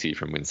interesting. So we see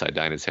from inside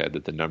Dinah's head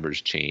that the numbers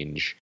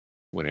change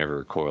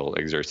whenever Coil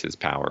exerts his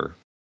power,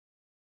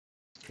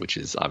 which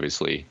is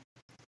obviously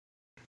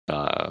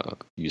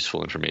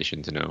useful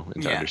information to know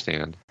and to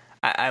understand.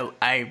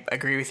 I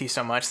agree with you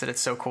so much that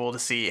it's so cool to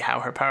see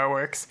how her power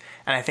works.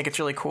 And I think it's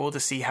really cool to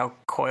see how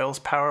Coil's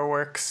power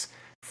works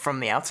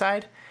from the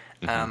outside.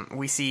 Mm-hmm.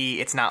 We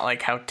see it's not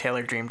like how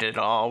Taylor dreamed it at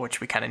all,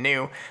 which we kind of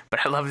knew. But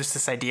I love just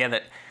this idea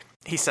that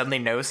he suddenly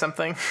knows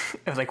something,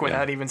 like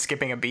without even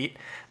skipping a beat.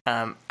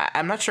 I'm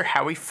not sure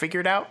how he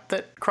figured out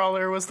that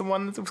Crawler was the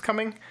one that was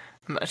coming.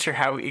 I'm not sure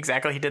how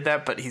exactly he did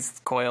that, but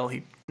he's Coil.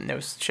 He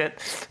knows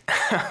shit.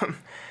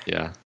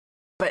 Yeah.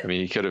 But I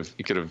mean, he could have.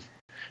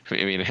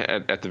 I mean,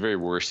 at the very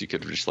worst, you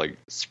could have just like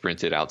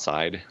sprinted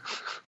outside.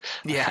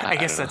 Yeah, I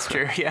guess that's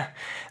true. Yeah.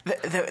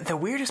 The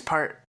weirdest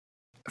part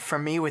for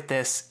me with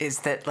this is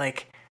that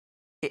like,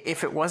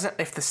 if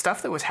the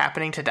stuff that was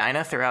happening to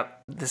Dinah throughout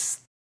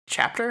this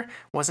chapter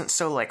wasn't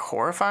so like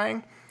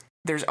horrifying,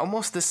 there's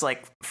almost this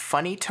like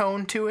funny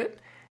tone to it,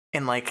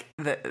 and like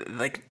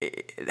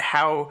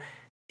how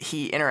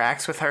he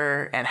interacts with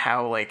her and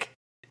how like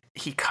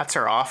he cuts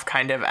her off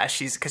kind of as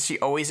because she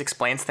always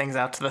explains things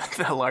out to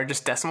the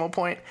largest decimal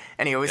point,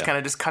 and he always kind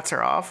of just cuts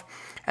her off.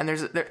 And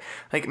there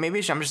like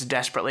maybe I'm just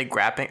desperately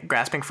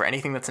grasping for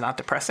anything that's not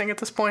depressing at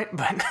this point,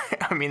 but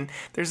I mean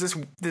there's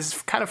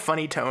this kind of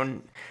funny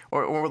tone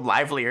or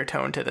livelier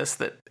tone to this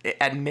that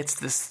admits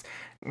this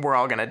we're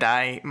all gonna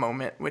die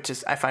moment, which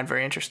is I find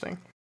very interesting.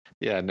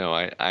 Yeah, no,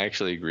 I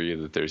actually agree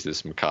that there's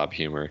this macabre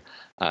humor.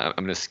 I'm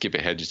going to skip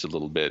ahead just a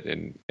little bit,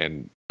 and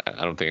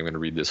I don't think I'm going to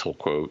read this whole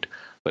quote,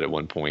 but at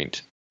one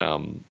point,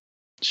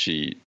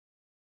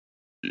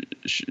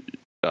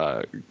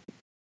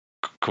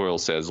 Coil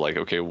says, like,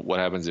 okay, what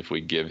happens if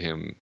we give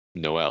him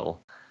Noelle?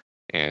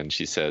 And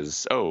she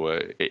says,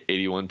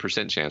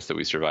 81% chance that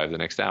we survive the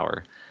next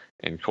hour.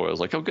 And Coil's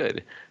like, oh,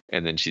 good.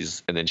 And then she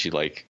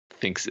like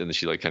thinks, and then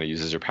she like kind of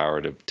uses her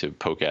power to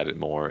poke at it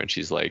more. And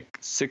she's like,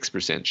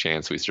 6%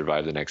 chance we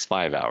survive the next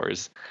 5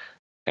 hours.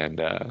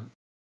 And I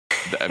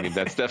mean,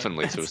 that's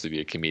definitely supposed to be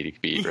a comedic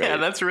beat, right? Yeah,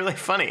 that's really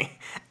funny.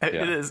 It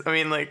is. I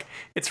mean, like,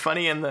 it's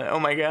funny in the, oh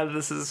my God,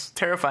 this is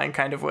terrifying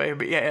kind of way.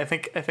 But yeah, I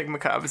think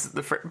macabre is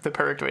the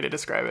perfect way to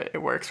describe it. It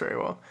works very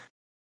well.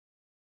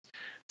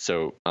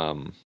 So,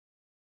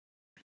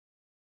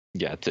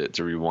 yeah,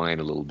 to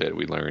rewind a little bit,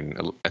 we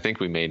learn, I think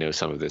we may know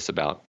some of this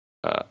about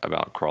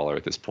Crawler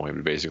at this point,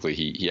 but basically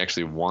he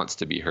actually wants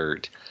to be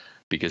hurt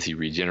because he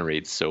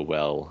regenerates so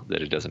well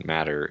that it doesn't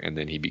matter, and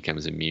then he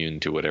becomes immune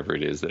to whatever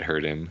it is that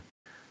hurt him.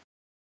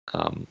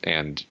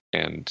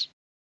 And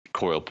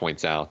Coil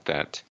points out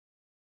that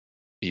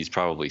he's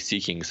probably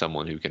seeking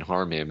someone who can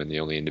harm him, and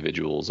the only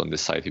individuals on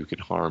this site who can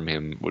harm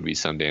him would be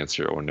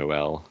Sundancer or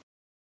Noelle.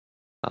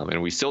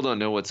 And we still don't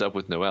know what's up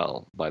with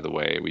Noelle, by the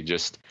way.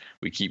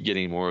 We keep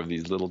getting more of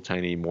these little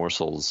tiny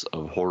morsels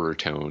of horror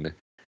tone.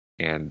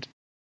 And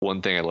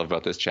one thing I love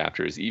about this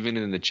chapter is even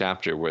in the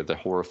chapter where the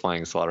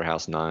horrifying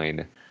Slaughterhouse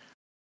 9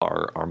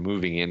 are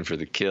moving in for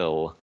the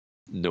kill,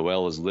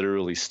 Noelle is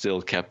literally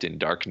still kept in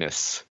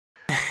darkness.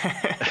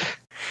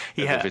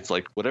 Yeah. If it's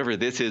like whatever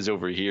this is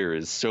over here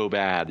is so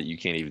bad that you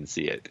can't even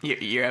see it.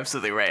 You're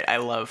absolutely right. I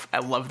love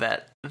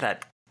that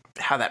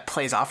how that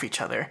plays off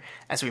each other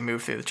as we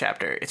move through the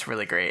chapter. It's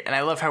really great. And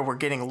I love how we're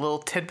getting little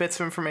tidbits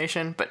of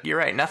information, but you're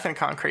right, nothing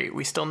concrete.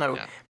 We still know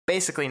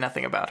basically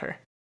nothing about her.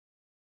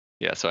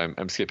 Yeah, so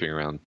I'm skipping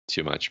around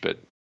too much, but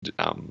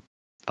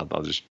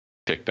I'll just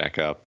pick back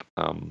up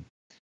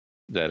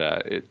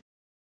that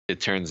it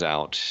turns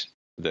out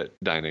that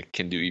Dinah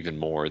can do even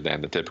more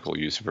than the typical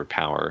use of her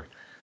power,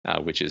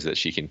 which is that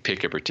she can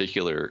pick a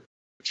particular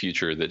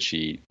future that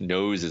she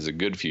knows is a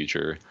good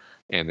future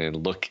and then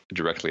look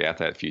directly at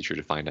that future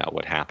to find out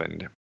what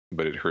happened,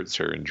 but it hurts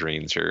her and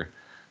drains her.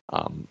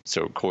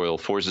 So Coil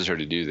forces her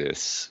to do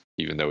this,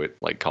 even though it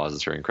like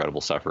causes her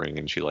incredible suffering,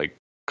 and she like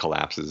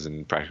collapses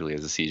and practically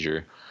has a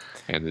seizure.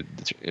 And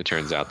it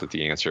turns out that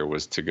the answer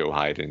was to go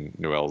hide in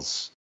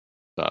Noelle's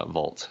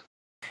vault.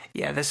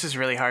 Yeah, this is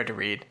really hard to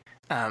read.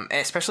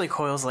 Especially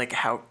Coil's like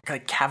how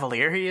like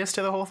cavalier he is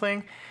to the whole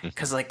thing,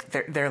 because like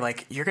they're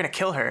like, you're gonna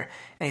kill her,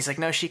 and he's like,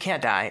 no, she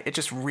can't die. It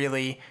just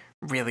really,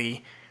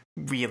 really,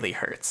 really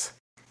hurts.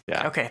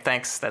 Yeah. Okay,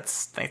 thanks.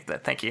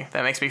 Thank you.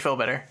 That makes me feel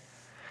better.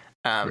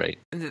 Right.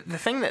 The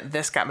thing that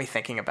this got me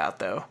thinking about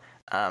though,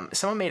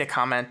 someone made a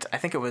comment. I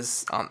think it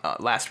was on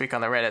last week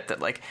on the Reddit that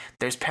like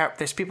there's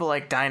people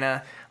like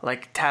Dinah,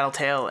 like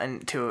Tattletale,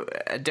 and to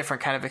a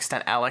different kind of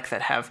extent Alec,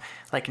 that have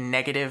like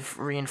negative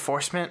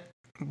reinforcement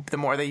the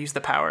more they use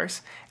the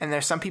powers, and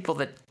there's some people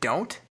that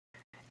don't.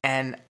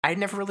 And I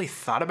never really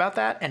thought about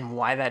that and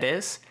why that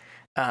is.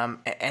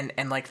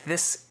 And like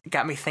this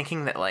got me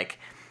thinking that like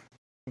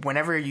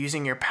whenever you're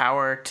using your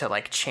power to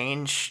like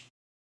change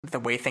the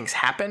way things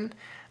happen,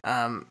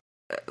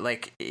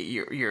 like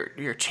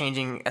you're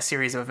changing a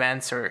series of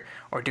events or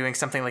doing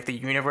something, like the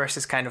universe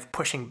is kind of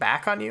pushing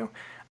back on you.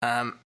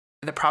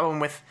 The problem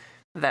with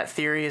that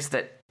theory is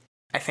that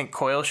I think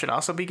Coil should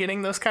also be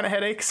getting those kind of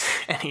headaches,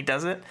 and he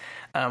doesn't,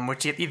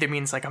 which either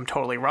means like I'm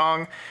totally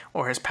wrong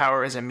or his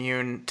power is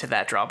immune to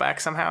that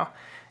drawback somehow.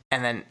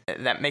 And then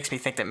that makes me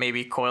think that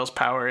maybe Coil's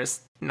power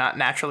is not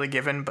naturally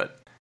given, but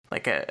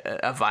like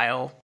a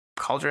vile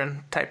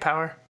cauldron type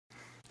power.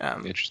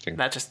 Interesting.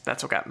 That's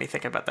what got me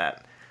thinking about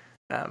that.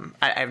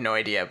 I have no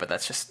idea, but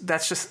that's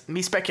just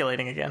me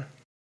speculating again.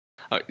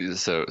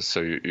 So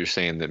you're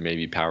saying that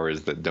maybe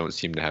powers that don't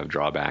seem to have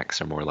drawbacks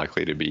are more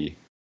likely to be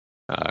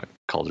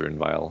cauldron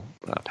vial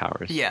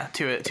powers. Yeah,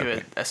 to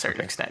a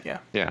certain extent, yeah.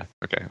 Yeah.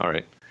 Okay. All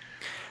right.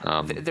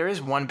 There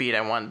is one beat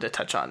I wanted to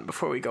touch on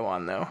before we go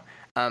on, though,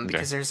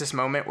 because there's this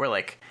moment where,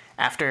 like,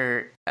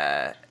 after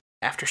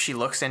she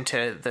looks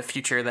into the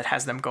future that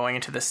has them going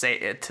into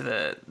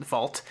the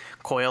vault,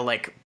 Coil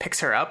like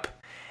picks her up,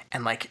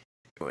 and like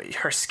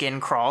her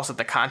skin crawls at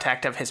the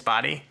contact of his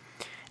body,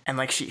 and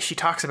like she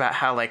talks about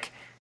how like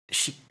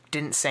she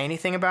didn't say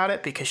anything about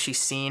it because she's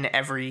seen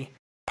every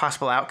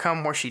possible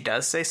outcome where she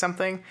does say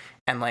something,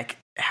 and like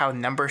how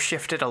numbers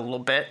shifted a little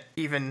bit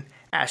even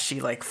as she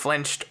like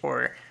flinched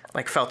or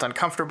like felt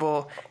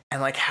uncomfortable,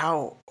 and like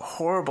how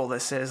horrible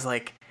this is.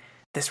 Like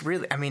this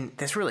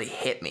really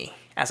hit me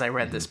as I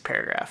read this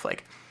paragraph.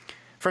 Like,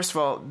 first of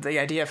all, the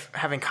idea of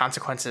having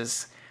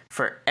consequences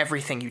for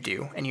everything you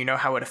do, and you know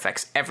how it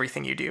affects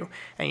everything you do,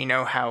 and you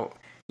know how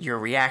your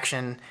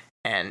reaction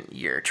and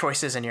your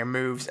choices and your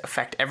moves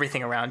affect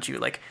everything around you,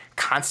 like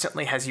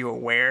constantly has you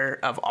aware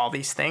of all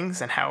these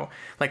things and how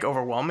like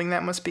overwhelming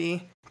that must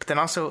be. But then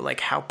also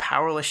like how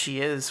powerless she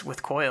is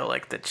with Coil,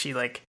 like that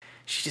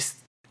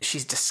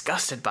she's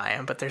disgusted by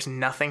him, but there's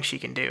nothing she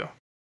can do.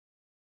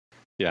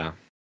 Yeah.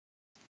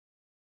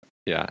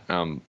 Yeah.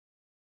 I'm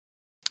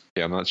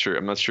not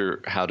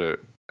sure how to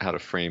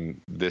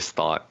frame this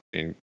thought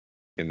in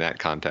that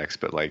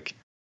context, but like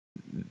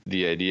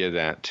the idea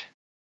that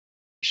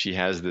she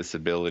has this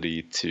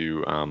ability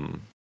to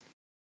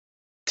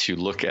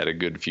look at a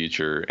good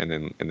future and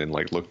then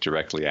like look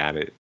directly at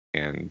it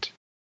and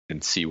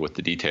see what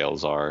the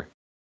details are.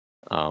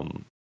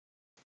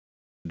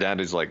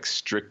 That is like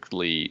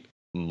strictly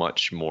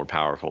much more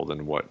powerful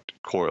than what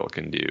Coil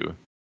can do.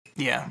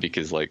 Yeah.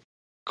 Because like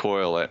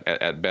Coil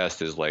at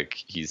best is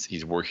like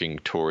he's working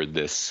toward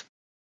this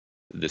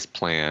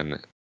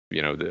plan,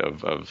 you know,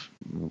 of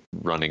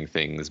running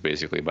things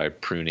basically by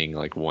pruning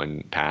like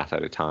one path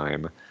at a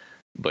time.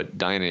 But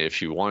Dinah, if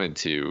she wanted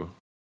to,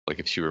 like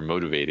if she were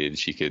motivated,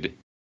 she could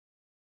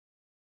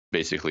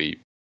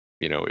basically,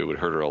 you know, it would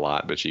hurt her a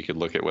lot, but she could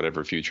look at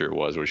whatever future it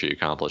was where she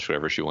accomplished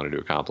whatever she wanted to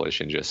accomplish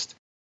and just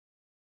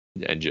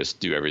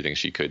do everything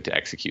she could to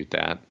execute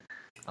that.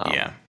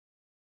 Yeah.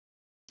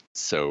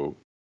 So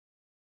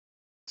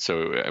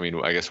I mean,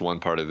 I guess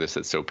one part of this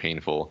that's so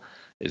painful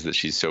is that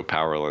she's so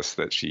powerless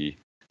that she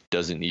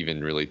doesn't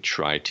even really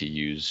try to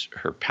use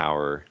her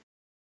power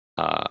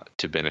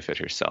to benefit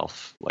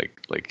herself.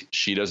 Like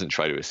she doesn't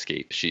try to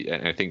escape.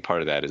 And I think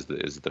part of that is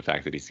the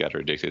fact that he's got her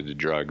addicted to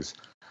drugs.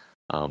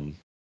 And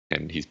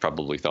he's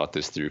probably thought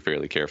this through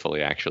fairly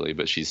carefully, actually.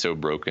 But she's so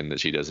broken that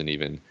she doesn't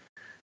even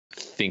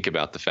think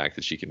about the fact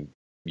that she can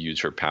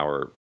use her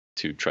power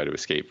to try to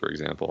escape, for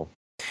example.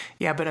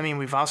 Yeah, but I mean,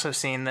 we've also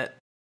seen that,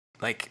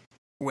 like,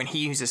 when he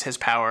uses his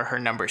power, her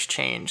numbers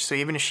change. So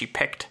even if she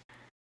picked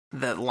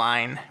the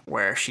line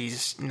where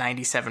she's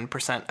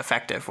 97%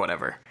 effective,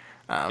 whatever,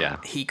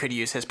 he could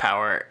use his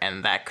power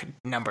and that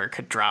number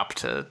could drop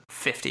to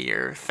 50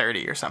 or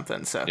 30 or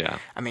something. So, yeah.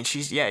 I mean,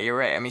 you're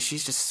right. I mean,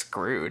 she's just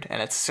screwed,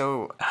 and it's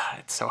so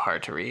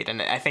hard to read.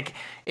 And I think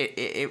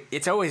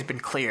it's always been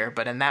clear,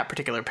 but in that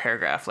particular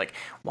paragraph, like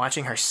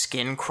watching her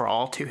skin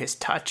crawl to his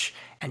touch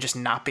and just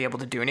not be able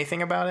to do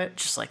anything about it,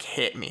 just like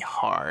hit me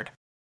hard.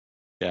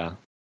 Yeah.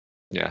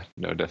 Yeah,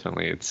 no,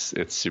 definitely. It's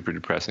super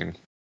depressing.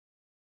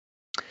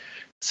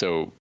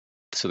 So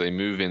they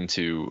move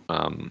into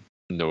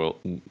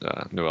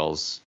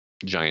Noelle's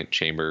giant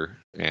chamber,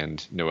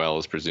 and Noelle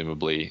is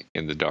presumably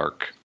in the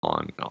dark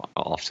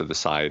off to the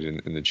side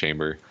in the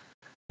chamber,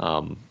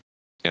 and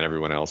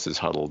everyone else is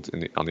huddled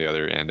on the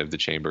other end of the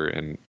chamber,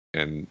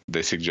 and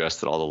they suggest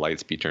that all the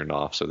lights be turned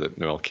off so that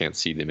Noelle can't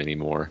see them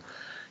anymore,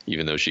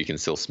 even though she can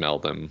still smell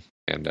them,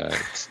 and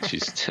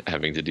she's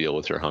having to deal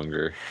with her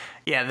hunger.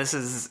 Yeah, this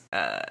is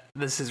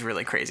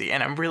really crazy,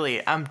 and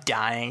I'm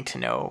dying to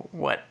know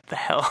what the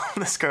hell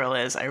this girl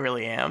is. I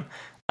really am.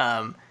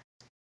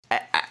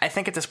 I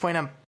think at this point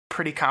I'm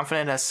pretty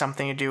confident it has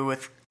something to do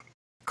with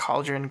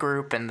Cauldron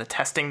Group and the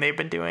testing they've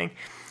been doing.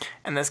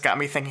 And this got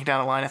me thinking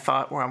down a line of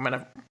thought where I'm going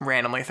to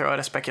randomly throw out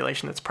a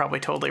speculation that's probably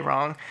totally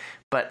wrong.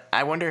 But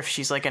I wonder if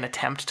she's like an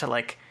attempt to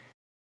like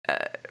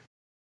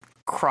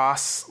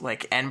cross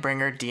like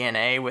Endbringer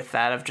DNA with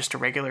that of just a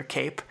regular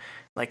cape.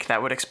 Like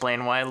that would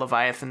explain why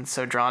Leviathan's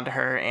so drawn to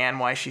her and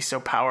why she's so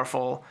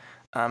powerful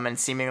and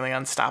seemingly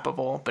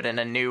unstoppable, but in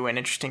a new and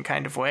interesting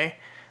kind of way.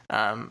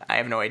 I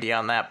have no idea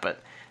on that,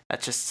 but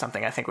that's just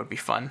something I think would be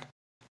fun.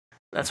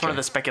 That's one of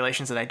the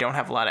speculations that I don't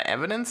have a lot of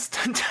evidence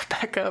to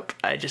back up.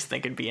 I just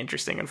think it'd be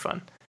interesting and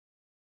fun.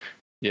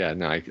 Yeah,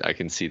 no, I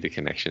can see the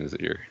connections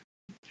that you're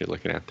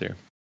looking at there.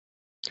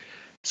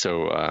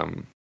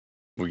 So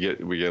we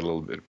get a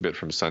little bit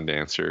from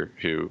Sundancer,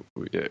 who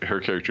her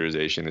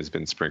characterization has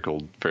been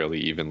sprinkled fairly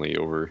evenly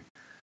over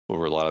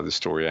a lot of the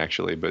story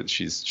actually, but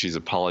she's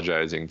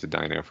apologizing to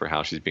Dinah for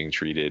how she's being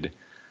treated,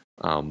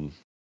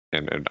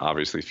 and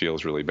obviously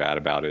feels really bad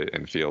about it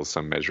and feels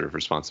some measure of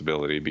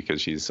responsibility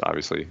because she's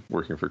obviously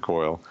working for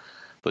Coil,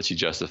 but she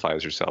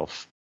justifies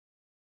herself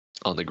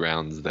on the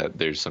grounds that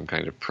there's some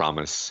kind of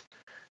promise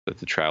that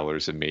the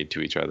travelers have made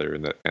to each other,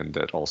 and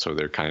that also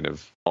they're kind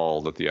of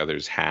all that the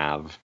others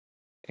have,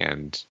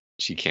 and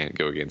she can't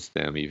go against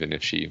them even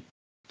if she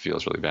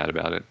feels really bad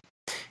about it.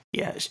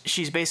 Yeah,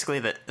 she's basically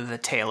the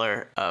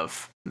Taylor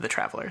of the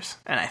travelers,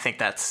 and I think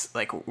that's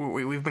like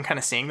we've been kind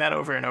of seeing that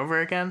over and over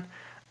again.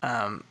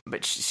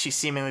 But she's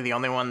seemingly the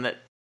only one that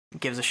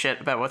gives a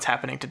shit about what's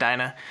happening to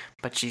Dinah,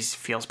 but she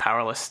feels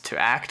powerless to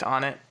act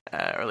on it, or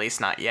at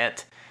least not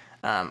yet.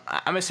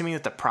 I'm assuming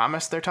that the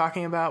promise they're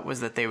talking about was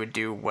that they would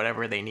do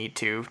whatever they need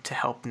to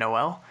help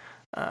Noelle.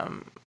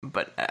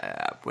 But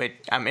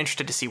I'm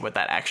interested to see what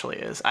that actually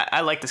is.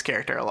 I like this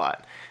character a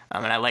lot,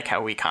 and I like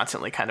how we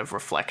constantly kind of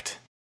reflect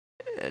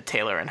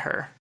Taylor and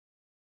her.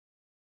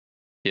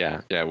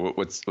 Yeah.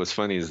 What's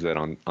funny is that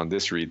on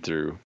this read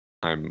through,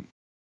 I'm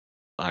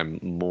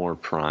more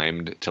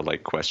primed to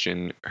like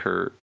question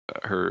her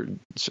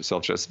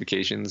self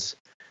justifications,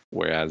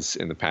 whereas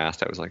in the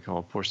past I was like,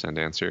 oh, poor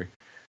Sundancer.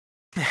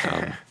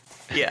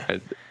 Yeah.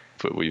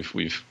 But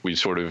we've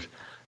sort of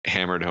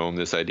hammered home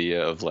this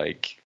idea of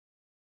like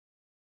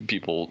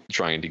people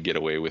trying to get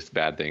away with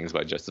bad things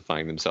by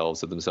justifying themselves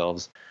to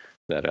themselves,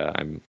 that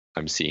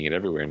I'm seeing it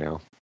everywhere now.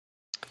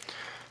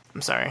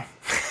 I'm sorry.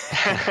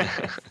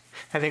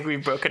 I think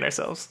we've broken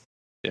ourselves.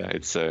 Yeah,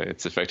 it's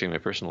affecting my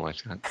personal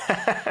life.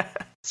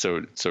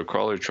 So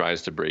Crawler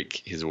tries to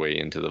break his way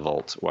into the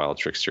vault while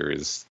Trickster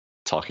is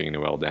talking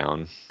Noelle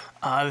down.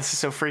 This is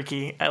so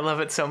freaky. I love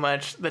it so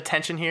much. The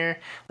tension here,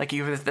 like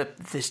you have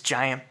this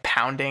giant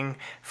pounding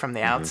from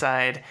the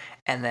outside,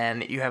 and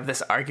then you have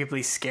this arguably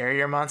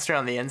scarier monster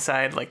on the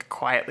inside, like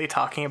quietly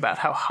talking about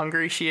how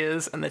hungry she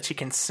is and that she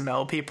can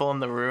smell people in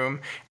the room,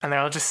 and they're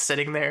all just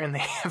sitting there and they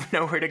have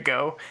nowhere to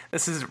go.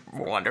 This is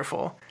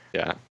wonderful.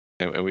 Yeah.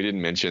 And we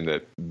didn't mention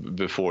that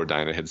before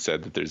Dinah had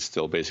said that there's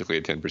still basically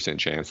a 10%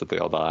 chance that they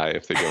all die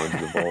if they go into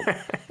the vault.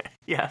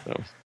 Yeah.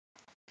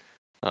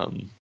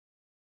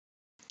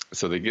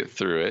 So they get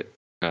through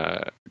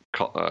it.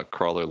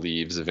 Crawler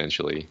leaves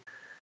eventually,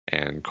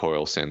 and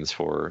Coil sends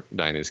for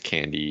Dinah's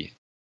candy.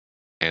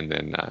 And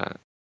then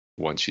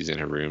once she's in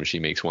her room, she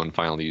makes one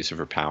final use of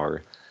her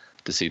power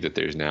to see that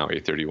there's now a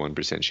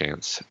 31%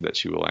 chance that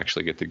she will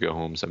actually get to go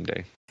home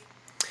someday.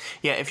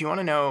 Yeah, if you want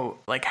to know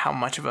like how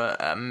much of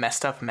a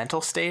messed up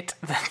mental state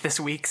that this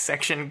week's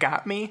section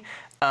got me,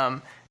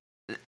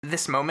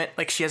 this moment,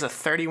 like she has a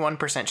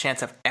 31%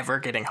 chance of ever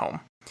getting home,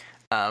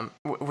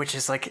 which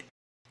is like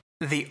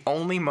the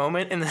only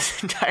moment in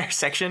this entire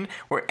section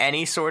where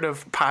any sort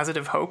of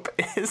positive hope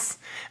is.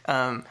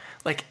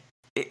 Like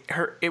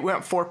it went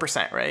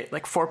 4%, right?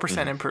 Like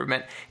 4%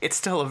 improvement. It's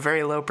still a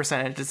very low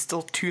percentage. It's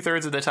still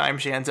 2/3 of the time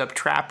she ends up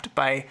trapped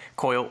by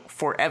Coil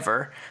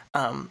forever.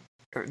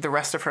 The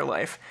rest of her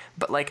life.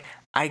 But like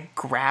I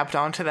grabbed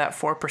onto that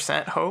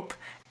 4% hope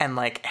and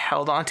like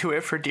held onto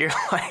it for dear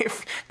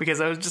life because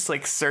I was just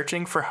like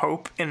searching for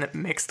hope in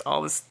amidst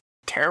all this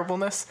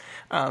terribleness.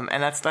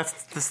 And that's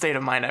the state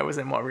of mind I was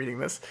in while reading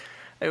this.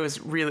 It was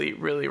really,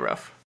 really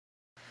rough.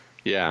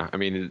 Yeah, I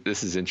mean,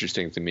 this is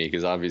interesting to me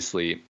because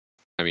obviously,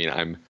 I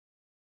mean,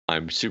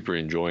 I'm super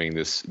enjoying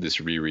this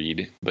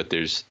reread, but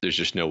there's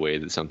just no way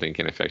that something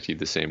can affect you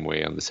the same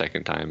way on the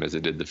second time as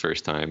it did the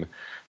first time.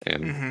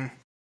 And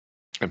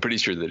I'm pretty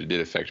sure that it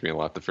did affect me a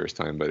lot the first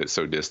time, but it's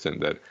so distant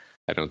that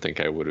I don't think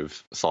I would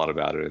have thought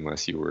about it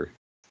unless you were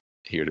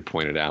here to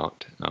point it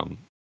out.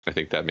 I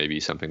think that may be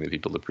something that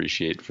people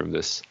appreciate from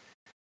this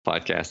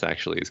podcast,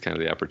 actually, is kind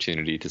of the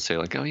opportunity to say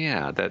like, oh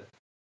yeah,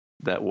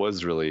 that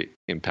was really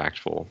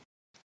impactful.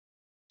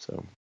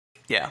 So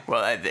yeah,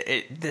 well,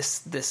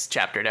 this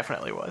chapter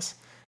definitely was.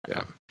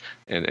 Yeah,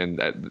 and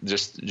that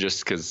just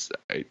because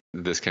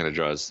this kind of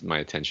draws my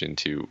attention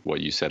to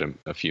what you said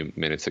a few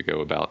minutes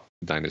ago about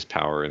Dinah's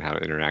power and how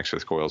it interacts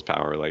with Coil's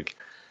power. Like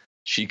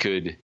she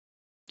could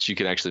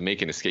actually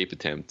make an escape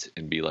attempt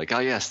and be like, oh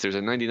yes, there's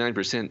a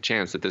 99%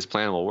 chance that this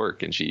plan will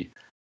work, and she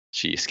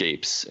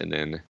escapes, and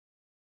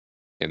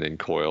then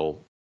Coil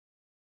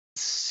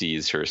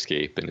sees her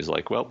escape and is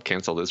like, well,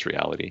 cancel this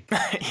reality.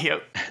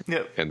 Yep.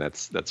 And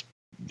that's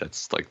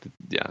like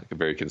a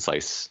very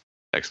concise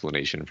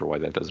explanation for why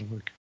that doesn't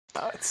work.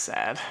 Oh, it's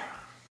sad.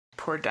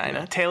 Poor Dinah.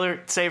 Yeah. Taylor,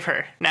 save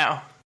her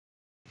now.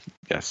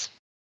 Yes.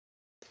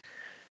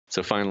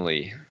 So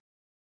finally,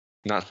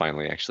 not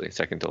finally, actually,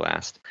 second to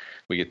last,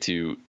 we get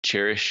to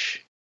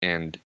Cherish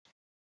and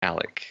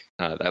Alec.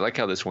 I like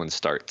how this one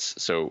starts.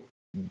 So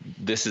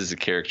this is a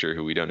character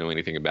who we don't know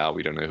anything about.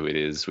 We don't know who it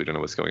is. We don't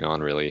know what's going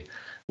on, really.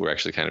 We're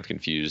actually kind of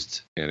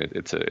confused, and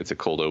it's a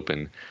cold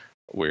open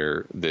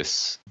where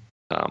this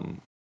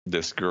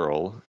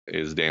girl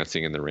is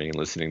dancing in the rain,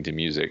 listening to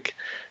music,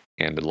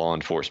 and a law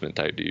enforcement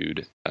type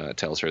dude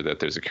tells her that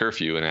there's a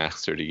curfew and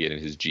asks her to get in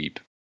his Jeep.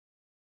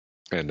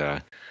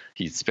 And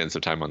he spends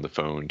some time on the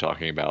phone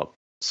talking about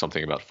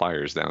something about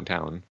fires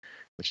downtown,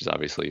 which is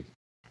obviously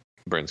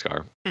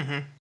Brinscar.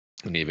 Mm-hmm.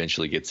 And he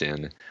eventually gets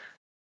in,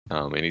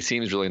 and he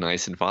seems really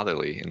nice and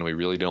fatherly, and we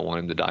really don't want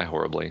him to die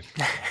horribly.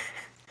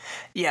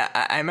 Yeah,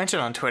 I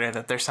mentioned on Twitter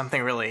that there's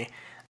something really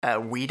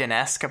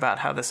Whedon-esque about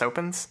how this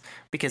opens,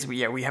 because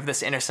we have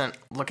this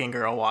innocent-looking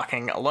girl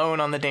walking alone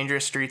on the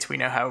dangerous streets. We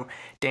know how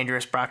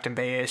dangerous Brockton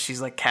Bay is.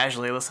 She's like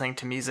casually listening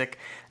to music.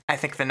 I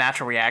think the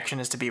natural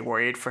reaction is to be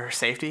worried for her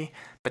safety,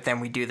 but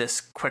then we do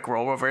this quick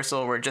role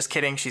reversal where, just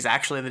kidding, she's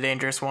actually the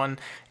dangerous one.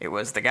 It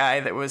was the guy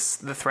that was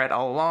the threat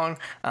all along.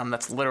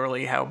 That's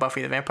literally how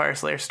Buffy the Vampire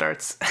Slayer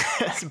starts.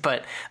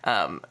 But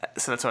so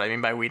that's what I mean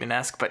by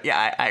Whedon-esque. But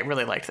yeah, I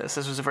really liked this.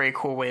 This was a very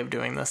cool way of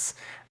doing this.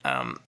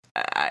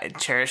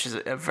 Cherish is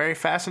a very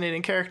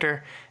fascinating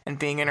character, and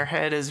being in her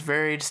head is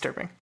very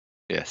disturbing.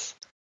 Yes.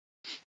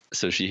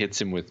 So she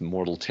hits him with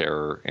mortal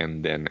terror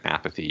and then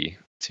apathy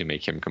to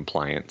make him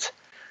compliant,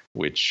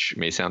 which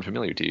may sound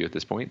familiar to you at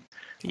this point.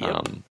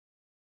 Yep.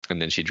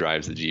 And then she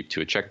drives the Jeep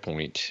to a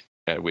checkpoint,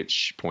 at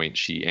which point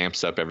she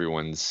amps up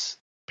everyone's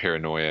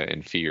paranoia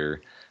and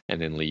fear,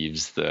 and then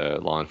leaves the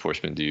law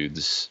enforcement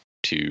dudes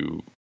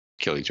to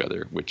kill each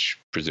other, which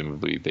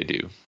presumably they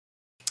do.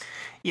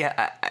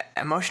 Yeah,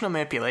 emotional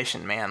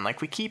manipulation, man.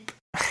 Like, we keep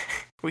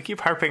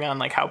harping on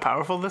like how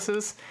powerful this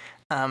is,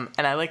 and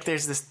I like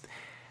there's this,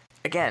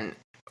 again,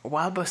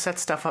 Wildbow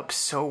sets stuff up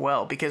so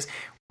well, because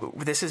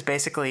this is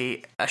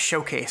basically a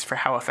showcase for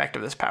how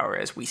effective this power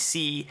is. We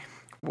see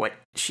what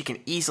she can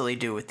easily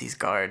do with these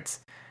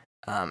guards,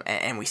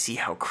 and we see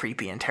how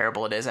creepy and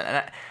terrible it is.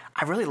 And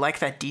I really like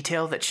that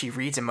detail that she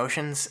reads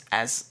emotions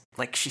as,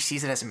 like, she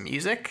sees it as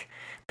music,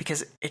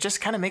 because it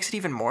just kind of makes it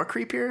even more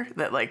creepier,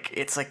 that, like,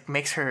 it's like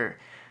makes her,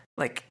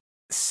 like,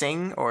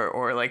 sing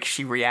or like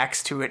she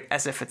reacts to it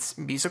as if it's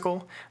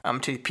musical,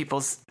 to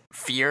people's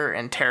fear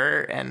and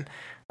terror, and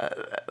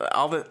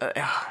all the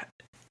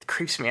it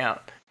creeps me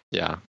out.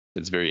 Yeah,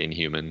 it's very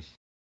inhuman.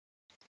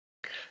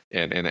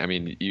 And I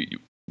mean,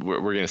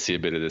 we're going to see a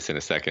bit of this in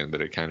a second,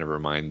 but it kind of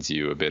reminds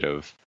you a bit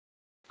of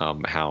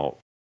how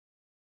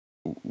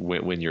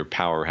when your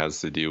power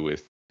has to do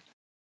with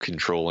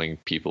controlling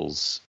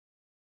people's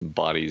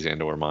bodies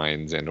and or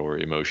minds and or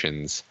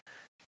emotions,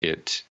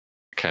 it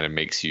kind of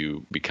makes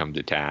you become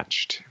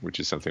detached, which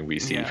is something we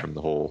see from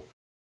the whole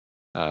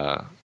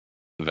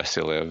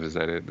Vasiliev, is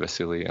that it?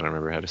 Vasily? I don't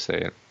remember how to say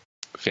it.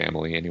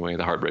 Family, anyway,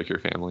 the Heartbreaker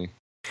family.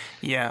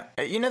 Yeah.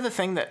 You know, the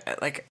thing that,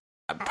 like,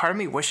 part of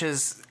me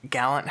wishes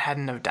Gallant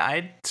hadn't have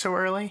died so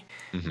early,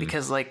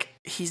 because, like,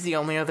 he's the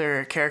only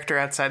other character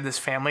outside this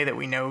family that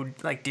we know,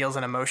 like, deals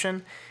in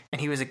emotion,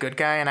 and he was a good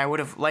guy, and I would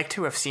have liked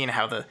to have seen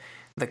how the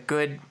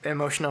good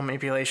emotional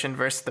manipulation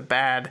versus the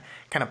bad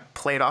kind of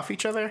played off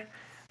each other,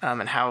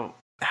 and how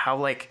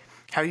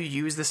you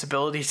use this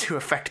ability to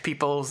affect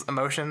people's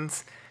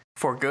emotions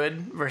for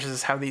good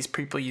versus how these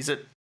people use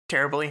it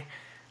terribly.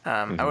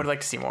 I would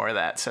like to see more of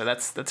that. So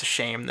that's a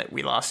shame that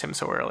we lost him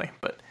so early,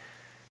 but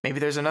maybe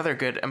there's another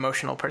good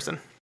emotional person.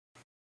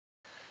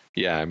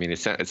 Yeah, I mean, it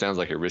sounds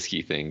like a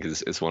risky thing,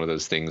 because it's one of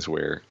those things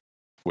where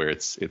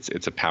it's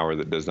a power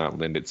that does not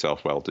lend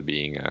itself well to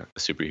being a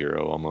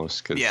superhero,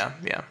 almost, because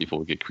people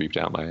will get creeped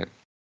out by it.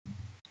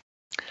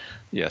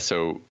 Yeah,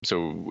 so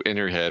in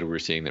her head, we're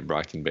seeing that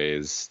Brockton Bay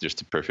is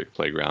just a perfect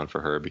playground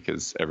for her,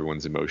 because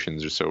everyone's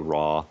emotions are so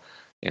raw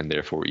and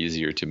therefore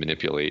easier to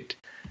manipulate,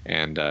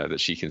 and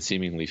that she can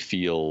seemingly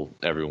feel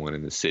everyone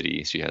in the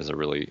city. She has a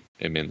really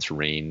immense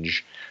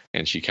range,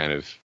 and she kind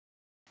of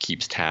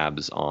keeps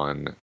tabs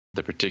on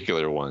the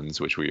particular ones,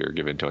 which we are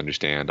given to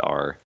understand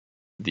are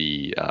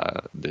the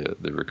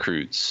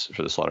recruits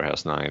for the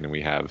Slaughterhouse Nine. And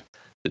we have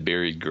the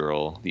buried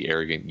girl, the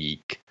arrogant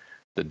geek,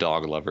 the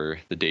dog lover,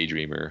 the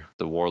daydreamer,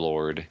 the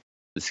warlord,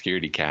 the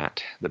scaredy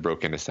cat, the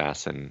broken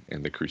assassin,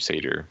 and the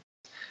crusader.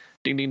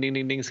 Ding, ding, ding,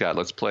 ding, ding, Scott.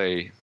 Let's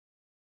play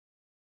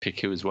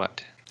Pick Who Is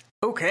What.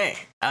 Okay.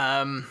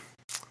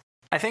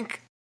 I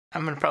think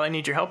I'm going to probably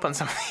need your help on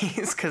some of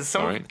these, because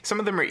some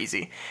of them are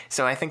easy.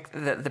 So I think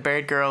the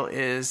buried girl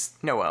is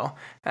Noelle,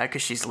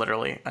 because she's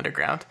literally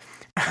underground.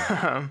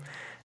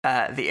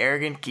 The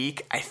arrogant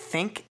geek, I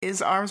think,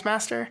 is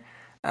Armsmaster.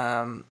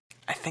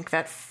 I think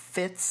that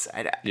fits.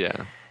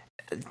 Yeah.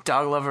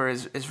 Dog lover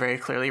is very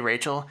clearly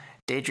Rachel.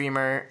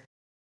 Daydreamer,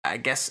 I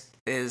guess,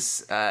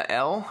 is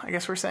Elle, I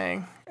guess we're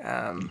saying.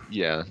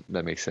 Yeah,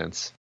 that makes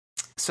sense.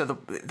 So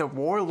the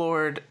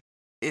warlord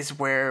is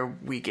where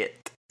we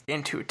get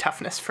into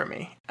toughness for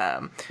me.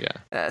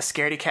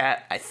 Scaredy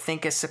cat, I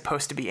think, is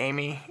supposed to be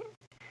Amy.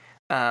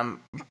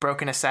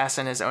 Broken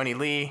assassin is Oni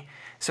Lee.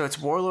 So it's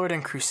warlord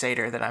and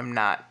crusader that I'm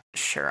not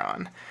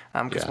Chiron,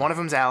 because one of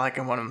them's Alec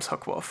and one of them's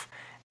Hookwolf,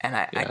 and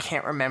I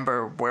can't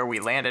remember where we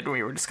landed when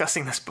we were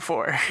discussing this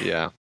before.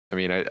 Yeah, I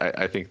mean,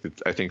 I think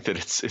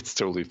that it's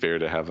totally fair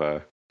to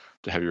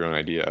have your own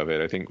idea of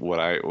it. I think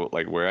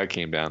where I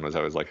came down was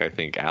I was like, I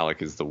think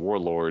Alec is the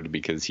warlord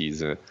because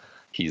he's an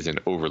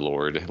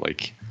overlord.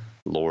 Like,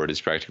 Lord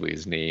is practically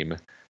his name,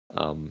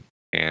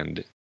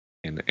 and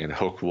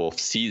Hookwolf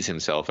sees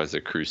himself as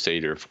a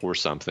crusader for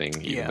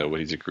something, even though what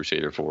he's a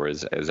crusader for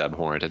is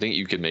abhorrent. I think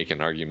you could make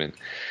an argument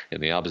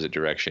in the opposite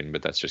direction,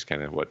 but that's just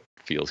kind of what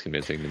feels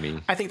convincing to me.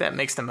 I think that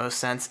makes the most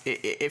sense.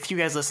 If you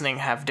guys listening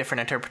have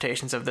different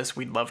interpretations of this,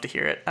 we'd love to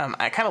hear it.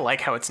 I kind of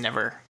like how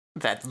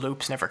that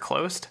loop's never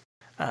closed.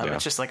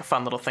 It's just like a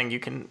fun little thing you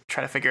can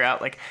try to figure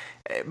out. Like,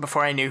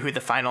 before I knew who the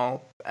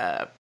final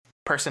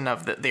person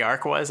of the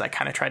arc was, I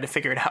kind of tried to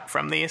figure it out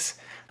from these.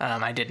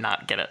 I did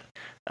not get it.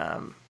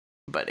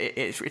 But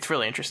it's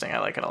really interesting. I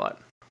like it a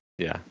lot.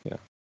 Yeah.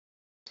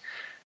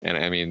 And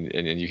I mean,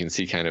 and you can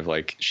see kind of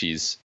like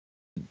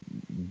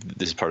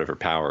this is part of her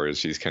power, is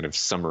she's kind of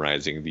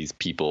summarizing these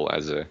people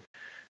as a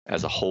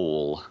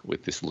whole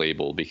with this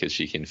label because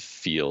she can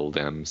feel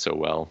them so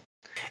well.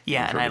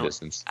 Yeah, and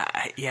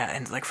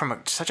and like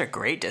from such a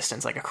great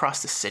distance, like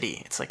across the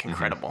city, it's like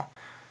incredible.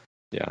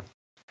 Yeah.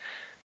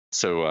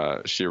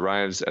 So she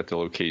arrives at the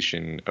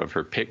location of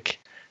her pick,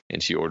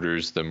 and she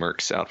orders the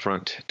mercs out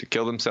front to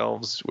kill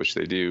themselves, which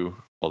they do,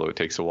 although it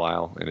takes a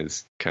while and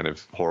is kind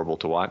of horrible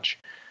to watch.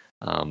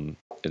 And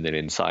then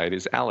inside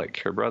is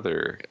Alec, her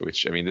brother,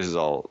 which, I mean, this is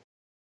all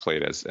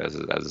played as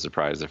a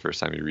surprise the first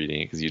time you're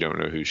reading it because you don't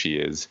know who she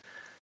is,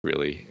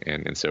 really.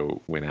 And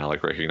so when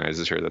Alec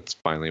recognizes her, that's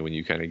finally when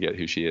you kind of get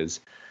who she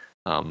is.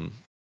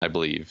 I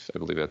believe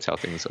that's how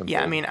things unfold.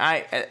 Yeah, I mean,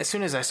 as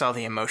soon as I saw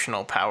the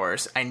emotional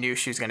powers, I knew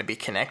she was going to be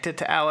connected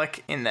to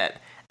Alec, in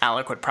that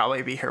Alec would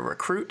probably be her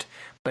recruit,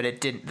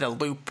 but the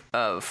loop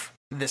of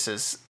this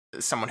is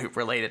someone who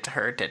related to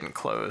her didn't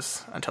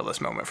close until this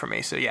moment for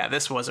me. So yeah,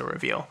 this was a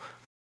reveal.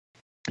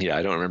 Yeah,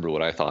 I don't remember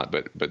what I thought,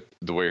 but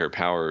the way her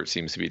power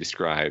seems to be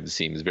described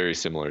seems very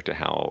similar to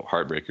how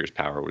Heartbreaker's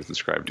power was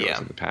described to us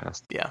in the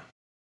past. Yeah.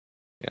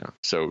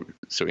 So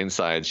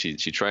inside, she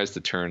tries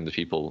to turn the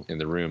people in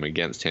the room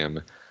against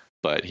him,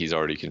 but he's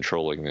already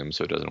controlling them,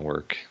 so it doesn't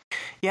work.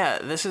 Yeah,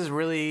 this is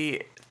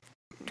really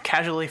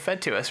casually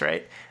fed to us,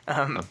 right?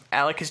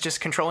 Alec is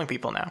just controlling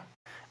people now.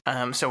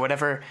 So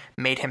whatever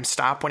made him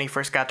stop when he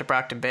first got to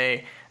Brockton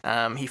Bay,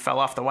 he fell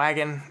off the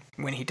wagon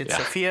when he did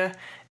Sophia,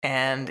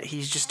 and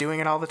he's just doing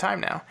it all the time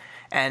now.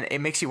 And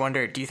it makes you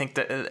wonder, do you think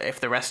that if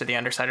the rest of the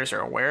Undersiders are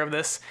aware of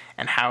this,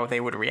 and how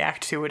they would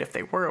react to it if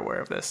they were aware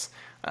of this?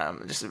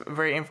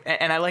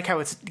 And I like how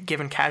it's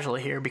given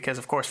casually here, because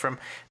of course from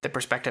the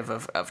perspective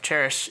of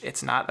Cherish,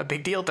 it's not a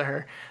big deal to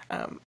her,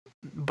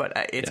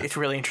 but it's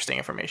really interesting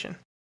information.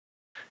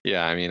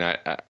 Yeah, I mean,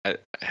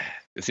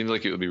 it seems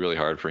like it would be really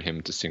hard for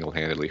him to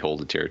single-handedly hold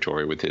the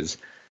territory with his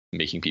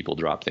making people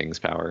drop things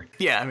power.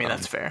 Yeah, I mean,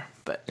 that's fair,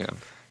 but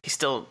he's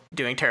still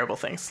doing terrible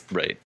things.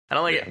 Right. I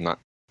don't like it.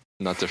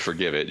 Not to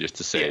forgive it, just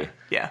to say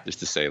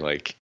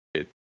like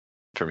it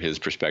from his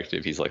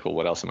perspective, he's like, well,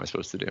 what else am I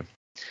supposed to do?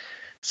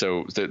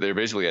 So they're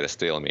basically at a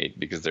stalemate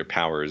because their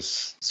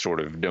powers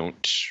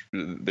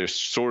they're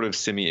sort of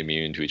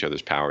semi-immune to each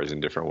other's powers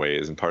in different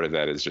ways. And part of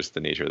that is just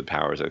the nature of the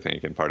powers, I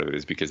think. And part of it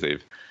is because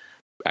they've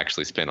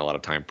actually spent a lot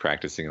of time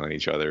practicing on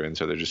each other. And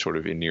so they're just sort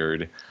of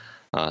inured.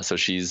 So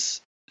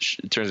it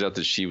turns out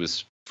that she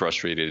was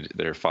frustrated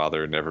that her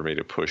father never made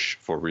a push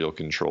for real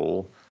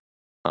control.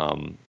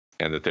 And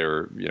that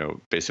they're,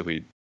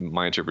 basically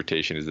my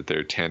interpretation is that there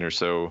are 10 or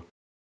so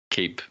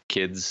Cape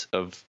kids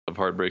of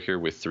Heartbreaker,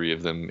 with 3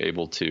 of them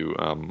able to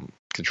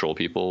control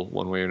people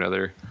one way or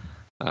another,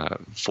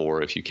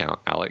 4 if you count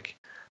Alec.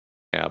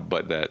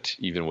 But that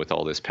even with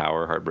all this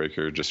power,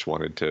 Heartbreaker just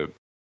wanted to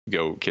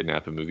go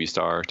kidnap a movie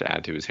star to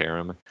add to his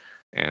harem,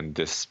 and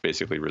this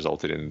basically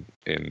resulted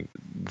in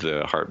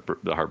the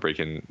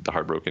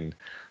heartbroken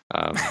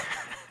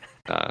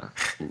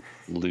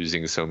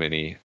losing so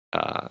many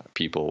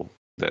people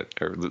that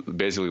are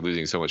basically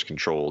losing so much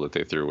control that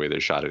they threw away their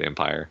shot at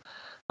Empire.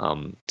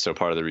 So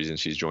part of the reason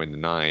she's joined the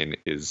 9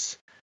 is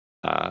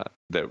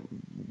that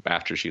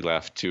after she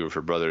left, 2 of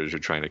her brothers are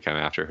trying to come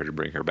after her to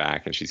bring her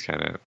back, and she's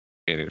kind of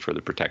in it for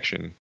the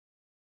protection.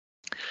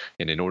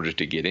 And in order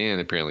to get in,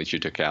 apparently she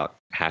took out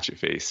Hatchet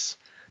Face,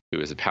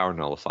 who is a power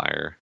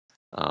nullifier,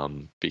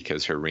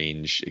 because her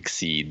range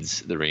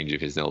exceeds the range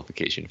of his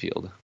nullification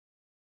field.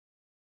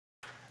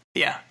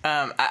 Yeah.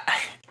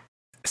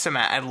 So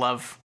Matt, I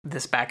love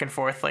this back and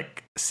forth,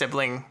 like,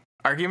 sibling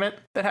argument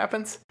that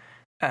happens.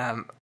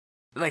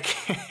 Like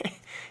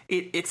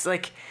it's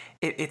like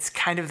it's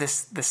kind of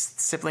this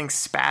sibling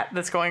spat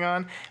that's going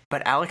on,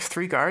 but Alec's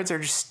 3 guards are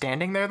just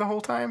standing there the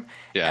whole time.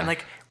 Yeah. And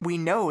like, we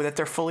know that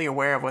they're fully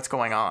aware of what's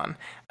going on.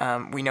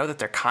 We know that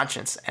they're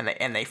conscious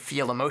and they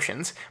feel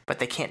emotions, but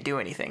they can't do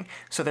anything.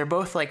 So they're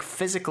both like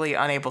physically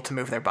unable to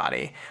move their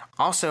body.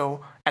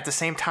 Also, at the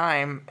same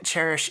time,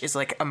 Cherish is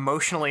like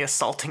emotionally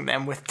assaulting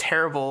them with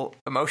terrible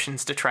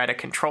emotions to try to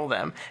control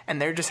them,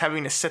 and they're just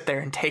having to sit there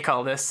and take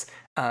all this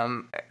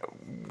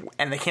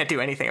and they can't do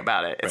anything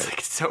about it. It's Right. like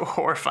it's so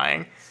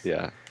horrifying.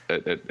 Yeah.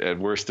 At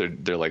worst,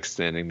 they're like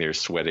standing there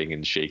sweating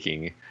and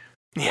shaking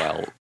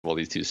while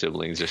these two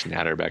siblings just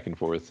natter back and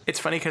forth. It's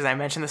funny because I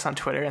mentioned this on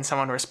Twitter and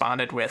someone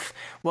responded with,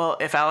 well,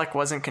 if Alec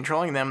wasn't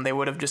controlling them, they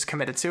would have just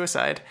committed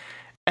suicide.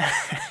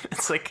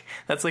 It's like,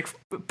 that's like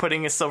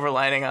putting a silver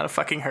lining on a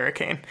fucking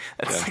hurricane.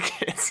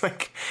 It's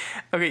like,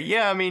 okay,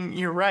 yeah, I mean,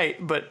 you're right,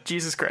 but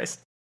Jesus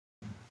Christ.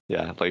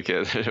 Yeah, like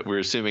we're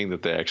assuming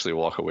that they actually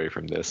walk away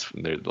from this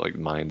when their like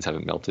minds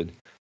haven't melted.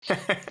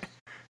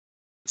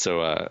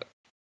 So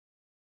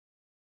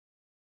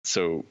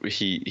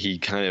he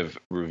kind of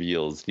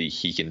reveals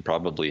he can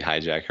probably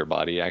hijack her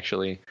body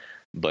actually,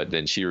 but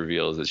then she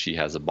reveals that she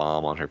has a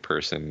bomb on her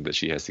person that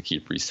she has to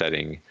keep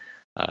resetting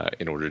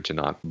in order to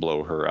not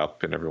blow her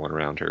up and everyone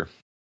around her.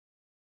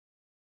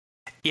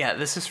 Yeah,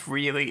 this is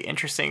really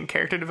interesting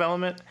character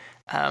development.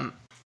 I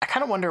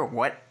kind of wonder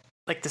what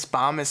like this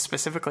bomb is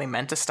specifically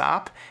meant to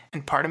stop,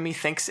 and part of me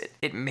thinks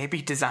it may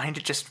be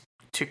designed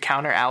to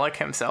counter Alec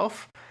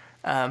himself.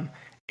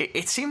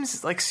 It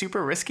seems like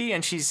super risky,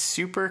 and she's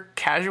super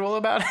casual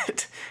about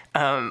it.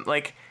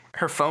 Like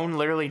her phone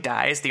literally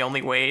dies. The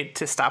only way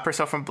to stop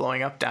herself from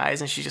blowing up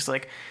dies, and she's just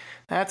like,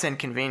 "That's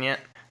inconvenient.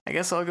 I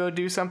guess I'll go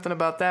do something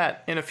about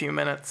that in a few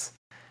minutes."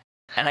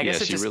 And I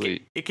guess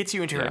it gets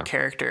you into her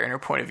character and her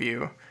point of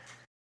view.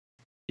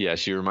 Yeah,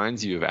 she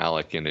reminds you of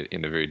Alec in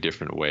a very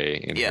different way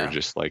in her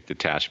just like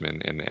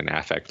detachment and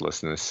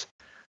affectlessness,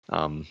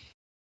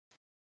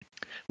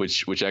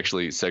 which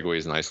actually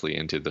segues nicely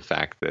into the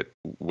fact that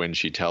when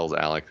she tells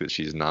Alec that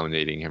she's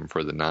nominating him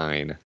for the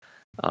 9,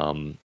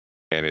 and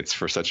it's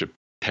for such a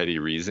petty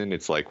reason,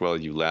 it's like, well,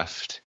 you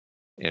left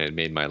and it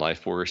made my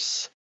life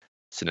worse,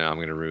 so now I'm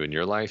going to ruin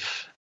your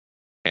life,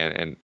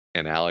 and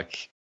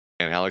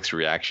Alec's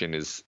reaction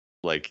is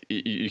like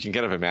you can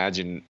kind of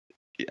imagine.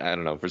 I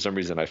don't know. For some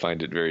reason, I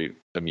find it very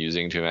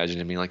amusing to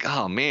imagine him being like,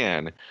 "Oh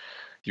man,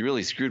 you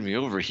really screwed me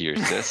over here,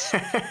 sis."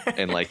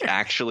 And like,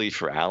 actually,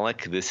 for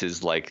Alec, this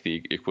is like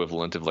the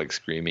equivalent of like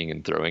screaming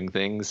and throwing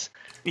things.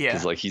 Yeah,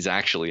 because like he's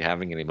actually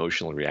having an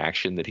emotional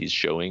reaction that he's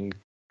showing,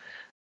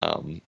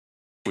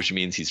 which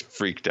means he's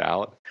freaked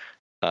out.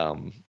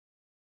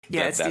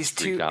 Yeah, it's these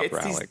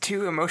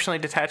two emotionally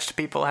detached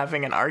people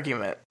having an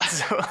argument.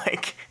 So,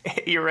 like,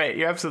 you're right.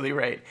 You're absolutely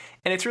right.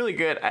 And it's really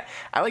good.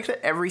 I like that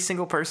every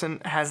single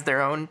person has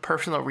their own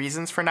personal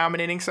reasons for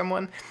nominating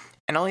someone.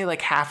 And only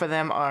like half of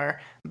them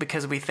are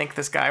because we think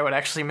this guy would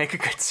actually make a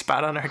good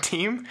spot on our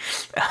team.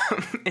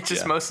 It's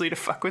just mostly to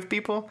fuck with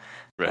people.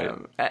 Right.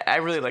 I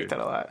really like that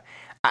a lot.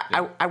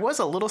 I was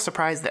a little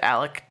surprised that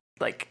Alec,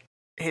 like,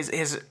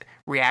 his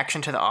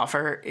reaction to the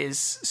offer is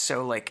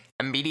so like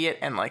immediate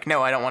and like,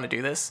 no, I don't want to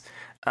do this.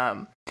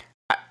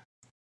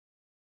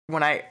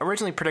 When I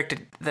originally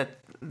predicted that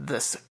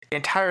this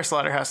entire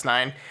Slaughterhouse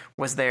 9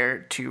 was there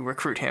to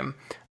recruit him,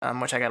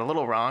 which I got a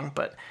little wrong,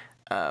 but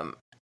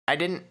I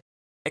didn't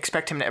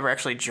expect him to ever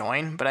actually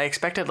join, but I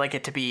expected like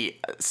it to be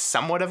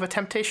somewhat of a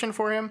temptation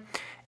for him,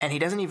 and he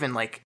doesn't even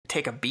like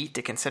take a beat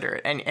to consider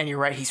it. And you're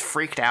right, he's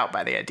freaked out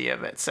by the idea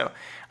of it. So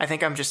I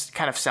think I'm just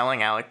kind of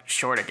selling Alec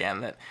short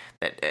again,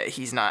 that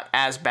he's not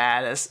as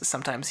bad as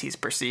sometimes he's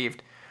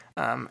perceived,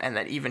 and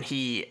that even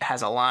he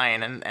has a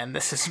line, and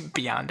this is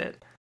beyond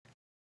it.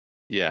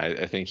 Yeah,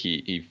 I think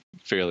he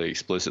fairly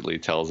explicitly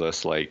tells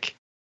us like,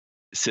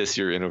 sis,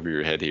 you're in over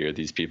your head here.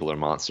 These people are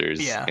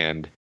monsters. Yeah.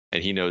 And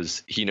he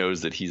knows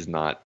that he's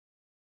not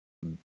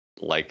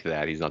like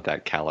that. He's not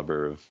that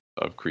caliber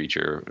of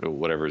creature, or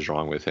whatever is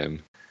wrong with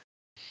him.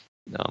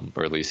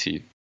 Or at least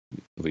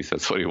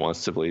that's what he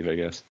wants to believe, I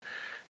guess.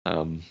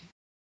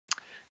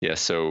 Yeah.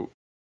 So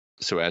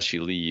as she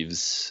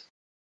leaves,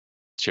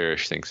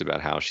 Cherish thinks about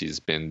how she's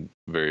been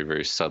very,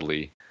 very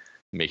subtly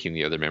making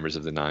the other members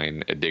of the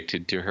 9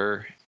 addicted to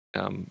her.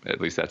 At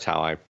least that's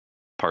how I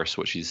parse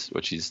what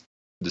she's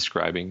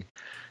describing,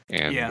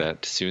 and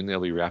that soon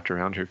they'll be wrapped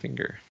around her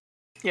finger.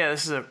 Yeah,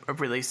 this is a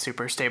really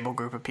super stable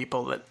group of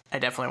people that I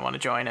definitely want to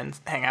join and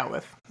hang out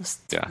with. It's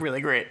really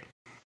great.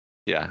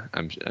 Yeah,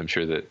 I'm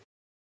sure that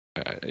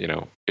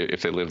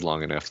if they lived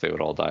long enough, they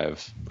would all die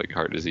of like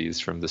heart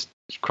disease from this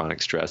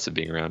chronic stress of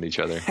being around each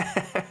other.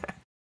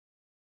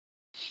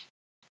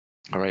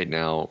 All right,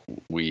 now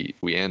we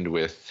end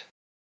with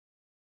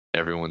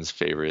everyone's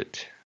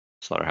favorite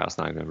Slaughterhouse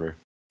 9 member.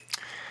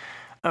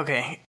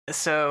 Okay,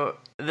 so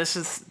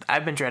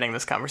I've been dreading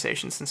this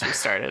conversation since we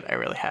started. I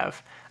really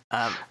have.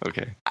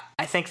 Okay.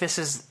 I think this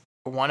is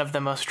one of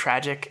the most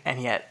tragic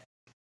and yet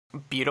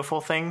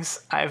beautiful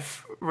things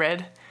I've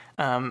read.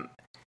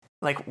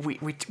 Like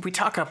we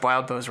talk up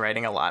Wildbow's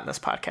writing a lot in this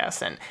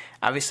podcast, and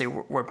obviously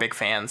we're big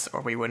fans,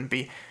 or we wouldn't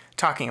be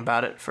talking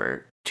about it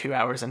for 2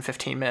 hours and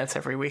 15 minutes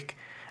every week.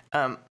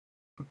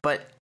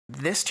 But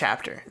this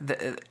chapter,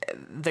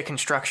 the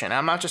construction,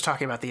 I'm not just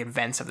talking about the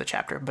events of the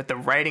chapter, but the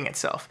writing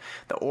itself,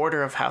 the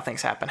order of how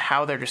things happen,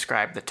 how they're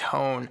described, the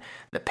tone,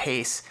 the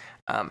pace,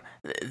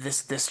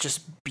 this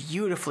just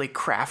beautifully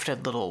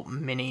crafted little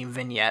mini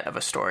vignette of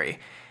a story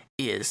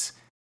is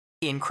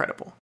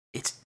incredible.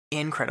 It's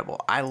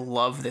incredible. I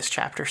love this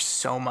chapter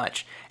so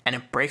much, and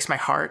it breaks my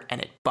heart,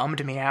 and it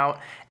bummed me out,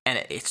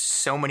 and it's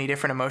so many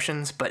different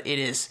emotions, but it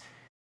is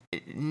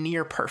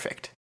near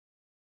perfect.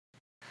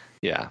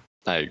 Yeah,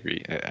 I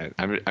agree.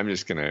 I'm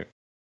just gonna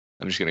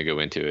go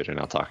into it, and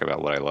I'll talk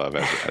about what I love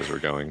as we're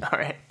going. All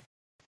right.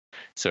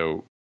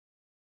 So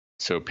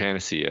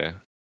Panacea,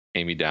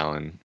 Amy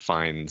Dallin,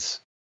 finds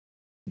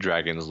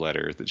Dragon's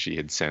letter that she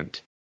had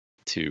sent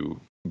to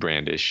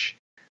Brandish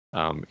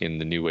in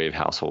the New Wave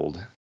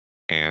household,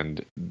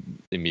 and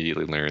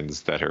immediately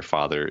learns that her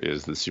father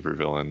is the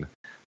supervillain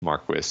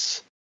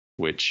Marquis,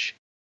 which,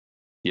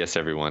 yes,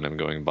 everyone, I'm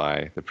going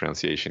by the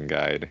pronunciation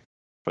guide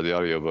for the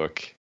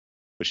audiobook,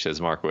 which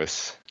says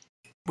Marquis.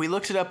 We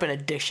looked it up in a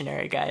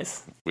dictionary,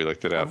 guys. We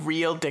looked it up. A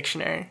real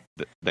dictionary.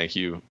 Thank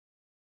you.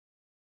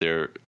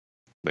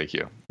 Thank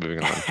you.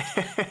 Moving on.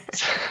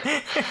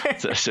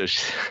 so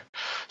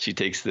she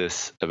takes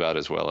this about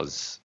as well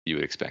as you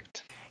would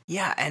expect.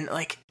 Yeah, and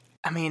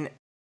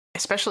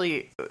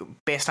especially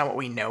based on what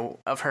we know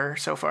of her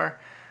so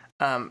far,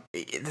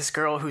 this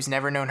girl who's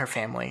never known her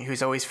family,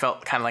 who's always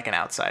felt kind of like an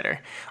outsider,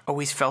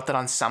 always felt that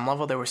on some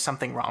level there was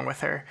something wrong with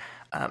her.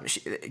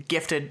 She,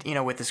 gifted,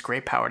 with this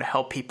great power to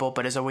help people,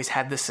 but has always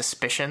had this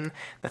suspicion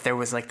that there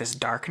was like this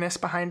darkness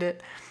behind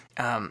it.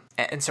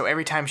 And so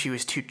every time she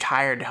was too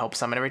tired to help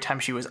someone, every time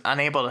she was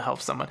unable to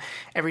help someone,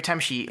 every time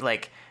she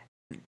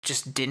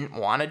just didn't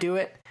want to do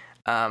it,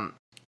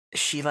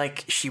 she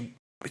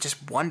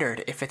just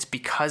wondered if it's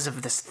because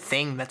of this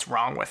thing that's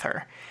wrong with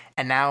her.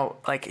 And now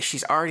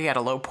she's already at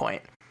a low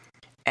point,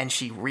 and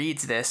she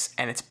reads this,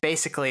 and it's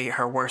basically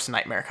her worst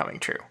nightmare coming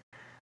true,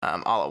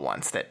 all at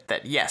once.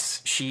 That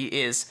yes, she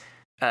is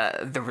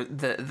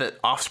the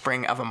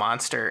offspring of a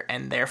monster,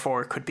 and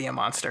therefore could be a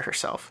monster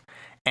herself.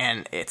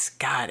 And it's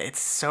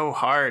so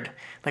hard.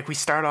 We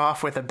start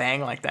off with a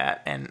bang like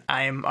that, and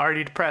I am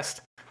already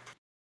depressed.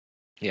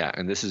 Yeah,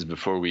 and this is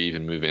before we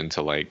even move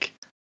into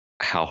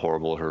how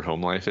horrible her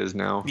home life is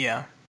now.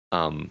 Yeah.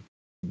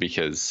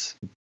 Because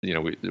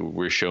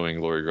we're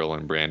showing Lori Girl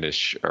and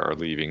Brandish are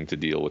leaving to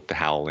deal with the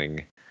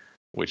Howling,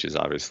 which is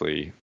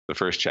obviously the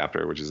first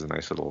chapter, which is a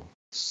nice little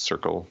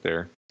circle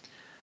there.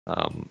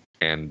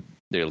 And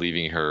they're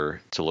leaving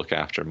her to look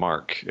after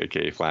Mark,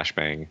 aka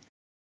Flashbang.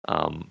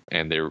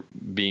 And they're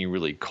being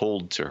really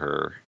cold to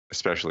her,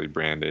 especially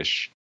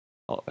Brandish.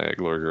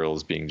 Lori Girl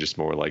is being just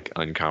more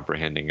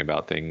uncomprehending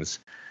about things.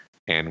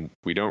 And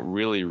we don't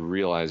really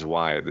realize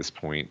why at this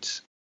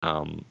point.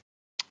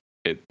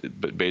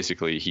 But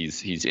basically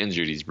he's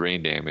injured, he's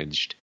brain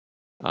damaged,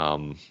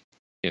 in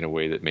a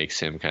way that makes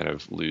him kind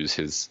of lose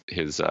his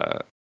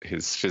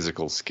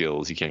physical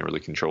skills. He can't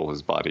really control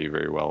his body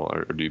very well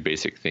or do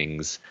basic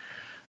things,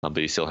 but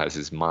he still has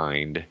his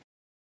mind.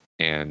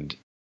 And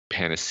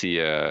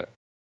Panacea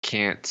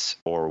can't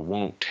or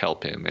won't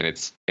help him, and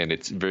it's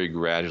very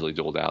gradually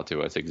doled out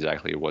to us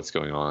exactly what's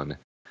going on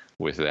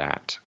with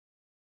that.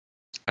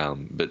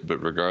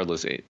 But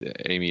regardless,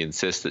 Amy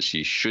insists that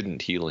she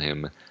shouldn't heal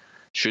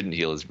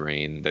his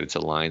brain, that it's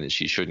a line that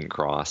she shouldn't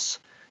cross,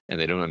 and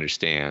they don't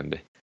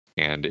understand,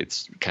 and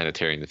it's kind of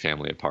tearing the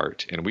family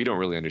apart. And we don't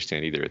really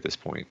understand either at this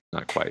point,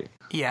 not quite.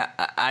 Yeah,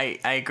 I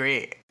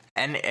agree.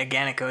 And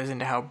again, it goes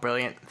into how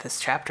brilliant this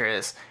chapter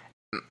is,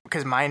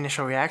 because my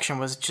initial reaction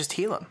was just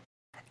heal him.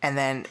 And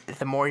then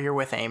the more you're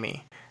with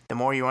Amy, the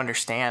more you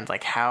understand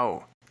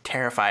how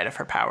terrified of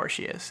her power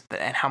she is,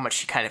 and how much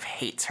she kind of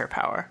hates her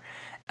power.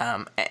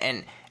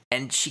 And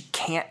she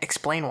can't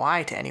explain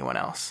why to anyone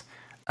else,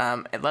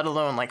 let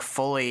alone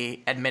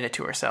fully admit it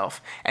to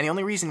herself. And the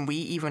only reason we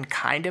even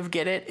kind of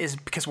get it is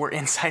because we're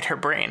inside her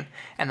brain,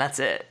 and that's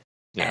it.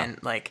 Yeah. And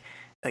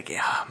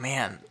oh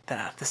man,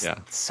 this is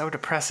so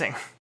depressing.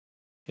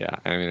 Yeah,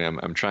 I mean,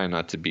 I'm trying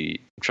not to be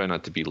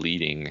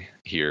leading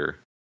here,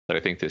 but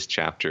I think this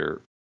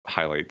chapter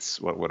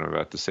highlights what I'm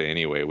about to say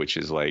anyway, which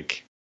is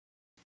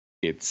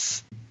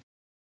it's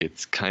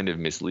kind of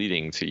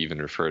misleading to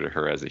even refer to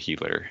her as a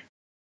healer.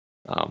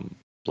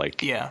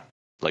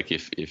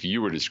 If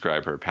you were to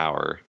describe her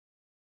power,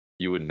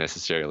 you wouldn't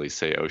necessarily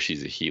say, "Oh,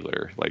 she's a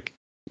healer."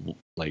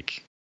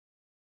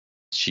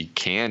 She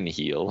can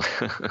heal,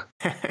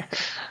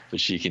 but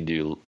she can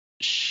do.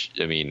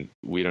 I mean,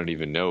 we don't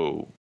even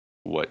know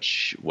what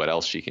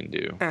else she can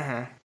do.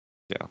 Uh-huh.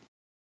 Yeah.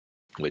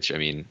 Which, I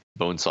mean,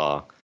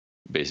 Bonesaw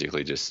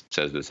basically just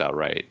says this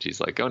outright.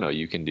 She's like, "Oh no,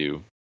 you can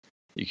do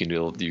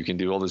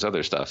all this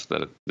other stuff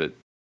that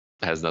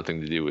has nothing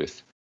to do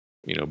with,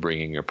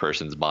 bringing a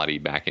person's body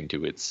back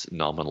into its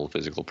nominal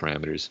physical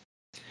parameters."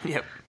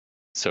 Yep.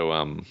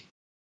 So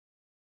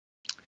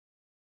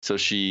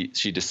she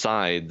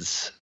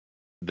decides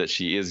that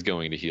she is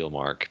going to heal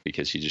Mark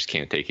because she just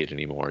can't take it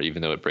anymore,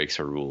 even though it breaks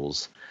her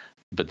rules.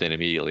 But then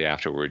immediately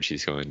afterwards,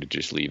 she's going to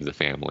just leave the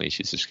family.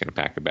 She's just going to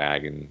pack a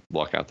bag and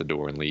walk out the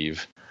door and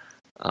leave.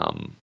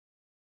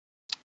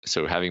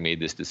 So having made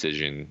this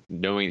decision,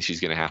 knowing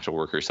she's going to have to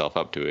work herself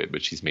up to it,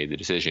 but she's made the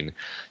decision,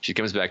 she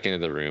comes back into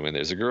the room, and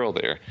there's a girl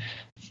there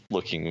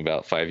looking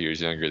about 5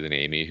 years younger than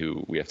Amy,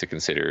 who we have to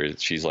consider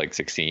she's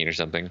 16 or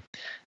something.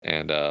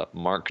 And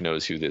Mark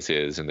knows who this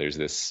is, and there's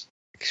this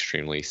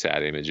extremely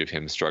sad image of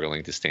him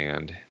struggling to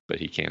stand, but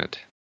he can't.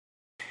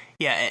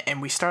 Yeah,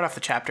 and we start off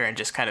the chapter in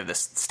just kind of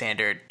this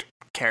standard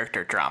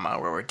character drama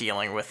where we're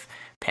dealing with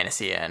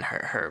Panacea and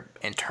her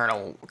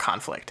internal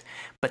conflict.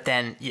 But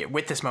then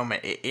with this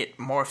moment, it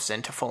morphs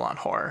into full-on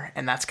horror,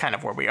 and that's kind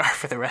of where we are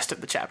for the rest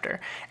of the chapter.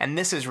 And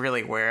this is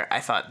really where I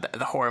thought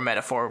the horror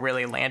metaphor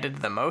really landed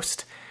the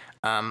most.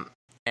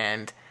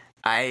 And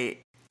I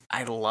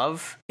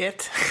love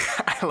it.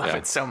 I love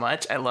it so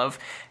much. I love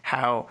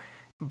how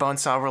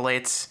Bonesaw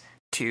relates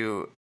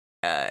to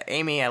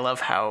Amy. I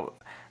love how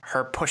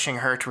her pushing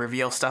her to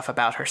reveal stuff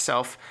about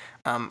herself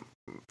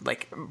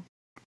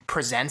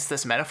presents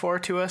this metaphor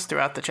to us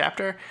throughout the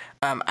chapter.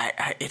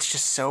 It's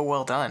just so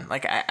well done.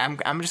 Like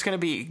I'm just going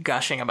to be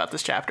gushing about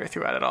this chapter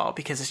throughout it all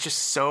because it's just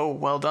so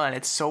well done.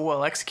 It's so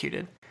well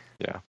executed.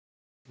 Yeah,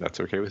 that's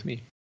okay with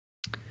me.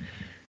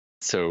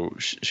 So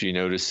she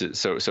notices.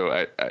 So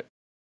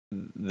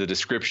the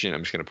description.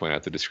 I'm just going to point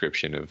out the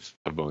description of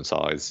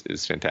Bonesaw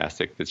is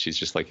fantastic. That she's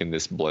just like in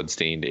this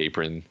bloodstained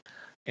apron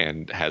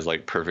and has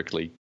like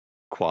perfectly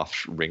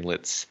coiffed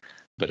ringlets,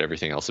 but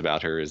everything else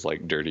about her is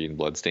like dirty and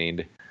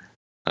bloodstained.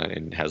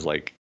 And has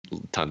like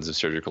tons of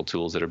surgical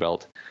tools at her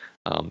belt.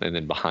 And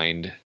then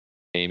behind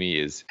Amy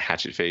is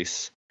Hatchet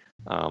Face.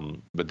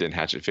 But then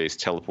Hatchet Face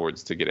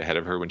teleports to get ahead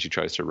of her when she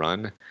tries to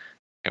run.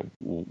 And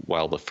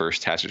while the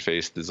first Hatchet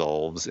Face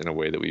dissolves in a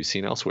way that we've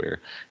seen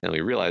elsewhere. And we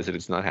realize that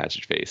it's not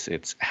Hatchet Face,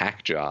 it's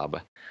Hack Job,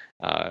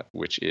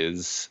 which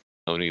is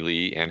Oni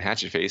Lee and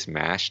Hatchet Face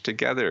mashed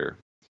together.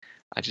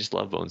 I just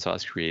love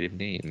Bonesaw's creative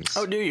names.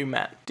 Oh, do you,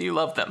 Matt? Do you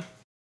love them?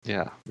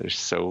 Yeah, they're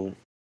so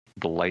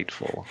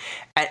delightful.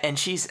 And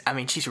she's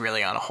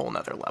really on a whole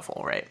nother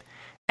level, right?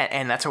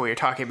 And that's what we were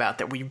talking about,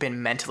 that we've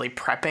been mentally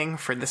prepping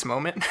for this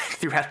moment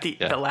throughout the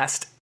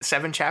last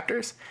 7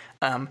 chapters,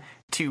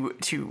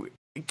 to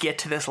get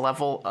to this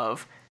level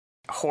of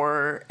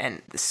horror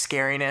and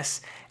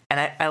scariness.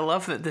 And I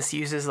love that this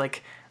uses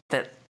like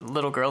that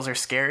little girls are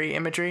scary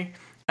imagery.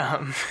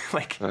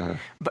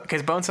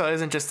 Because Bonesaw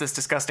isn't just this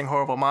disgusting,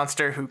 horrible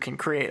monster who can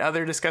create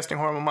other disgusting,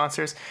 horrible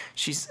monsters.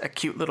 She's a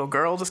cute little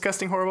girl,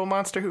 disgusting, horrible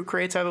monster who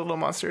creates other little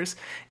monsters.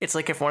 It's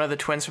like if one of the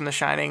twins from The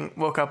Shining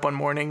woke up one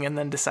morning and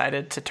then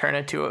decided to turn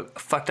into a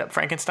fucked up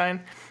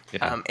Frankenstein.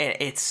 Yeah.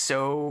 It's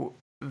so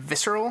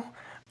visceral.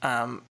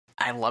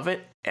 I love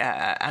it.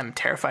 I'm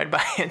terrified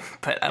by it,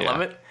 but I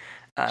love it.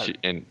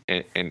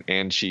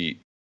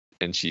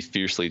 She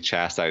fiercely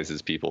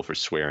chastises people for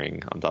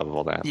swearing on top of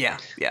all that. Yeah.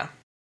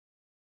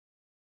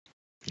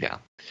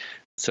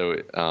 So,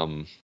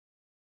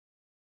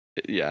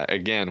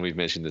 again, we've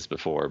mentioned this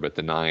before, but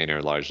the 9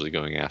 are largely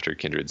going after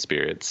kindred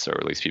spirits, or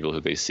at least people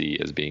who they see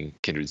as being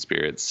kindred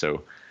spirits.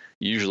 So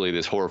usually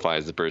this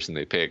horrifies the person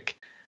they pick,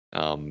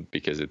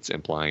 because it's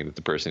implying that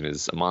the person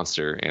is a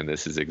monster. And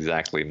this is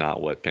exactly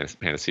not what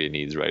Panacea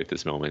needs right at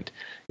this moment,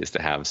 is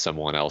to have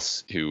someone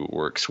else who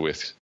works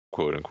with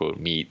quote unquote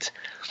meat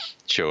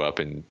show up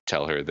and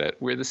tell her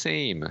that we're the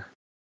same.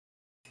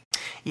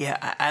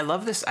 Yeah, I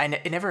love this.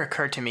 It never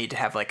occurred to me to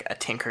have like a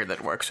tinker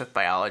that works with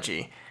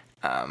biology,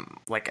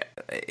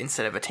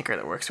 instead of a tinker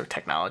that works with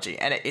technology,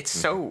 and it's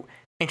so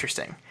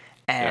interesting.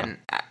 And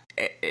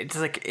it's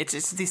like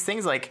it's these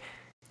things like,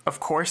 of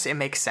course it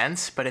makes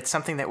sense, but it's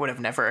something that would have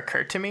never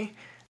occurred to me.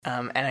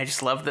 And I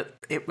just love that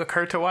it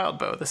occurred to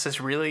Wildbow. This is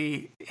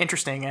really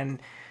interesting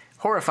and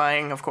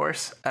horrifying, of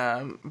course,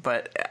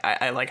 but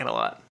I like it a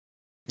lot.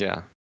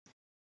 Yeah.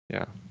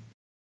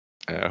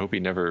 I hope he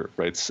never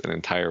writes an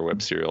entire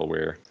web serial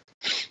where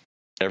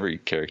every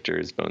character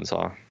is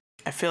Bonesaw.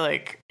 I feel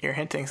like you're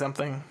hinting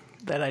something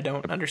that I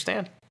don't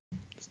understand.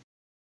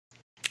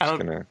 I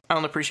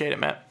don't appreciate it,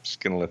 Matt.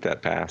 Just gonna let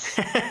that pass.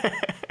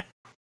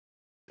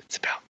 It's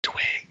about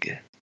Twig.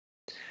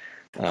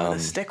 The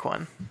stick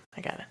one.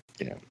 I got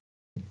it.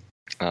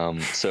 Yeah.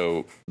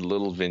 So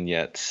little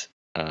vignette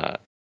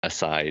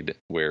aside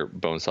where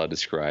Bonesaw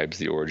describes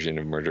the origin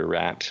of Murder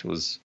Rat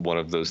was one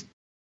of those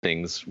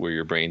things where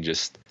your brain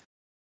just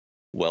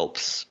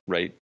whelps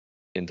right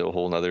into a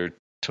whole nother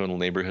tonal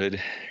neighborhood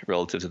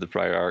relative to the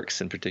prior arcs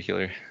in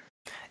particular.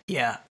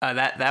 Yeah,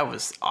 that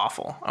was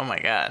awful. Oh my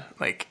god!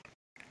 Like,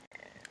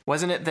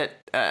 wasn't it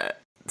that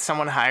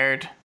someone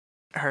hired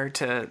her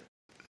to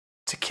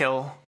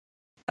kill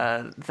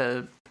I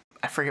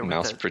forget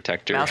Mouse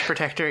Protector. Mouse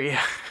Protector,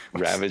 yeah.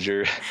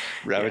 Ravager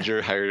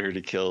hired her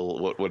to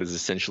kill what is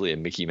essentially a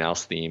Mickey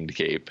Mouse themed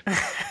cape.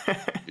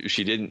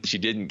 She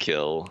didn't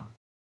kill.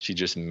 She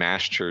just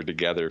mashed her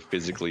together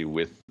physically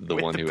with the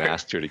one who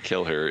asked her to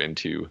kill her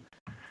into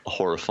a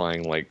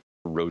horrifying, like,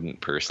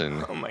 rodent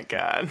person. Oh my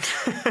god.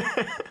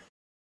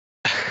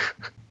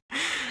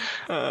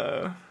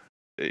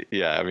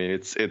 Yeah, I mean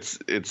it's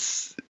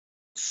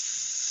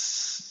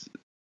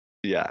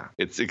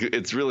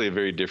really a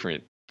very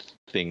different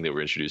thing that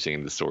we're introducing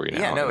in the story now.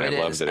 Yeah, no, and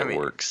I love that it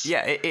works.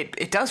 Yeah,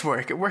 it does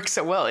work. It works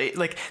so well.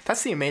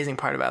 That's the amazing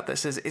part about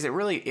this is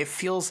it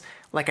feels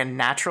like a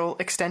natural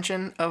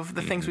extension of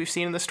the things we've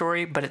seen in the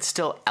story, but it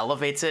still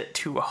elevates it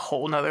to a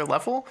whole nother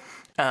level.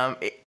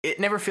 It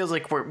never feels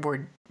like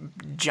we're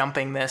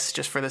jumping this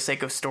just for the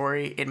sake of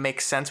story. It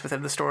makes sense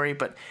within the story,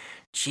 but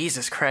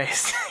Jesus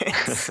Christ,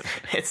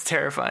 it's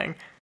terrifying.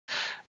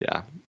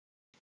 Yeah.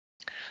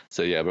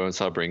 So yeah,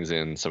 Bonesaw brings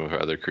in some of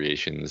her other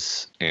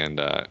creations,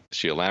 and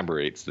she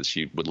elaborates that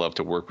she would love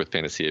to work with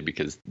Panacea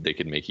because they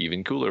could make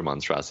even cooler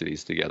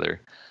monstrosities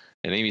together.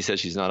 And Amy says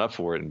she's not up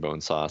for it, and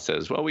Bonesaw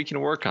says, well, we can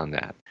work on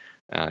that.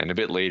 And a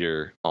bit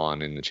later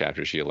on in the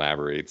chapter, she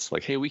elaborates,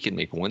 like, hey, we can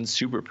make one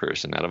super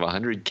person out of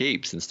 100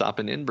 capes and stop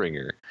an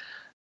Endbringer.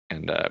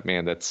 And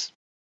man, that's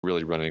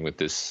really running with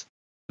this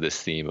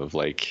theme of,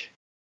 like,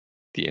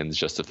 the ends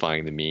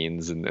justifying the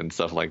means and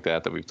stuff like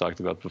that we've talked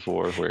about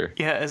before. Where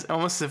it's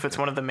almost as if it's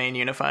one of the main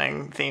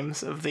unifying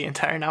themes of the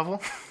entire novel.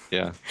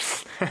 Yeah.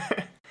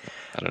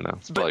 I don't know.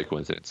 It's probably a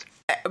coincidence.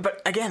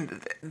 But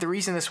again, the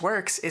reason this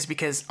works is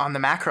because on the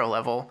macro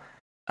level,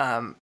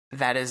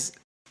 that is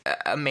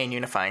a main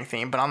unifying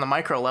theme. But on the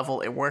micro level,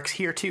 it works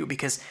here too,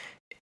 because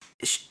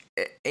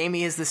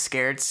Amy is this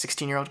scared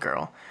 16-year-old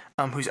girl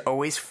who's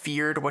always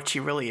feared what she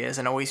really is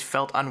and always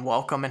felt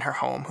unwelcome in her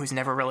home, who's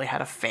never really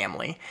had a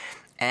family.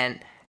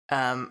 And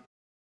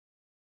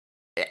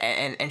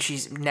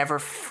she's never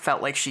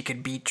felt like she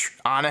could be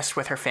honest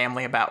with her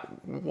family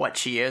about what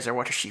she is or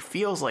what she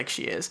feels like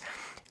she is.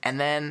 And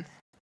then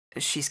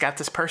she's got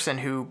this person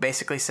who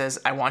basically says,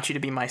 I want you to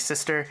be my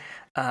sister.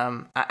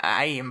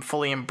 I am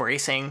fully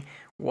embracing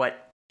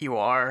what you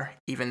are,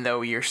 even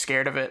though you're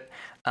scared of it.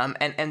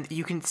 And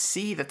you can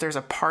see that there's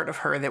a part of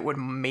her that would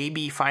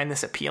maybe find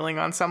this appealing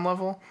on some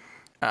level.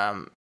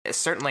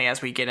 Certainly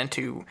as we get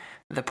into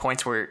the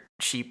points where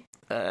she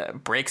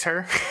breaks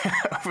her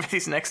over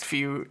these next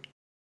few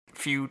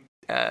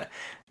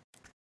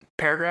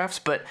paragraphs,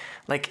 but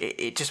like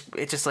it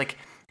just like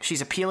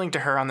she's appealing to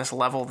her on this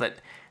level that,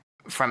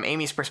 from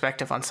Amy's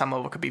perspective, on some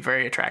level could be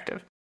very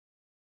attractive.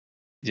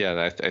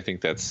 Yeah, I think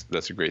that's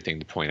a great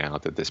thing to point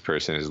out, that this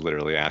person is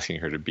literally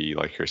asking her to be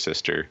like her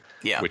sister.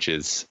 Yeah, which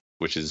is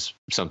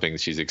something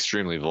she's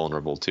extremely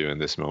vulnerable to in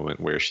this moment,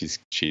 where she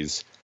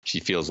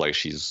feels like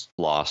she's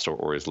lost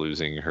or is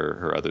losing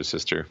her other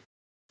sister.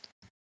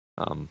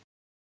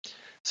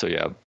 So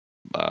yeah,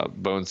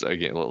 Bones,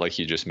 again, like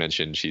you just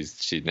mentioned,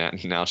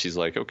 she's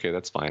like, okay,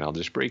 that's fine, I'll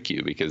just break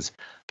you, because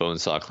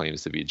Bonesaw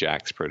claims to be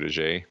Jack's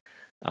protege,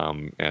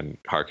 and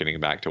harkening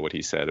back to what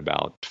he said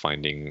about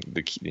finding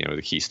the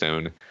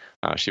keystone,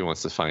 she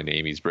wants to find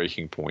Amy's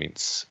breaking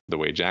points the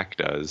way Jack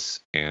does,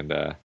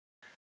 and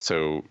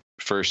so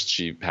first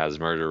she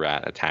has Murder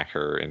Rat attack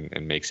her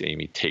and makes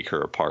Amy take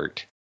her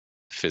apart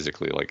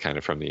physically, like kind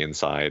of from the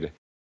inside,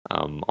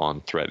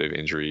 on threat of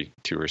injury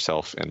to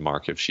herself and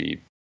Mark if she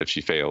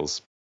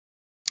fails.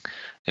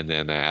 And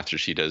then after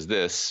she does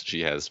this,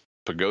 she has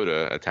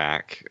Pagoda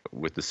attack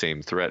with the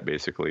same threat,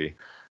 basically.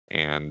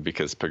 And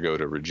because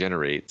Pagoda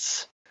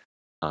regenerates,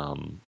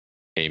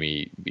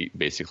 Amy,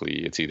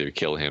 basically, it's either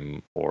kill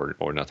him or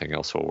nothing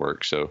else will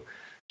work. So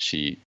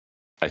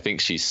I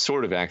think she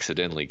sort of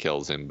accidentally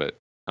kills him, but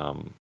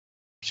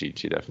she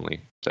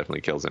definitely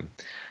kills him.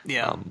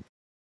 Yeah.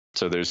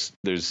 So there's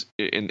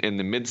in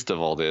the midst of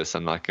all this,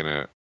 I'm not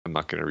gonna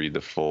read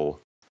the full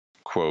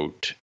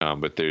quote,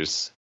 but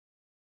there's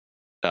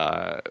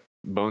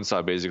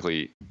Bonesaw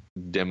basically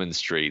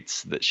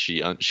demonstrates that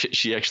she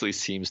actually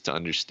seems to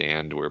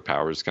understand where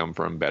powers come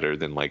from better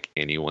than like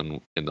anyone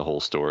in the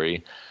whole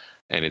story,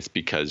 and it's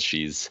because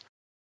she's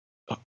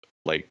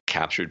like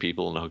captured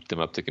people and hooked them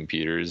up to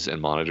computers and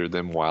monitored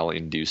them while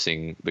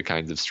inducing the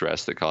kinds of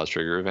stress that cause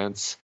trigger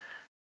events.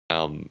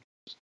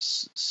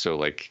 So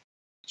like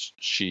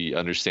she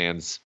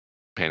understands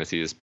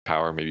Panacea's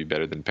power maybe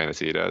better than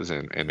Panacea does,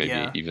 and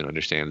maybe even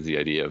understands the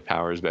idea of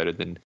powers better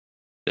than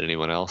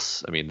anyone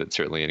else. I mean, that's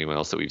certainly anyone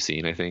else that we've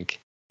seen, I think.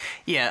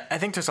 Yeah, I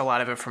think there's a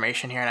lot of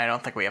information here, and I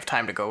don't think we have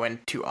time to go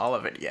into all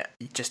of it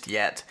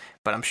yet,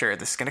 but I'm sure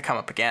this is going to come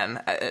up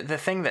again. The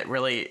thing that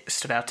really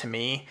stood out to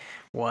me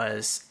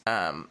was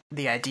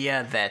the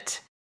idea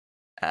that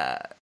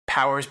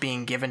powers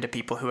being given to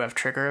people who have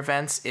trigger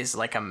events is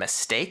like a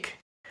mistake.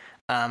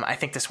 I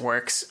think this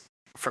works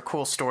for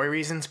cool story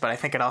reasons, but I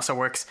think it also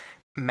works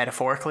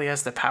metaphorically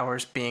as the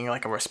powers being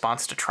like a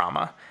response to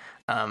trauma.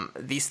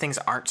 These things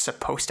aren't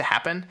supposed to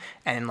happen,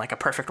 and in like a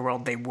perfect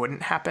world they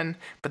wouldn't happen,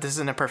 but this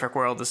isn't a perfect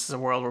world. This is a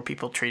world where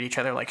people treat each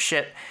other like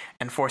shit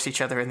and force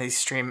each other in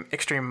these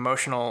extreme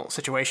emotional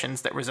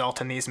situations that result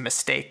in these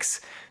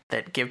mistakes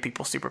that give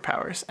people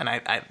superpowers, and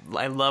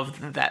I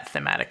love that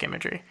thematic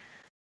imagery.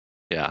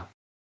 Yeah.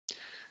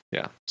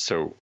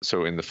 So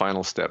in the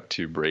final step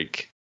to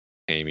break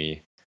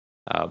Amy,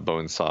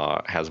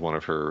 Bonesaw has one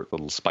of her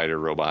little spider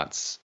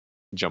robots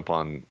jump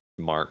on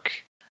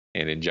Mark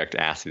and inject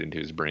acid into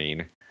his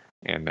brain,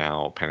 and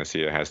now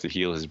Panacea has to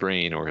heal his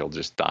brain or he'll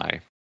just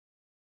die.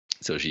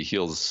 So she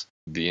heals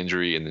the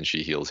injury, and then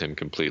she heals him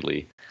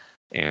completely,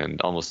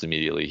 and almost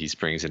immediately he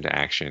springs into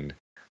action,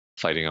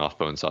 fighting off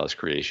Bonesaw's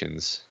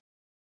creations.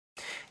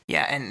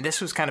 Yeah, and this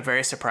was kind of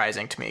very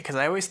surprising to me, because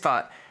I always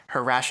thought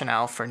her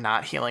rationale for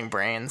not healing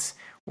brains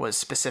was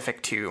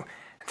specific to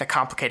the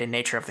complicated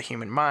nature of the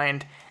human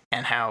mind,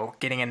 and how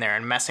getting in there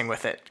and messing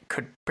with it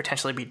could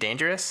potentially be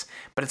dangerous.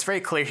 But it's very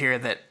clear here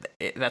that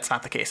that's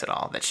not the case at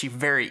all, that she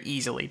very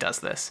easily does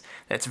this.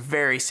 That it's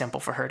very simple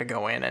for her to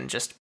go in and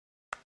just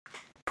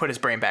put his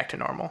brain back to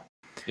normal.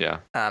 Yeah.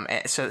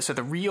 So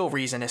the real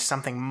reason is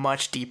something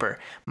much deeper,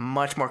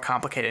 much more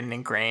complicated and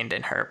ingrained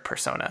in her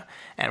persona,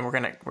 and we're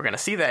gonna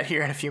see that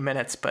here in a few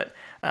minutes. But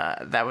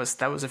that was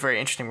a very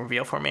interesting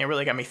reveal for me. It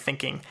really got me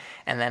thinking,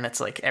 and then it's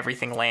like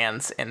everything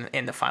lands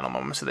in the final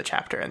moments of the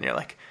chapter, and you're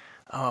like,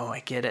 oh, I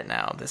get it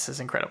now. This is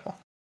incredible.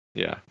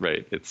 Yeah,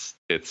 right. It's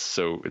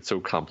so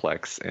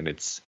complex, and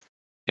it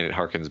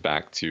harkens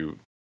back to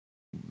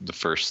the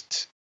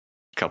first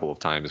couple of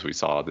times we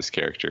saw this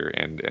character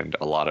and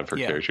a lot of her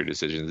character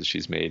decisions that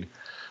she's made.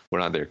 We're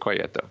not there quite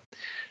yet, though.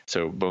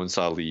 So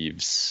Bonesaw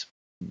leaves.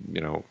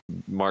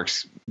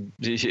 Mark's.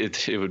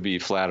 It would be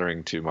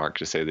flattering to Mark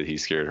to say that he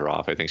scared her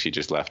off. I think she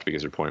just left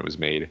because her point was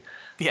made.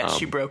 Yeah,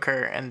 she broke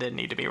her and didn't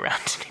need to be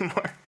around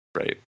anymore.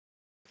 Right.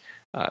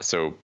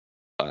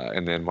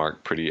 And then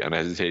Mark pretty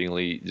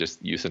unhesitatingly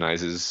just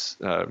euthanizes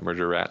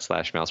murder rat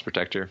 / mouse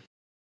protector.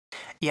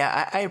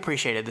 Yeah, I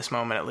appreciated this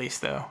moment at least,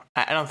 though.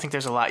 I don't think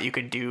there's a lot you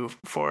could do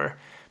for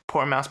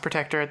poor mouse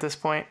protector at this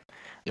point.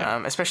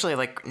 Yeah. Especially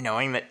like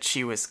knowing that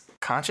she was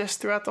conscious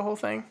throughout the whole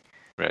thing.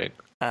 Right.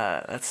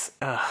 That's.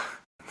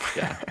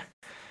 Yeah.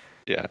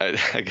 Yeah.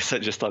 I guess I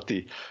just thought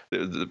it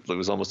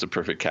was almost a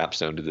perfect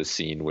capstone to this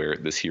scene where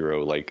this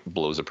hero like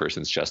blows a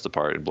person's chest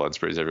apart and blood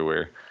sprays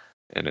everywhere,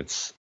 and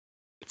it's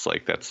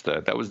like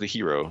that was the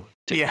hero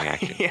taking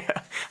action.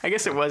 Yeah. I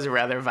guess it was a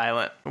rather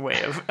violent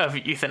way of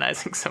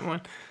euthanizing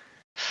someone.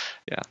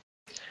 Yeah.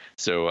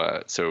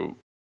 So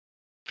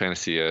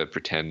Panacea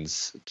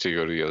pretends to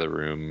go to the other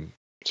room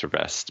to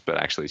rest, but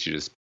actually she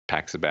just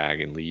packs a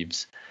bag and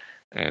leaves.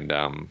 And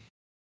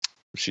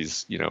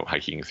she's,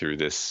 hiking through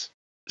this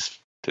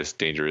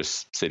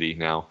dangerous city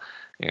now,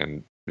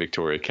 and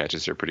Victoria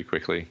catches her pretty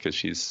quickly because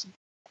she's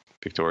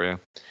Victoria.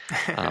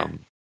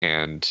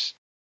 And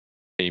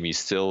Amy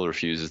still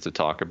refuses to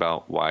talk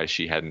about why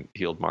she hadn't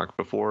healed Mark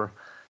before.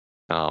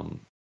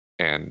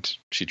 And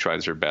she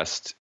tries her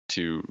best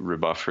to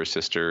rebuff her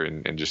sister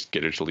and just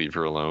get her to leave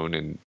her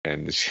alone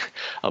and she,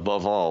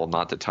 above all,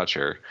 not to touch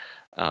her.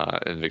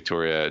 And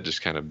Victoria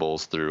just kind of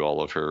bowls through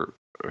all of her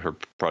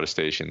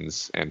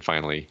protestations and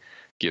finally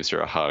gives her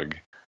a hug.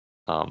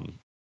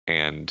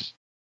 And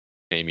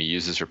Amy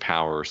uses her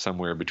power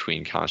somewhere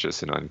between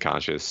conscious and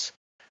unconsciously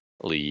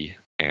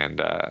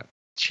and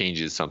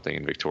changes something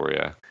in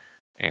Victoria.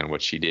 And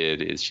what she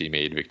did is she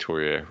made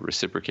Victoria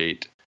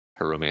reciprocate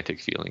her romantic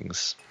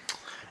feelings.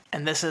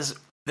 And this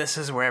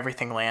is where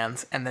everything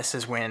lands, and this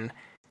is when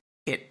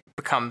it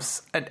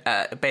becomes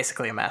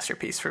basically a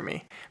masterpiece for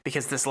me,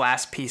 because this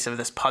last piece of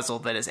this puzzle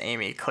that is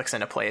Amy clicks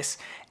into place,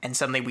 and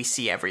suddenly we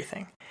see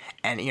everything.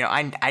 And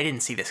I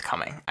didn't see this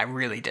coming. I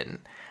really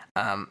didn't.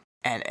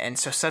 And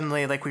so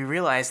suddenly, like, we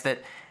realize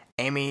that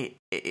Amy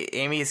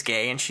is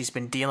gay, and she's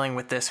been dealing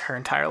with this her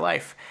entire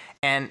life.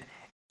 And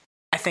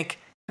I think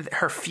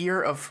her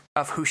fear of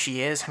who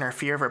she is and her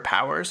fear of her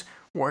powers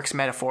works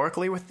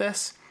metaphorically with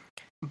this.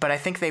 But I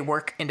think they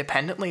work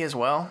independently as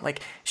well.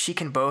 Like, she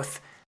can both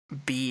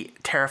be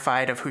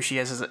terrified of who she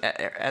is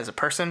as a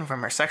person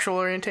from her sexual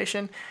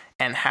orientation,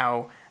 and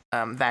how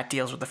that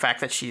deals with the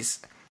fact that she's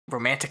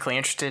romantically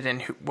interested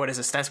in what is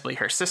ostensibly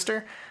her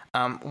sister,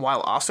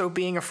 while also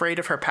being afraid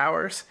of her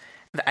powers.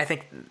 I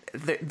think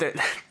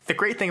the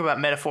great thing about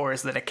metaphor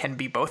is that it can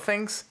be both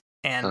things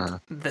and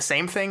the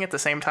same thing at the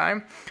same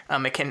time.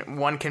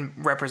 One can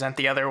represent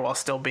the other while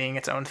still being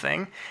its own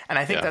thing. And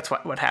I think that's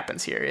what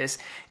happens here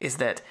is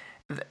that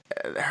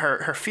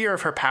her fear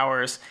of her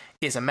powers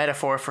is a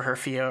metaphor for her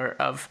fear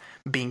of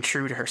being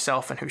true to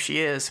herself and who she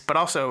is, but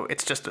also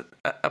it's just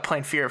a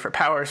plain fear of her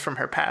powers from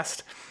her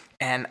past.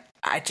 And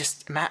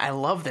Matt, I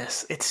love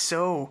this. It's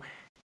so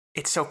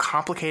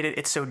complicated.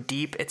 It's so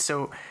deep. It's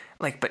so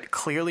but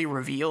clearly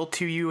revealed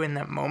to you in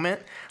that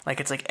moment. Like,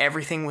 it's like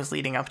everything was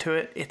leading up to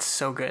it. It's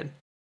so good.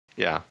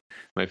 Yeah.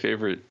 My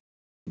favorite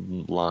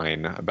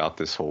line about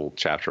this whole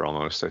chapter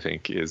almost, I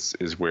think, is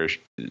where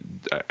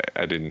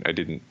I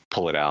didn't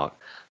pull it out,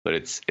 but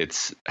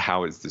it's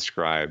how it's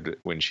described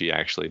when she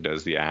actually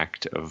does the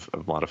act of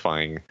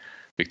modifying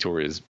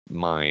Victoria's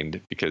mind,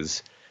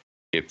 because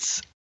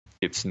it's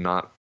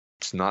not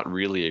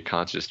really a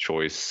conscious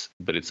choice,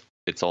 but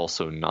it's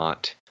also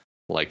not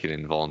like an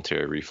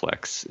involuntary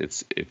reflex.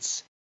 It's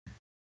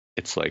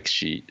like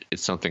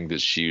it's something that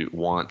she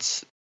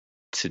wants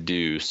to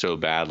do so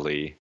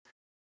badly,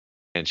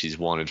 and she's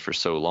wanted for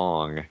so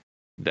long,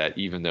 that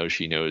even though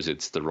she knows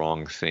it's the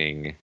wrong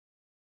thing,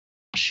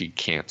 she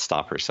can't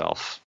stop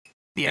herself.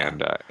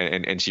 Yeah.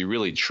 And she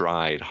really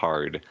tried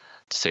hard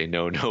to say,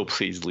 no,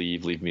 please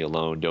leave me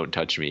alone, don't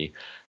touch me.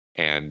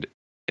 And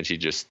she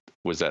just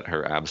was at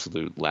her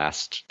absolute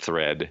last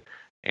thread.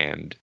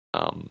 And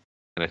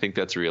I think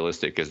that's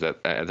realistic, because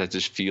that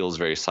just feels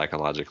very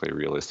psychologically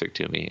realistic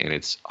to me. And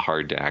it's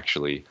hard to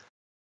actually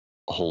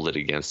hold it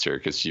against her,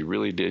 because she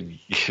really did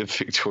give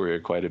Victoria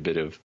quite a bit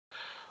of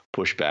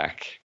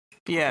pushback.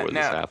 Yeah,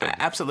 no,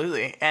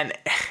 absolutely. And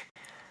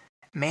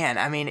Man,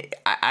 I mean,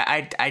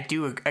 I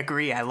do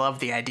agree. I love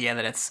the idea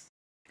that it's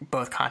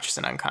both conscious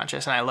and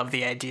unconscious, and I love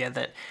the idea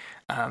that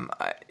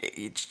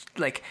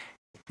like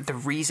the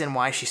reason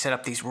why she set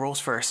up these rules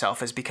for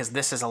herself is because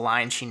this is a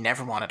line she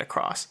never wanted to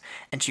cross,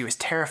 and she was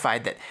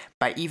terrified that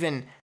by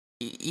even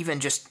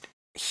just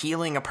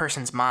healing a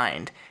person's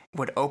mind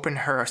would open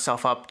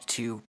herself up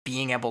to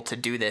being able to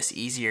do this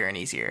easier and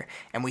easier.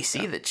 And we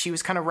see that she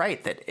was kind of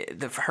right,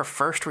 that her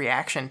first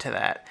reaction to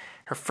that,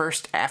 her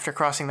first after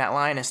crossing that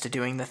line, is to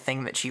doing the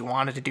thing that she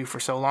wanted to do for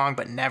so long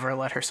but never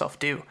let herself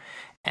do.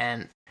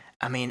 And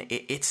I mean,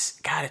 it's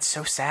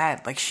so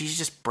sad. Like, she's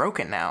just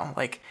broken now.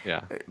 Like,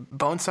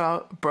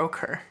 Bonesaw broke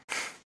her.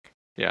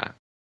 Yeah.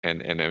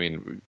 And I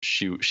mean,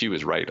 she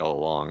was right all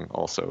along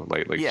also.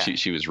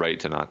 She was right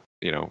to not,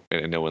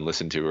 and no one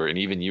listened to her. And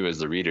even you as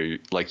the reader,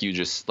 like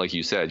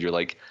you said, you're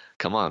like,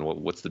 come on,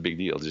 what's the big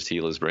deal? Just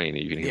heal his brain.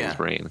 You can heal his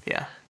brain.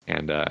 Yeah.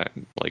 And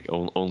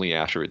only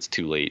after it's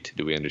too late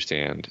do we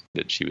understand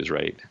that she was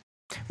right,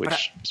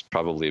 which is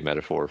probably a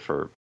metaphor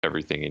for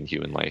everything in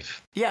human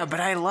life. Yeah, but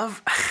I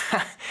love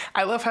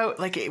how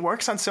like it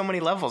works on so many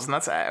levels, and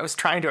I was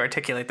trying to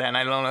articulate that, and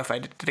I don't know if I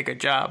did a good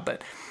job,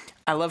 but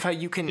I love how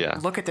you can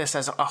look at this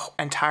as an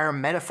entire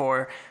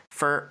metaphor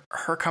for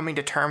her coming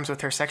to terms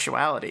with her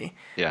sexuality.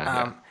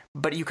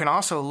 But you can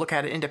also look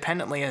at it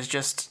independently as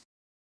just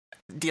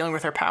dealing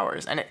with her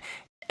powers, and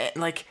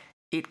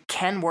it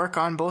can work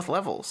on both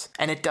levels,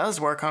 and it does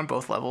work on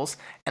both levels,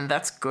 and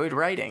that's good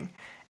writing,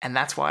 and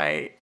that's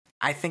why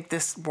I think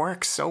this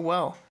works so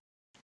well.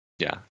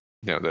 Yeah,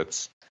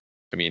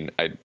 I mean,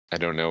 I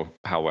don't know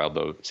how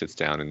Wildbow sits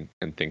down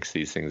and thinks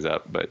these things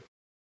up, but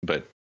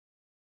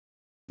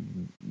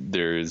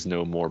there is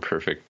no more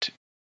perfect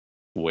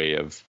way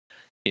of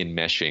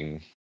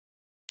enmeshing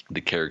the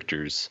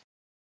character's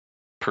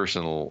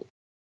personal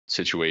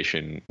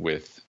situation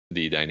with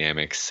the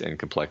dynamics and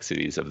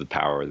complexities of the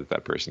power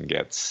that person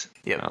gets.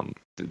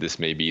 This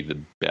may be the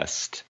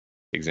best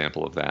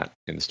example of that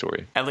in the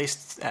story. At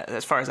least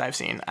as far as I've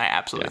seen, I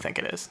absolutely think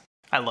it is.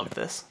 I love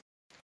this.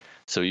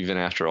 So even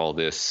after all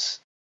this,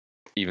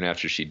 even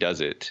after she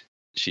does it,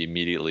 she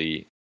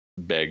immediately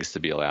begs to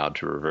be allowed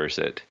to reverse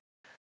it.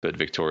 But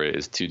Victoria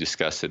is too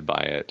disgusted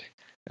by it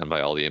and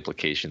by all the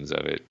implications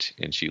of it,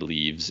 and she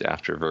leaves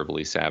after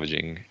verbally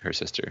savaging her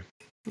sister.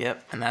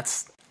 Yep, and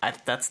that's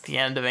the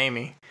end of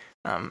Amy,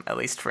 at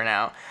least for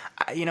now.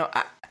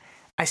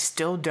 I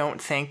still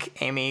don't think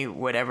Amy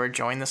would ever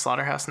join the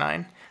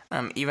Slaughterhouse-9.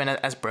 Even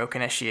as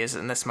broken as she is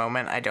in this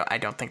moment, I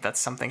don't think that's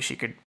something she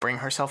could bring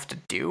herself to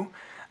do.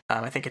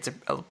 I think it's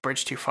a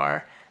bridge too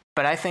far.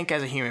 But I think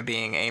as a human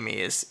being, Amy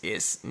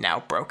is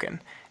now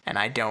broken, and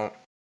I don't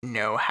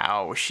know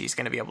how she's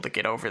going to be able to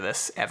get over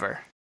this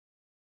ever.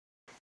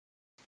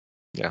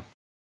 Yeah.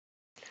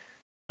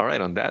 All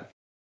right, on that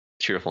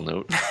cheerful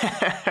note.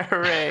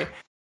 Hooray.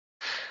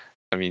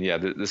 I mean, yeah,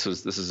 this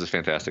is a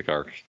fantastic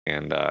arc,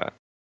 and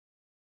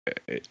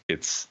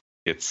it's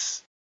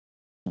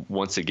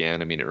once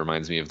again, I mean, it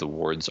reminds me of the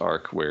Ward's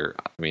arc, where,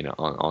 I mean,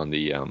 on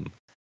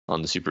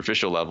the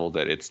superficial level,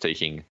 that it's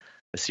taking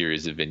a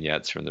series of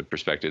vignettes from the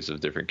perspectives of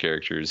different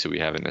characters who we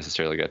haven't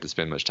necessarily got to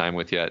spend much time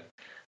with yet.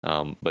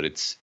 But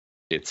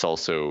it's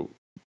also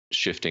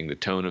shifting the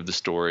tone of the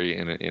story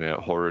in a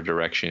horror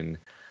direction.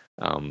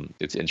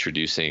 It's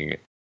introducing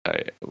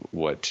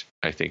what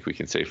I think we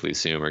can safely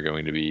assume are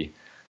going to be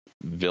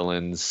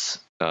villains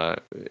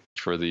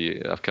for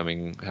the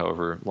upcoming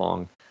however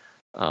long.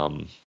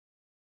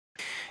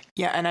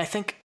 Yeah, and I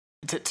think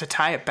to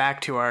tie it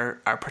back to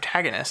our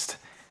protagonist,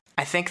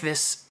 I think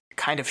this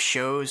kind of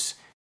shows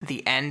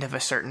the end of a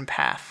certain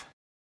path.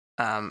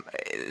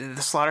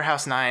 The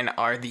Slaughterhouse-9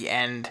 are the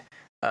end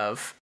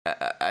of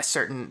a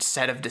certain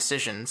set of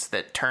decisions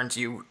that turns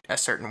you a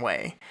certain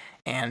way.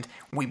 And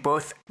we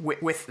both,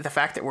 with the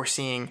fact that we're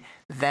seeing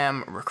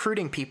them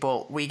recruiting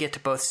people, we get to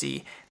both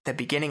see the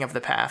beginning of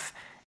the path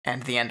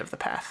and the end of the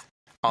path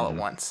all at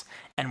once.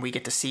 And we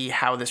get to see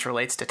how this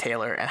relates to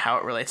Taylor and how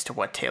it relates to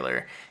what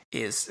Taylor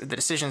is, the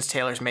decisions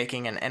Taylor's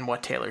making and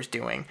what Taylor's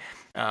doing.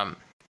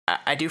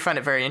 I do find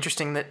it very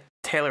interesting that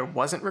Taylor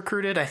wasn't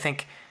recruited. I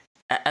think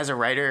as a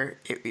writer,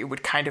 it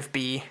would kind of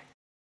be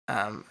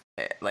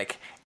like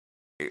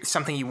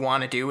something you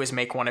want to do is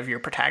make one of your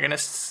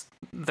protagonists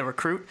the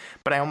recruit,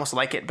 but I almost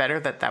like it better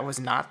that was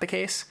not the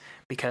case,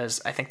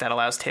 because I think that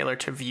allows Taylor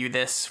to view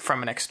this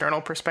from an external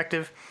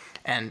perspective,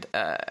 and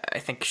I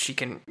think she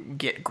can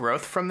get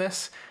growth from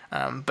this.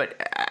 But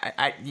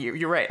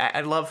you're right.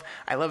 I love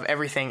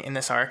everything in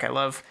this arc. I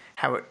love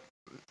how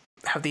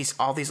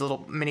all these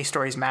little mini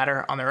stories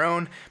matter on their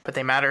own, but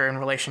they matter in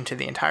relation to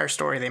the entire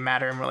story. They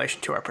matter in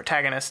relation to our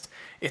protagonist.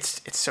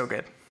 It's so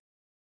good.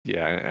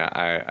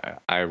 Yeah,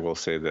 I will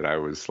say that I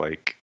was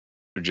like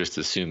just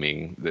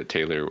assuming that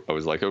Taylor. I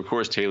was like, of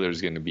course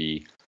Taylor's going to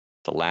be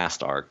the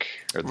last arc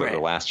or the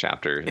last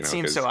chapter. It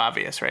seems so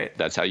obvious, right?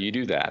 That's how you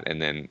do that.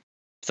 And then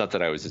it's not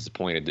that I was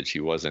disappointed that she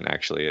wasn't.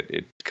 Actually,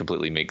 it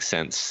completely makes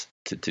sense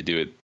to do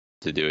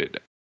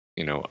it.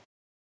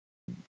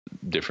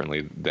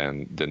 Differently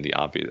than the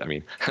obvious. I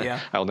mean,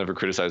 I'll never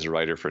criticize a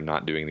writer for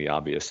not doing the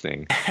obvious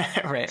thing.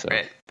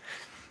 Right.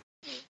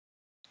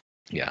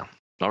 Yeah.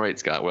 All right,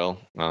 Scott. Well,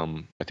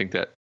 I think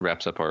that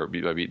wraps up our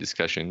beat by beat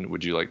discussion.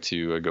 Would you like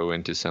to go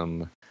into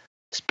some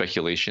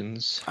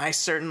speculations? I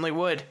certainly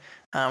would.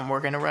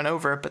 We're going to run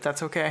over, but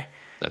that's okay.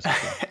 That's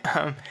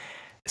okay.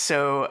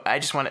 So I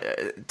just want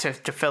to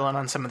fill in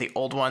on some of the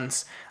old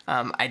ones.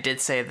 I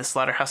did say the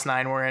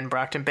Slaughterhouse-9 were in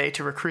Brockton Bay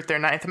to recruit their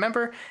 9th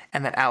member,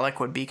 and that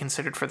Alec would be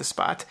considered for the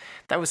spot.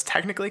 That was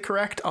technically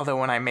correct, although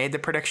when I made the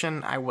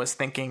prediction, I was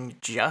thinking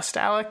just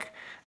Alec.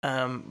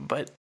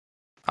 But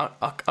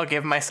I'll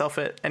give myself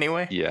it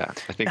anyway. Yeah,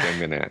 I think I'm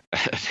gonna.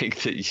 I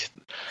think that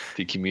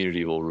the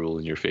community will rule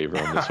in your favor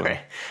on this one. Right.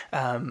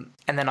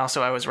 And then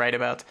also I was right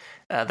about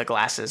the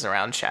glasses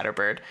around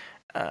Shatterbird.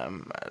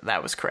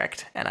 That was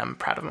correct, and I'm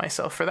proud of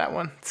myself for that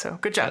one. So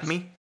good job,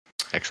 me.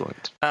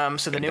 Excellent.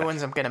 So the new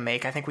ones I'm going to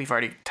make, I think we've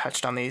already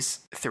touched on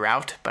these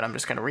throughout, but I'm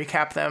just going to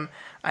recap them.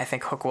 I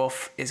think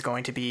Hookwolf is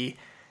going to be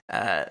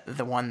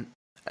the one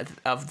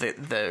of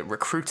the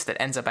recruits that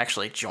ends up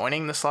actually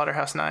joining the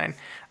Slaughterhouse-9.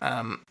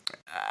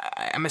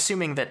 I'm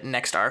assuming that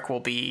next arc will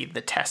be the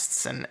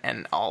tests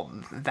and all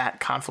that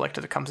conflict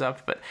that comes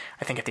up, but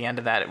I think at the end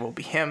of that it will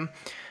be him.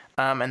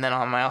 And then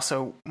on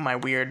my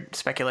weird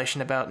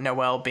speculation about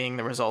Noel being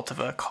the result of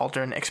a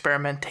cauldron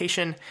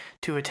experimentation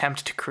to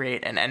attempt to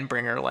create an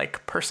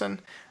Endbringer-like person.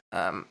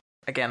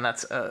 Again,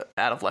 that's a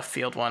out of left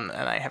field one,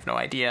 and I have no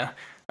idea.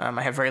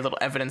 I have very little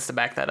evidence to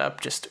back that up,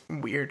 just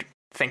weird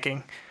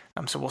thinking.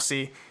 So we'll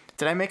see.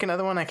 Did I make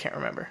another one? I can't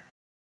remember.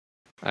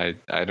 I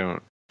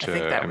don't. I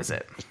think that was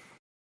it.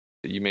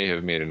 You may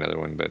have made another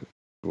one, but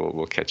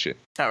we'll catch it.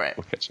 All right.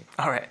 We'll catch it.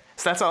 All right.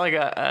 So that's all I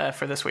got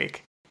for this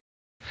week.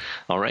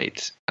 All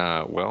right.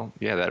 Well,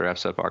 yeah, that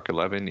wraps up Arc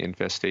 11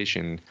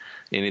 Infestation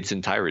in its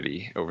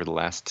entirety over the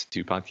last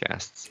 2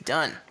 podcasts.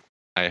 Done.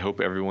 I hope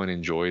everyone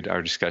enjoyed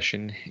our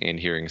discussion and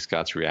hearing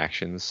Scott's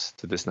reactions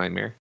to this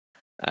nightmare.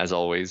 As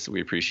always,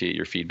 we appreciate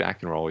your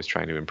feedback, and we're always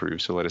trying to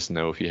improve. So let us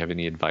know if you have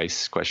any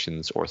advice,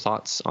 questions, or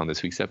thoughts on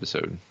this week's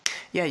episode.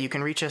 Yeah, you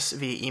can reach us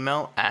via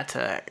email at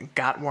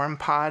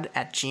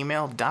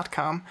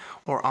gotwormpod@gmail.com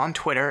or on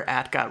Twitter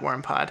at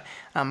gotwormpod.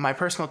 My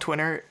personal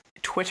Twitter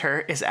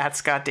is at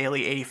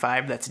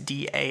ScottDaly85, that's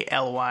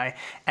DALY,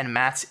 and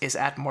Matt's is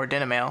at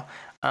MoreDinamail.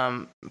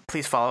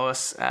 Please follow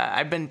us.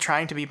 I've been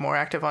trying to be more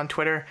active on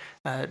Twitter,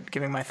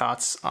 giving my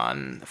thoughts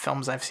on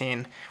films I've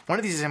seen. One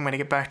of these is I'm going to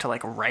get back to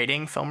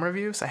writing film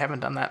reviews. I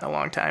haven't done that in a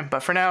long time,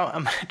 but for now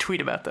I'm going to tweet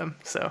about them.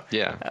 So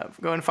yeah,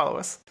 go and follow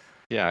us.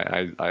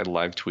 Yeah, I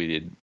live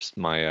tweeted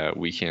my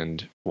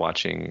weekend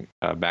watching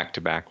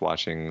back-to-back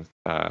watching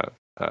Batman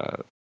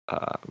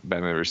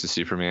vs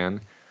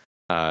Superman,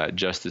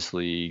 Justice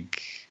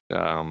League.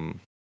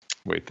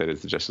 Wait, that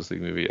is the Justice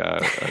League movie.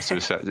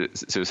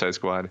 Suicide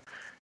Squad.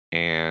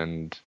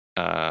 And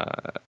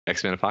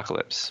X-Men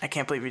Apocalypse. I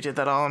can't believe you did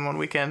that all in one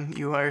weekend.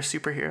 You are a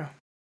superhero.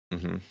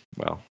 Mm-hmm.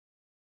 Well,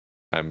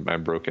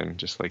 I'm broken,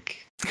 just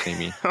like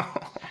Amy.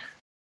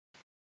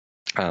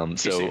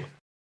 So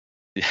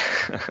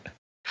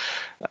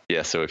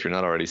yeah. So if you're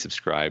not already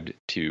subscribed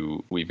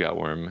to We've Got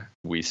Worm,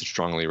 we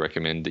strongly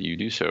recommend that you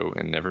do so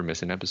and never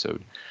miss an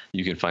episode.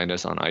 You can find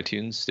us on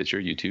iTunes,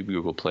 Stitcher, YouTube,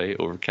 Google Play,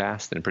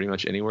 Overcast, and pretty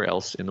much anywhere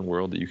else in the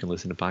world that you can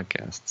listen to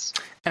podcasts.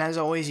 And as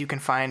always, you can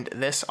find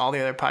this, all the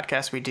other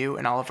podcasts we do,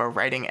 and all of our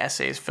writing,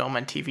 essays, film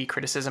and TV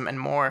criticism, and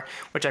more,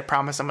 which I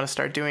promise I'm going to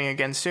start doing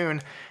again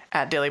soon,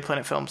 at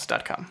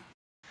dailyplanetfilms.com.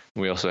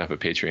 We also have a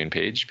Patreon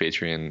page,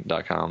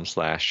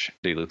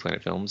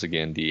 patreon.com/dailyplanetfilms,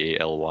 again,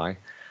 DALY.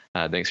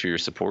 Thanks for your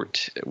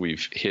support.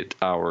 We've hit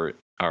our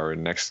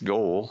next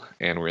goal,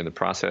 and we're in the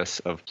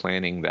process of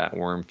planning that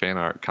Worm fan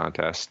art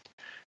contest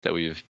that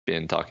we've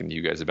been talking to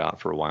you guys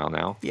about for a while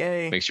now.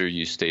 Yay. Make sure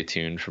you stay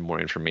tuned for more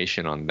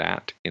information on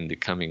that in the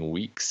coming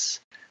weeks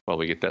while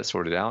we get that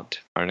sorted out.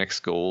 Our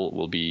next goal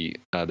will be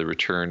the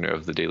return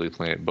of the Daily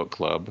Planet Book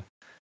Club,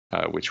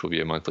 which will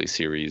be a monthly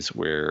series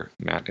where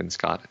Matt and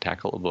Scott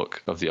tackle a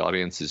book of the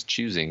audience's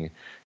choosing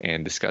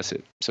and discuss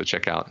it. So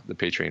check out the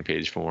Patreon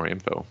page for more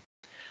info.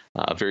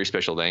 A very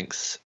special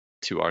thanks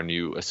to our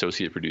new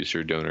associate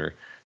producer donor,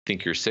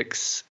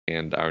 Thinker6,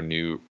 and our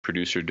new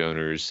producer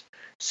donors,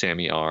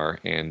 Sammy R.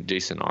 and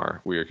Jason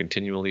R. We are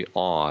continually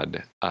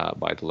awed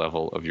by the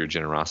level of your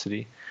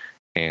generosity,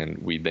 and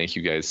we thank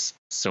you guys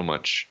so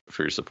much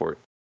for your support.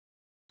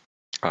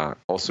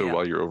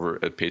 While you're over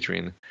at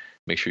Patreon,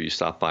 make sure you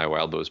stop by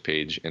Wildbow's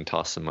page and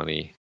toss some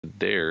money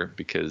there,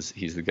 because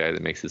he's the guy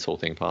that makes this whole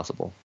thing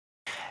possible.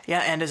 Yeah,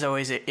 and as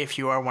always, if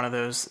you are one of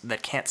those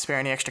that can't spare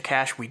any extra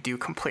cash, we do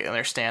completely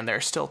understand. There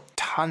are still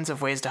tons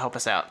of ways to help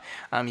us out.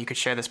 You could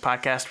share this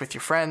podcast with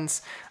your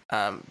friends,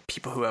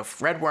 people who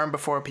have read Worm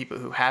before, people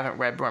who haven't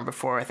read Worm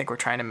before. I think we're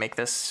trying to make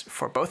this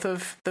for both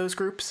of those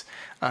groups.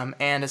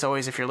 And as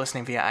always, if you're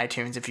listening via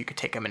iTunes, if you could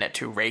take a minute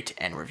to rate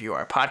and review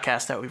our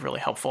podcast, that would be really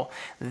helpful.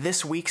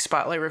 This week's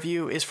Spotlight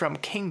review is from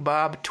King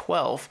Bob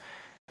 12,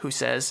 who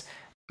says,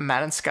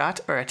 Matt and Scott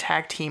are a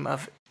tag team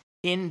of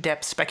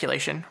in-depth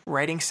speculation,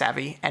 writing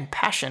savvy, and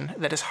passion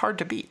that is hard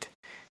to beat.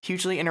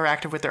 hugely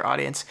interactive with their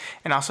audience,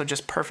 and also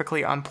just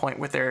perfectly on point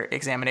with their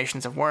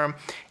examinations of Worm.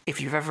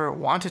 If you've ever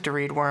wanted to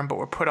read Worm but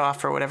were put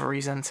off for whatever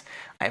reasons,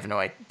 I have no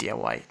idea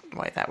why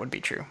that would be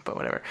true, but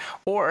whatever.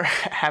 Or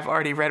have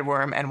already read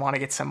Worm and want to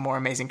get some more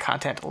amazing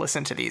content,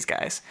 listen to these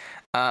guys.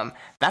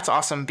 That's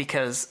awesome,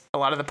 because a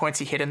lot of the points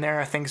he hit in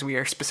there are things we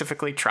are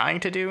specifically trying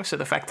to do. So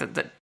the fact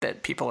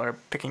that people are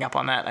picking up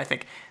on that, I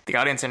think the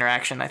audience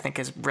interaction, I think,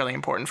 is really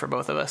important for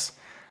both of us.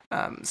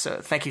 So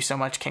thank you so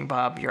much, King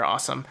Bob. You're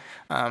awesome.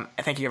 And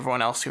thank you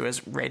everyone else who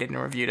has rated and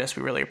reviewed us.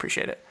 We really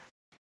appreciate it.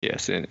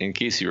 Yes, and in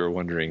case you were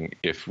wondering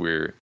if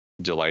we're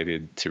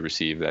delighted to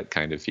receive that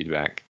kind of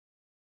feedback,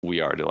 we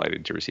are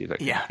delighted to receive that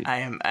kind of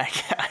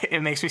feedback.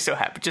 It makes me so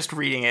happy. Just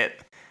reading it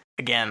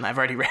again, I've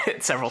already read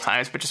it several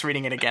times, but just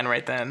reading it again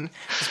right then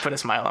just put a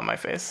smile on my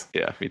face.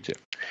 Yeah, me too.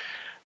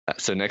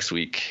 So next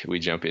week, we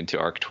jump into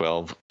Arc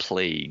 12,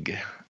 Plague.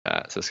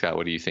 So Scott,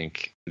 what do you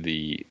think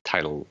the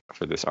title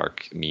for this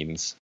arc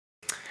means?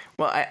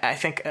 Well, I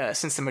think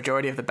since the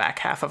majority of the back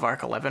half of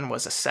Arc 11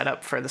 was a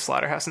setup for the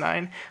Slaughterhouse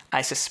 9,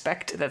 I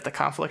suspect that the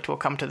conflict will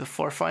come to the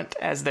forefront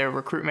as their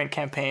recruitment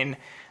campaign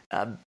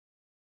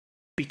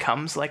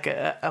becomes like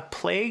a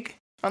plague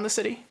on the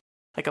city,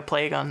 like a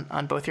plague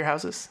on both your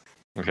houses.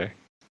 Okay.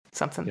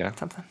 Something.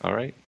 All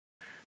right.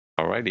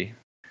 Alrighty.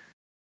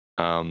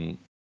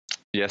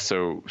 Yeah.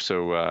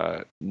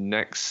 So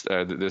next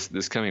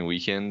this coming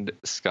weekend,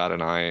 Scott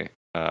and I,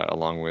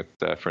 along with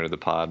a friend of the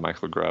pod,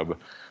 Michael Grubb,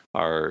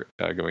 are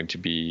going to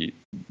be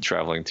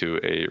traveling to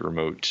a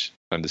remote,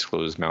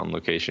 undisclosed mountain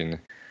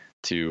location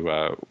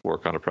to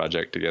work on a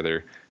project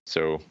together.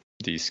 So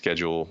the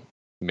schedule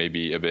may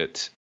be a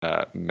bit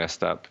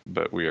messed up,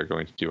 but we are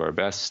going to do our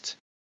best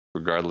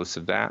regardless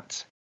of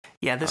that.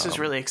 Yeah, this is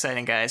really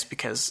exciting, guys,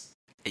 because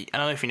I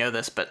don't know if you know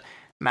this, but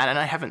Matt and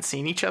I haven't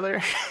seen each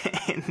other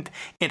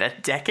in a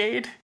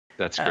decade.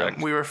 That's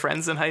correct. We were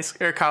friends in high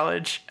school or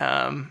college.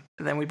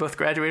 Then we both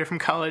graduated from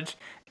college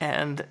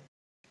and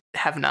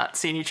have not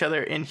seen each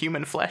other in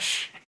human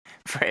flesh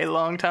for a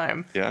long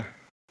time. Yeah.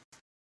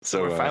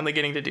 So we're finally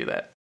getting to do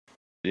that.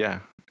 Yeah.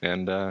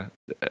 And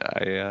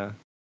I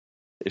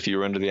if you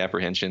were under the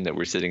apprehension that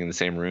we're sitting in the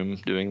same room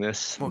doing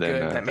this, well,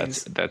 then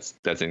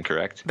that's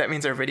incorrect. That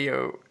means our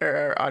video or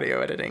our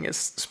audio editing is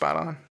spot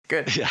on.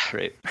 Good. Yeah,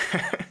 right.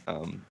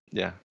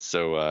 Yeah.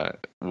 So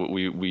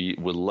we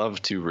would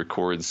love to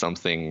record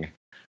something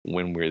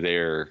when we're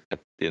there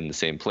in the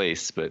same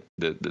place, but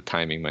the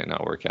timing might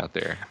not work out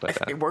there.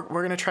 But we're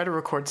going to try to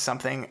record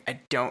something. I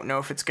don't know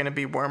if it's going to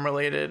be Worm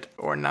related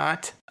or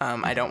not.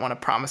 I don't want to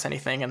promise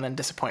anything and then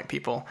disappoint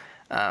people.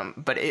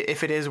 But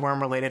if it is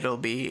Worm related, it'll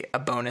be a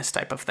bonus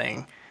type of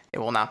thing. It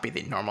will not be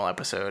the normal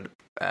episode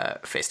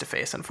face to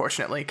face,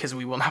 unfortunately, because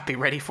we will not be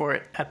ready for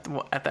it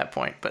at that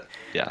point. But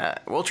yeah,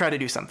 we'll try to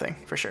do something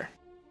for sure.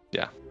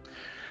 Yeah.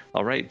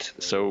 All right.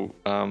 So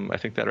I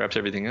think that wraps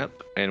everything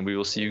up, and we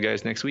will see you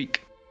guys next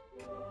week.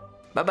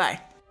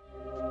 Bye-bye.